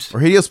pubes. Or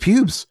Hideo's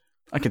pubes.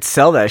 I could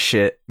sell that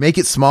shit. Make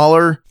it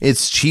smaller.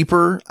 It's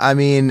cheaper. I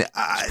mean,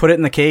 just put it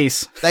in the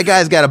case. That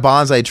guy's got a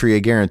bonsai tree. I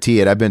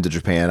guarantee it. I've been to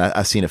Japan.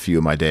 I've seen a few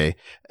in my day.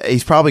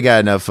 He's probably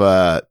got enough,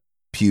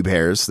 pube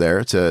hairs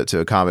there to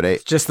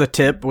accommodate. Just the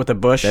tip with a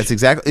bush. That's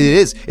exactly it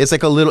is. It's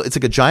like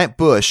a giant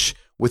bush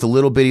with a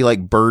little bitty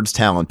like bird's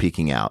talon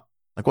peeking out.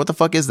 Like, what the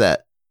fuck is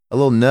that? A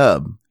little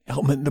nub.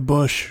 Helmet in the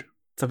bush.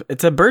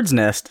 It's a bird's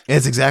nest.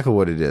 It's exactly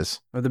what it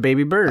is. With a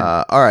baby bird.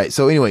 All right.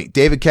 So anyway,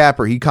 David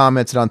Capper, he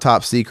commented on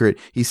Top Secret.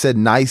 He said,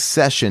 nice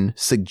session,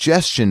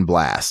 suggestion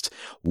blast.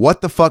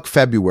 What the fuck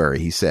February,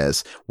 he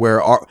says.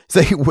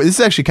 This is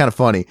actually kind of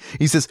funny.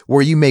 He says,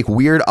 where you make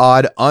weird,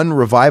 odd,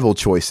 unrevival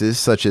choices,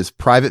 such as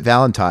Private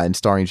Valentine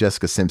starring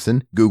Jessica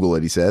Simpson. Google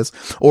it, he says.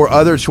 Or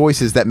other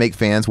choices that make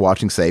fans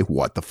watching say,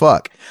 what the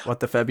fuck?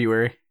 What the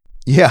February?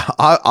 Yeah,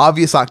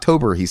 obvious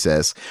October, he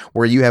says,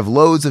 where you have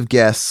loads of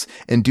guests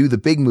and do the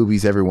big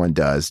movies everyone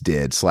did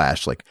 /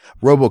 like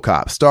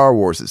RoboCop, Star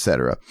Wars,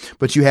 etc.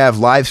 But you have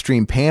live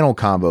stream panel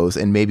combos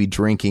and maybe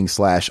drinking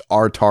 /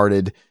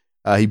 R-tarded,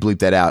 he bleeped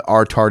that out,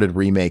 R-tarded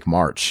remake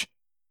March.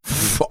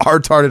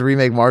 R-tarded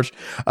remake March,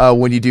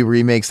 when you do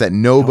remakes that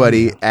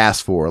nobody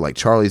asked for, like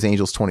Charlie's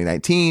Angels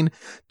 2019,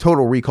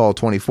 Total Recall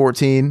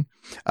 2014,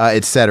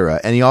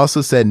 etc. And he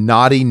also said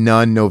Naughty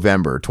Nun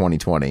November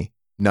 2020,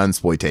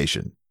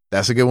 Nunsploitation.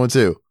 That's a good one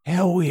too.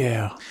 Hell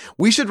yeah.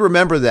 We should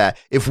remember that.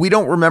 If we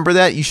don't remember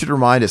that, you should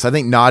remind us. I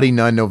think Naughty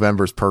Nun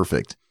November is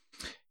perfect.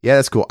 Yeah,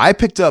 that's cool. I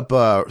picked up,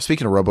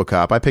 speaking of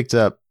RoboCop, I picked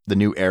up the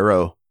new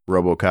Arrow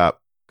RoboCop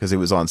because it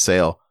was on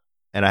sale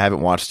and I haven't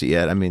watched it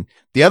yet. I mean,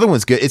 the other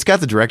one's good. It's got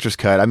the director's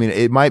cut. I mean,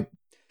 it might,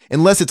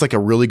 unless it's like a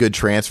really good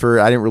transfer.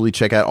 I didn't really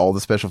check out all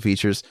the special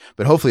features,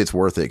 but hopefully it's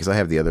worth it because I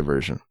have the other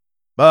version.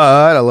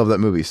 But I love that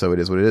movie, so it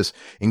is what it is.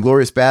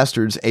 Inglourious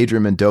Bastards,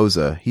 Adrian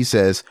Mendoza, he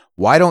says,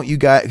 why don't you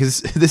guys,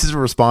 because this is a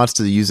response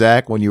to the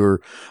Uzak when you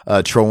were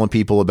trolling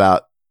people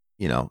about,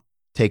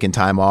 taking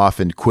time off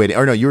and quitting.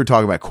 Or no, you were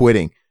talking about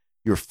quitting.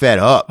 You were fed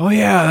up. Oh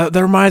yeah,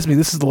 that reminds me.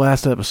 This is the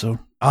last episode.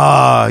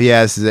 Oh,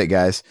 yeah, this is it,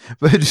 guys.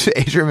 But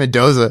Adrian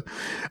Mendoza,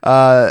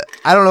 I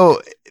don't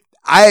know.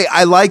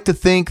 I like to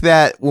think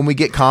that when we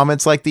get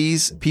comments like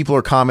these, people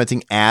are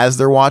commenting as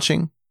they're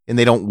watching and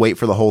they don't wait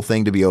for the whole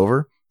thing to be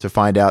over to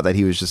find out that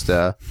he was just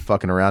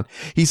fucking around.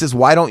 He says,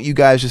 why don't you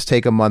guys just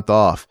take a month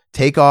off?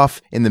 Take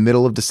off in the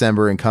middle of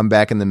December and come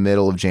back in the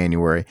middle of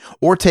January,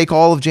 or take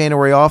all of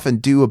January off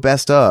and do a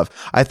best of.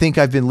 I think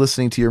I've been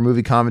listening to your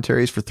movie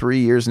commentaries for 3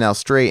 years now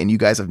straight, and you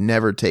guys have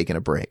never taken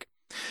a break.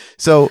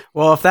 So,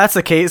 well, if that's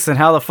the case, then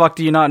how the fuck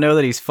do you not know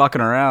that he's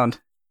fucking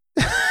around?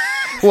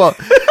 well,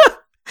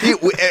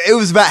 it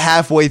was about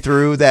halfway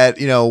through that,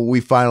 we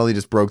finally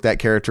just broke that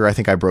character. I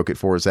think I broke it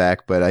for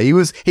Zach, but he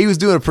was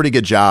doing a pretty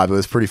good job. It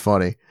was pretty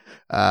funny.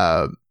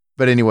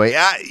 But anyway,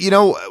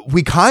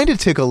 we kind of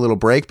took a little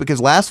break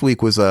because last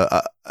week was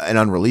an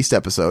unreleased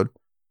episode.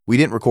 We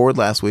didn't record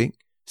last week.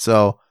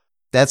 So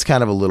that's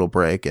kind of a little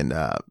break. And,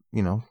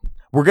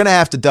 we're going to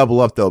have to double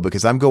up though,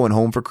 because I'm going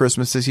home for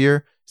Christmas this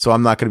year. So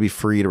I'm not going to be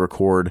free to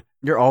record.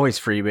 You're always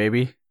free,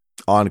 baby.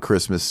 On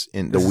Christmas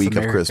in the week of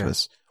America.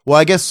 Christmas. Well,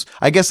 I guess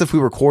if we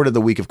recorded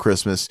the week of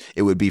Christmas,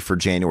 it would be for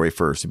January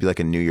 1st. It'd be like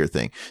a New Year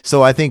thing.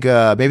 So I think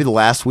maybe the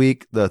last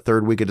week, the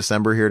third week of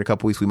December here in a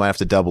couple weeks, we might have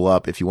to double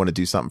up if you want to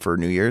do something for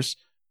New Year's.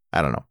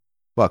 I don't know.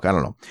 Fuck, I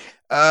don't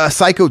know.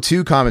 Psycho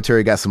 2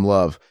 commentary got some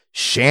love.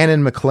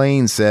 Shannon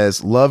McLean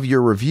says, love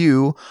your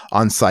review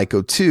on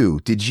Psycho 2.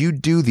 Did you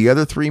do the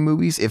other 3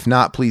 movies? If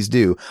not, please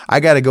do.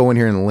 I got to go in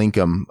here and link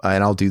them,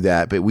 and I'll do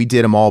that. But we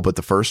did them all but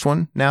the first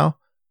one now.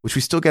 Which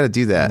we still got to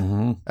do that.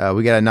 Mm-hmm.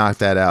 We got to knock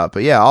that out.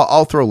 But yeah,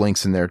 I'll throw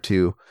links in there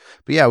too.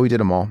 But yeah, we did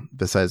them all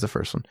besides the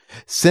first one.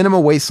 Cinema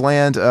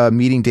Wasteland,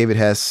 meeting David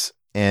Hess.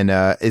 And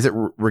is it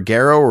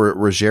Ruggiero or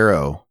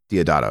Ruggiero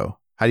Diodato?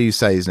 How do you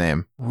say his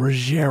name?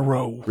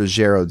 Ruggiero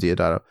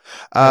Diodato.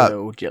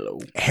 Hello.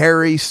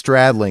 Harry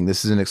Stradling.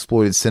 This is an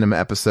Exploited Cinema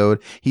episode.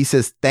 He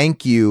says,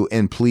 thank you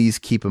and please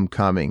keep them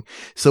coming.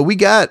 So we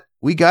got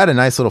a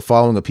nice little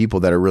following of people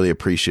that are really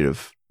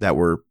appreciative that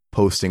we're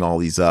posting all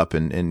these up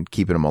and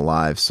keeping them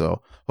alive.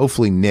 So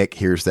hopefully Nick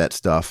hears that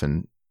stuff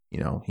and,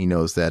 he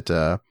knows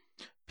that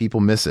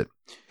people miss it.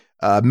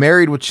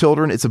 Married with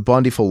Children, It's a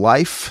Bundyful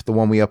Life, the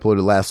one we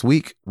uploaded last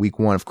week, week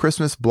 1 of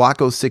Christmas.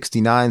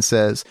 Blocko69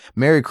 says,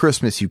 Merry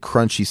Christmas, you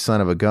crunchy son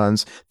of a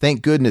guns.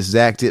 Thank goodness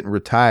Zach didn't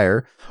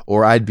retire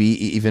or I'd be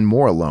even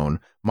more alone.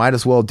 Might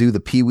as well do the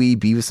Pee-wee,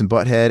 Beavis and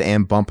Butthead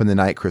and Bump in the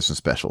Night Christmas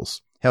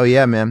specials. Hell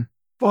yeah, man.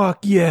 Fuck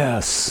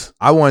yes.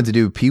 I wanted to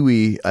do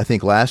Pee-wee, I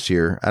think last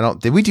year.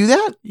 Did we do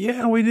that?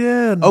 Yeah, we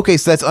did. Okay,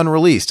 so that's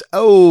unreleased.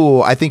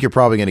 Oh, I think you're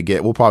probably going to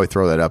we'll probably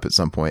throw that up at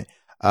some point.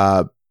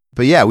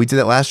 But yeah, we did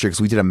that last year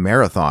because we did a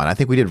marathon. I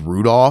think we did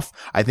Rudolph.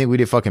 I think we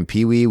did fucking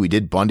Pee-wee. We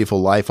did Bundyful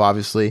Life,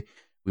 obviously.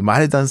 We might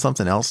have done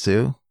something else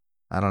too.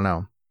 I don't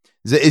know.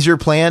 Is your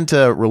plan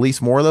to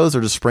release more of those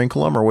or just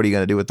sprinkle them, or what are you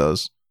going to do with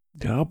those?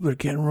 Yep, they're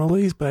getting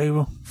released,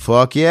 baby.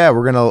 Fuck yeah,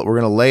 we're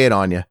gonna lay it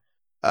on you.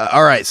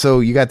 All right, so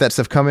you got that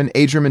stuff coming.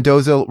 Adrian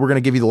Mendoza, we're going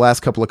to give you the last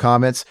couple of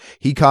comments.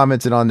 He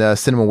commented on the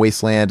Cinema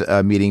Wasteland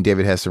meeting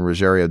David Hess and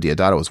Ruggiero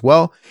Diodato as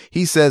well.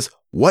 He says,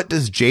 what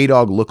does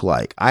J-Dog look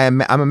like? I'm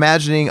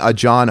imagining a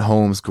John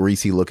Holmes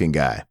greasy-looking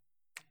guy.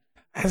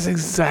 That's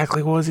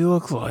exactly what he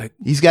looks like.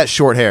 He's got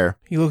short hair.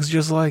 He looks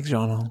just like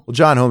John Holmes. Well,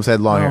 John Holmes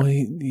had long hair.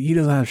 He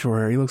doesn't have short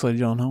hair. He looks like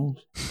John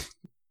Holmes.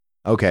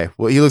 Okay,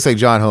 well, he looks like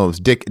John Holmes.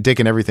 Dick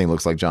and everything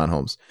looks like John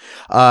Holmes.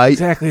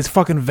 Exactly, it's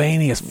fucking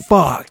veiny as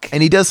fuck.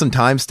 And he does some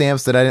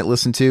timestamps that I didn't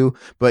listen to,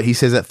 but he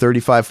says at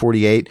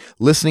 35:48,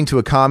 listening to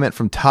a comment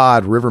from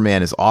Todd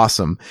Riverman is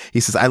awesome. He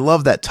says, I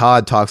love that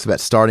Todd talks about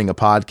starting a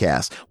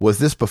podcast. Was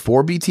this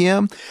before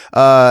BTM?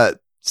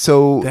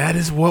 So that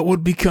is what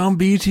would become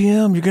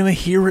BTM. You're gonna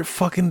hear it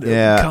fucking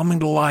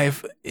coming to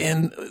life,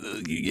 and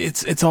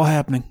it's all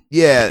happening.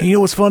 Yeah. And you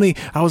know what's funny?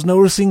 I was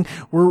noticing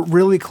we're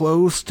really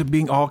close to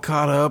being all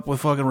caught up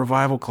with fucking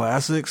revival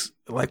classics.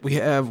 Like we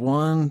have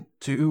 1,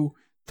 2,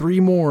 3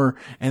 more,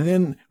 and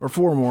then or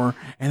 4 more,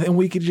 and then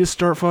we could just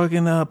start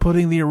fucking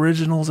putting the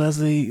originals as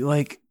the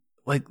like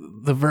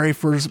the very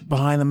first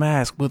Behind the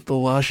Mask with the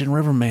Lush and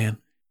Riverman.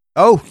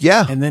 Oh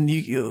yeah, and then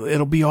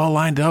it'll be all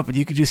lined up, and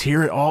you could just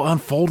hear it all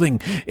unfolding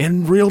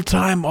in real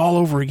time all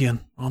over again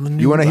on the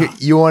new.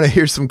 You want to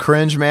hear some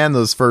cringe, man?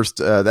 Those first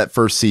that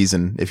first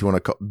season, if you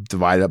want to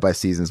divide it up by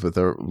seasons with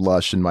the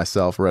Lush and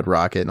myself, Red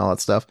Rocket, and all that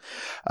stuff.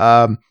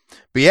 But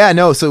yeah,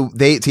 no. So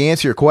to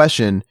answer your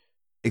question,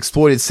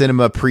 Exploited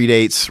Cinema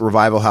predates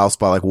Revival House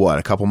by like what,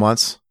 a couple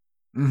months.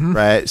 Mm-hmm.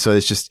 Right. So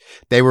it's just,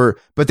 they were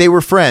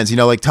friends,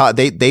 like Todd,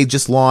 they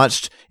just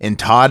launched and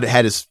Todd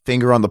had his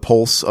finger on the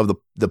pulse of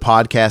the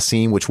podcast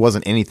scene, which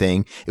wasn't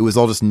anything. It was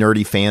all just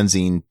nerdy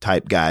fanzine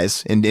type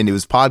guys. And it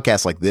was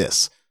podcasts like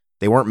this.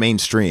 They weren't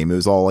mainstream. It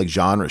was all like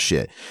genre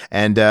shit.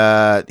 And,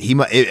 I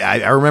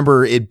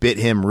remember it bit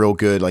him real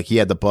good. Like he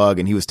had the bug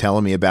and he was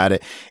telling me about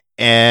it.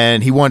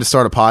 And he wanted to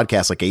start a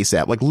podcast like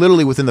ASAP. Like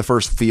literally within the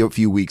first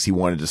few weeks, he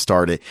wanted to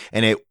start it.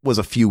 And it was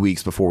a few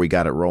weeks before we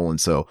got it rolling.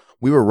 So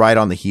we were right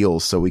on the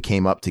heels, so we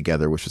came up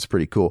together, which was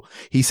pretty cool.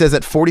 He says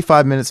at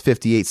 45 minutes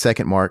 58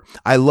 second mark,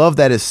 I love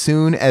that as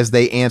soon as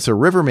they answer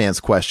Riverman's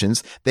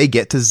questions, they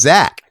get to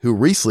Zach, who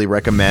recently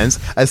recommends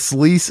a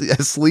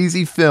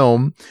sleazy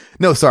film.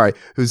 No, sorry,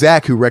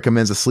 who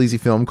recommends a sleazy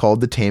film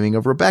called The Taming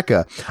of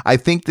Rebecca. I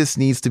think this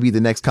needs to be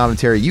the next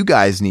commentary you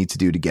guys need to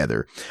do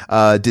together.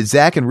 Did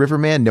Zach and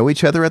Riverman know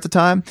each other at the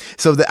time?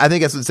 So I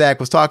think that's what Zach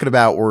was talking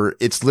about, where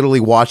it's literally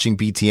watching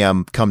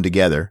BTM come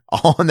together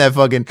on that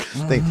fucking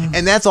thing.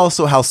 And that's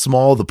also how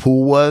small the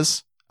pool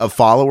was of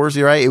followers,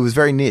 right? It was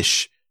very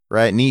niche,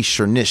 right? Niche.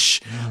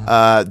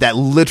 That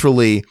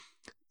literally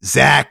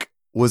Zach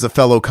was a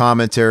fellow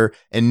commenter,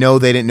 and no,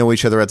 they didn't know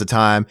each other at the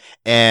time.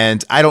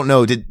 And I don't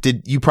know,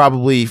 did you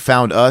probably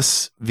found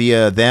us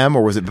via them,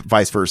 or was it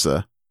vice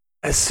versa?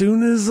 As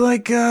soon as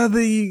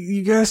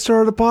you guys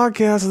started a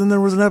podcast, and then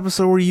there was an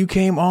episode where you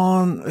came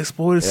on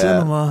Exploited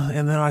Cinema,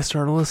 and then I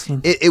started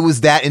listening. It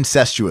was that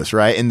incestuous,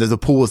 right? And the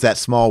pool was that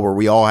small where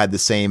we all had the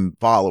same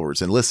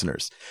followers and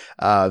listeners.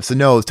 So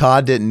no,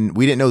 we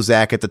didn't know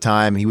Zach at the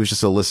time. He was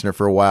just a listener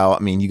for a while. I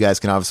mean, you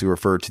guys can obviously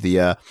refer to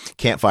the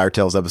Campfire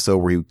Tales episode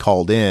where he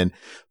called in,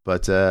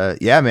 but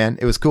yeah, man,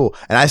 it was cool.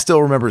 And I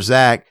still remember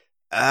Zach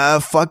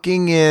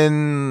fucking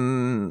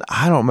in,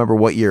 I don't remember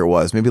what year it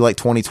was, maybe like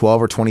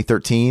 2012 or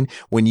 2013,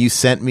 when you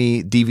sent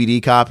me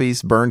DVD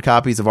copies, burned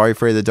copies of Are You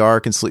Afraid of the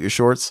Dark and Slit Your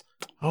Shorts.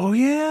 Oh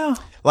yeah.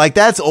 Like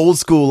that's old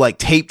school, like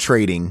tape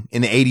trading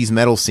in the 80s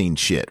metal scene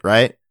shit,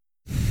 right?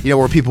 You know,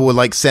 where people would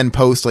like send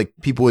posts, like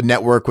people would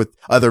network with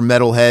other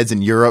metalheads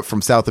in Europe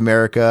from South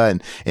America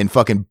and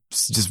fucking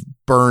just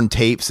burn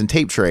tapes and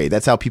tape trade.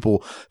 That's how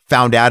people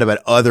found out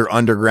about other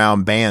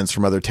underground bands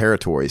from other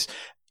territories.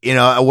 You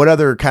know, what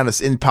other kind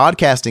of in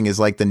podcasting is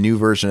like the new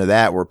version of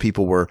that, where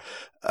people were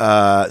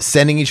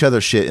sending each other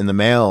shit in the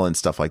mail and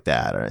stuff like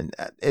that. And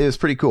it was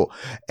pretty cool.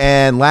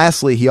 And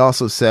lastly, he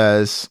also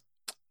says,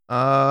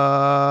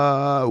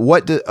 oh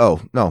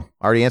no,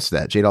 I already answered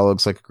that. J-Doll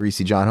looks like a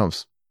greasy John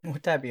Holmes.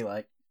 What'd that be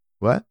like?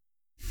 What?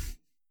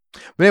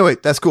 But anyway,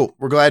 that's cool.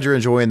 We're glad you're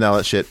enjoying all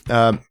that shit.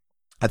 I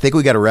think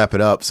we got to wrap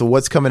it up. So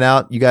what's coming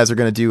out? You guys are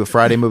going to do a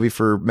Friday movie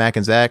for Mac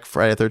and Zach,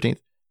 Friday the 13th?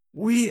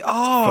 We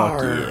are.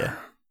 Fuck yeah.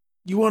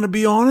 You want to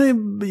be on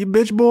it, you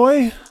bitch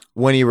boy?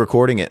 When are you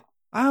recording it?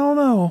 I don't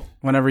know.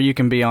 Whenever you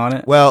can be on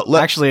it. Well,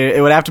 actually, it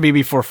would have to be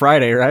before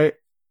Friday, right?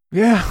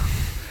 Yeah.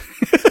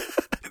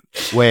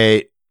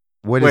 Wait.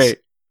 Wait.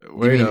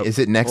 Is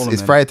it next?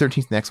 Is Friday the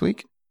 13th next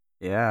week?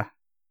 Yeah.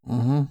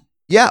 Mm-hmm.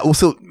 Yeah. Well,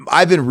 so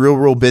I've been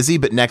real busy,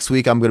 but next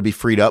week I'm going to be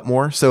freed up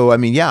more. So, I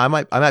mean, yeah, I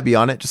might be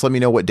on it. Just let me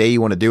know what day you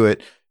want to do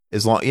it.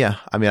 Yeah.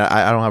 I mean,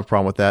 I don't have a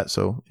problem with that.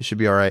 So it should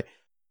be all right.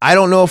 I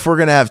don't know if we're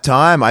going to have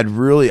time. I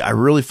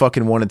really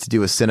fucking wanted to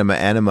do a cinema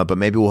enema, but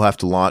maybe we'll have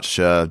to launch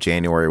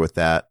January with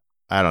that.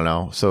 I don't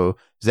know. So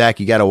Zach,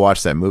 you got to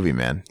watch that movie,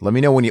 man. Let me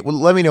know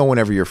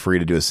whenever you're free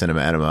to do a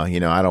cinema enema. You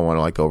know, I don't want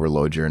to like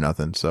overload you or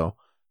nothing. So,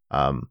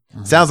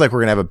 sounds like we're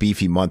going to have a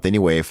beefy month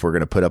anyway, if we're going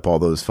to put up all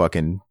those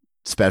fucking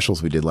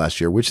specials we did last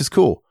year, which is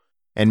cool.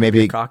 And maybe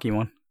a cocky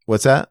one.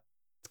 What's that?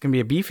 It's going to be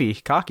a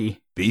beefy.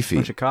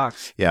 Bunch of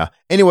cocks. Yeah.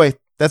 Anyway,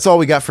 that's all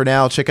we got for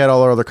now. Check out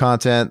all our other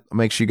content.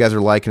 Make sure you guys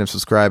are liking and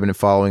subscribing and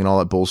following and all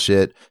that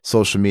bullshit.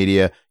 Social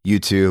media,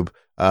 YouTube.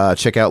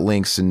 Check out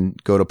links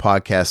and go to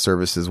podcast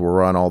services.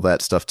 We're on all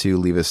that stuff too.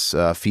 Leave us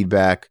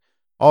feedback,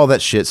 all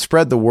that shit.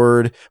 Spread the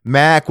word.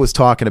 Mac's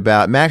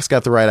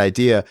got the right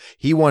idea.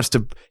 He wants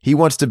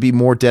to be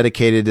more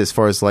dedicated as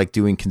far as like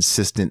doing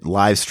consistent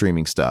live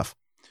streaming stuff.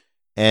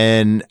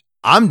 And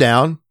I'm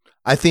down.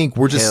 I think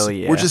we're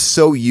just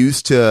so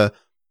used to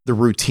the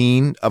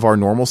routine of our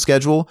normal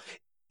schedule.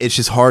 It's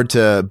just hard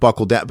to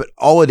buckle down, but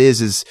all it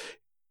is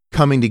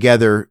coming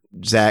together.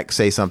 Zach,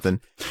 say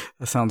something.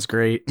 That sounds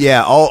great.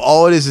 Yeah.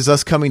 All it is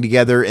us coming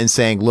together and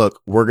saying,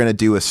 look, we're going to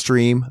do a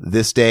stream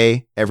this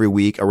day every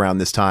week around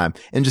this time,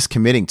 and just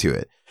committing to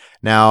it.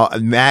 Now,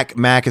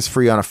 Mac is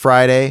free on a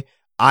Friday.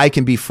 I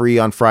can be free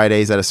on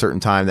Fridays at a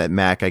certain time that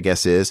Mac, I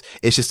guess, is.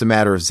 It's just a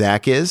matter of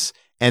Zach is.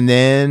 And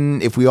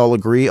then if we all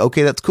agree,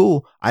 okay, that's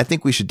cool. I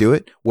think we should do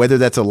it. Whether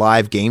that's a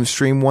live game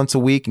stream once a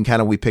week and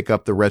kind of we pick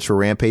up the Retro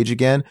Rampage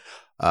again.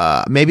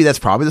 Maybe that's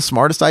probably the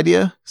smartest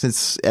idea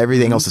since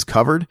everything else is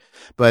covered,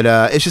 but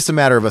it's just a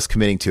matter of us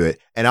committing to it.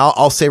 And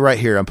I'll say right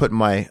here, I'm putting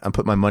my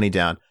money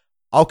down.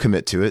 I'll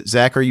commit to it.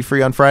 Zach, are you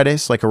free on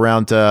Fridays? Like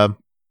around,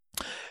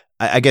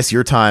 I guess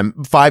your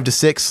time, 5 to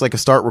 6, like a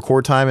start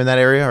record time in that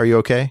area. Are you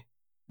okay?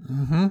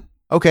 Mm-hmm.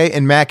 Okay.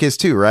 And Mac is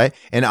too, right?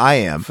 And I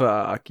am.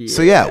 Fuck yeah.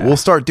 So yeah, we'll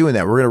start doing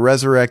that. We're going to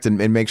resurrect and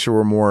make sure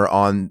we're more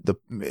on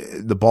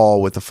the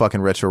ball with the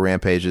fucking Retro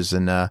Rampages.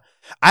 And,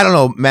 I don't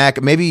know,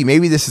 Mac, maybe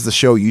this is the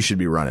show you should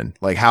be running.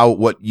 Like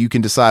what you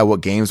can decide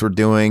what games we're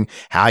doing,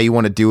 how you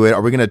want to do it.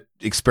 Are we going to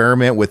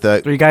experiment with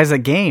 3 guys a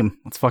game?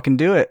 Let's fucking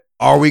do it.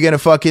 Are we going to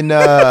fucking,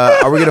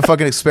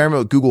 experiment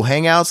with Google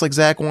Hangouts like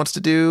Zach wants to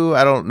do?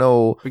 I don't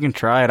know. We can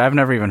try it. I've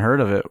never even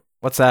heard of it.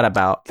 What's that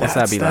about? What's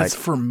that be like? That's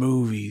for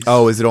movies.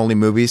 Oh, is it only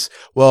movies?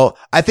 Well,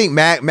 I think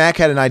Mac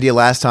had an idea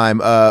last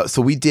time.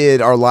 So we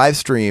did our live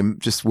stream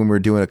just when we were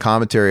doing a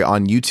commentary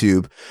on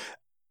YouTube.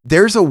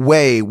 there's a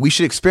way we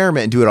should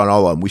experiment and do it on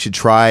all of them. We should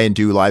try and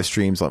do live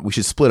streams. We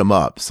should split them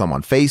up, some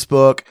on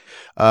Facebook,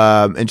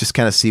 and just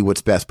kind of see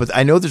what's best. But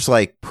I know there's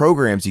like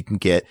programs you can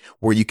get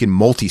where you can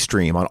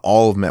multi-stream on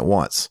all of them at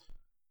once.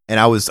 And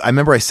I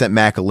remember I sent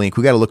Mac a link.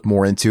 We got to look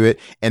more into it.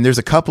 And there's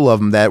a couple of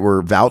them that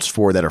were vouched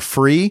for that are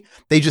free.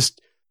 They just,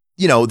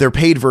 their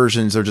paid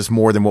versions are just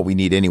more than what we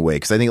need anyway.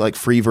 Cause I think like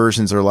free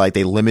versions are like,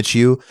 they limit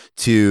you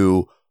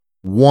to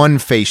one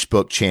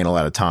Facebook channel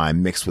at a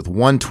time, mixed with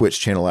one Twitch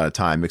channel at a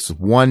time, mixed with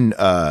one,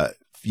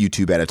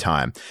 YouTube at a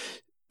time.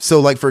 So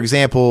like, for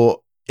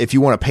example, if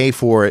you want to pay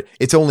for it,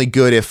 it's only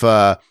good if,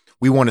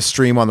 we want to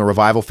stream on the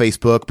Revival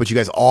Facebook, but you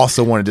guys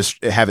also want to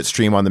just have it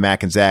stream on the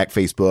Mac and Zach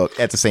Facebook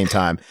at the same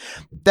time.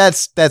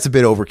 That's a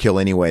bit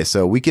overkill anyway.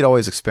 So we could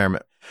always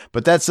experiment,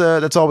 but that's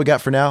all we got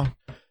for now.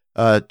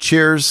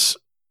 Cheers.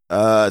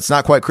 It's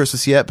not quite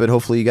Christmas yet, but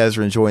hopefully you guys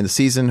are enjoying the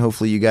season.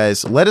 Hopefully you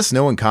guys let us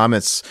know in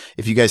comments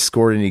if you guys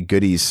scored any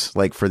goodies,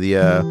 like for the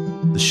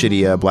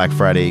shitty Black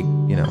Friday,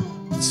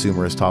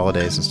 consumerist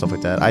holidays and stuff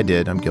like that. I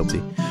did. I'm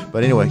guilty.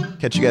 But anyway,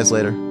 catch you guys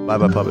later. Bye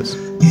bye, puppets.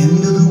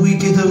 End of the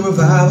week at the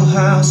Revival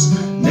House.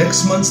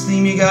 Next month's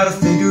theme, you gotta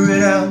figure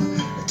it out.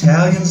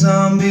 Italian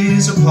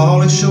zombies or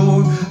Pauly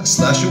Shore. A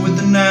slasher with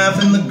a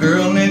knife and the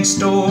girl next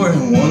door.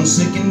 And 1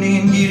 second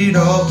in, get it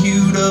all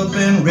queued up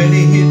and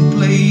ready, hit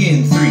play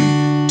in 3,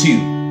 2,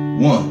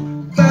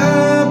 1.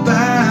 Bye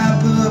bye,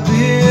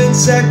 puppets.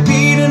 Zach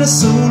Pete and a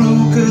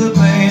solo cut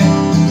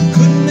band.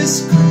 Couldn't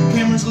miss crew,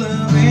 Cameron's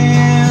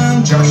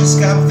loving. Josh and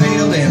Scott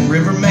Vale and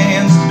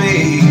Riverman's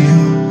babe.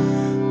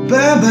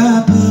 Bye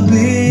bye, puppets.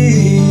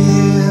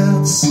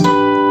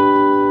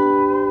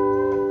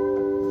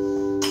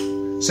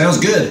 Sounds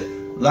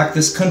good, like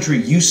this country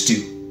used to.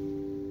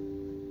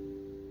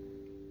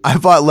 I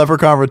bought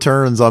Leprechaun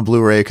Returns on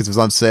Blu-ray because it was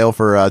on sale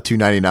for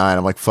 $2.99.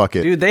 I'm like, fuck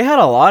it. Dude, they had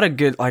a lot of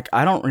good,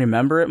 I don't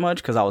remember it much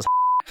because I was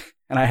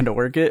and I had to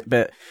work it,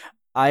 but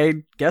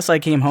I guess I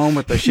came home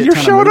with a shit You're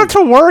ton showing of up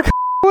to work?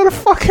 What a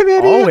fucking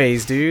idiot.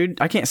 Always, dude.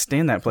 I can't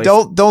stand that place.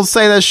 Don't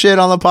say that shit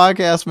on the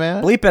podcast,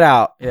 man. Bleep it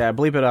out. Yeah,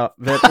 bleep it out.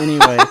 But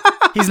anyway,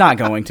 he's not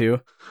going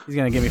to. He's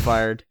going to get me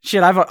fired.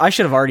 Shit, I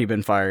should have already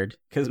been fired.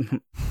 Because,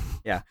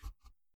 yeah.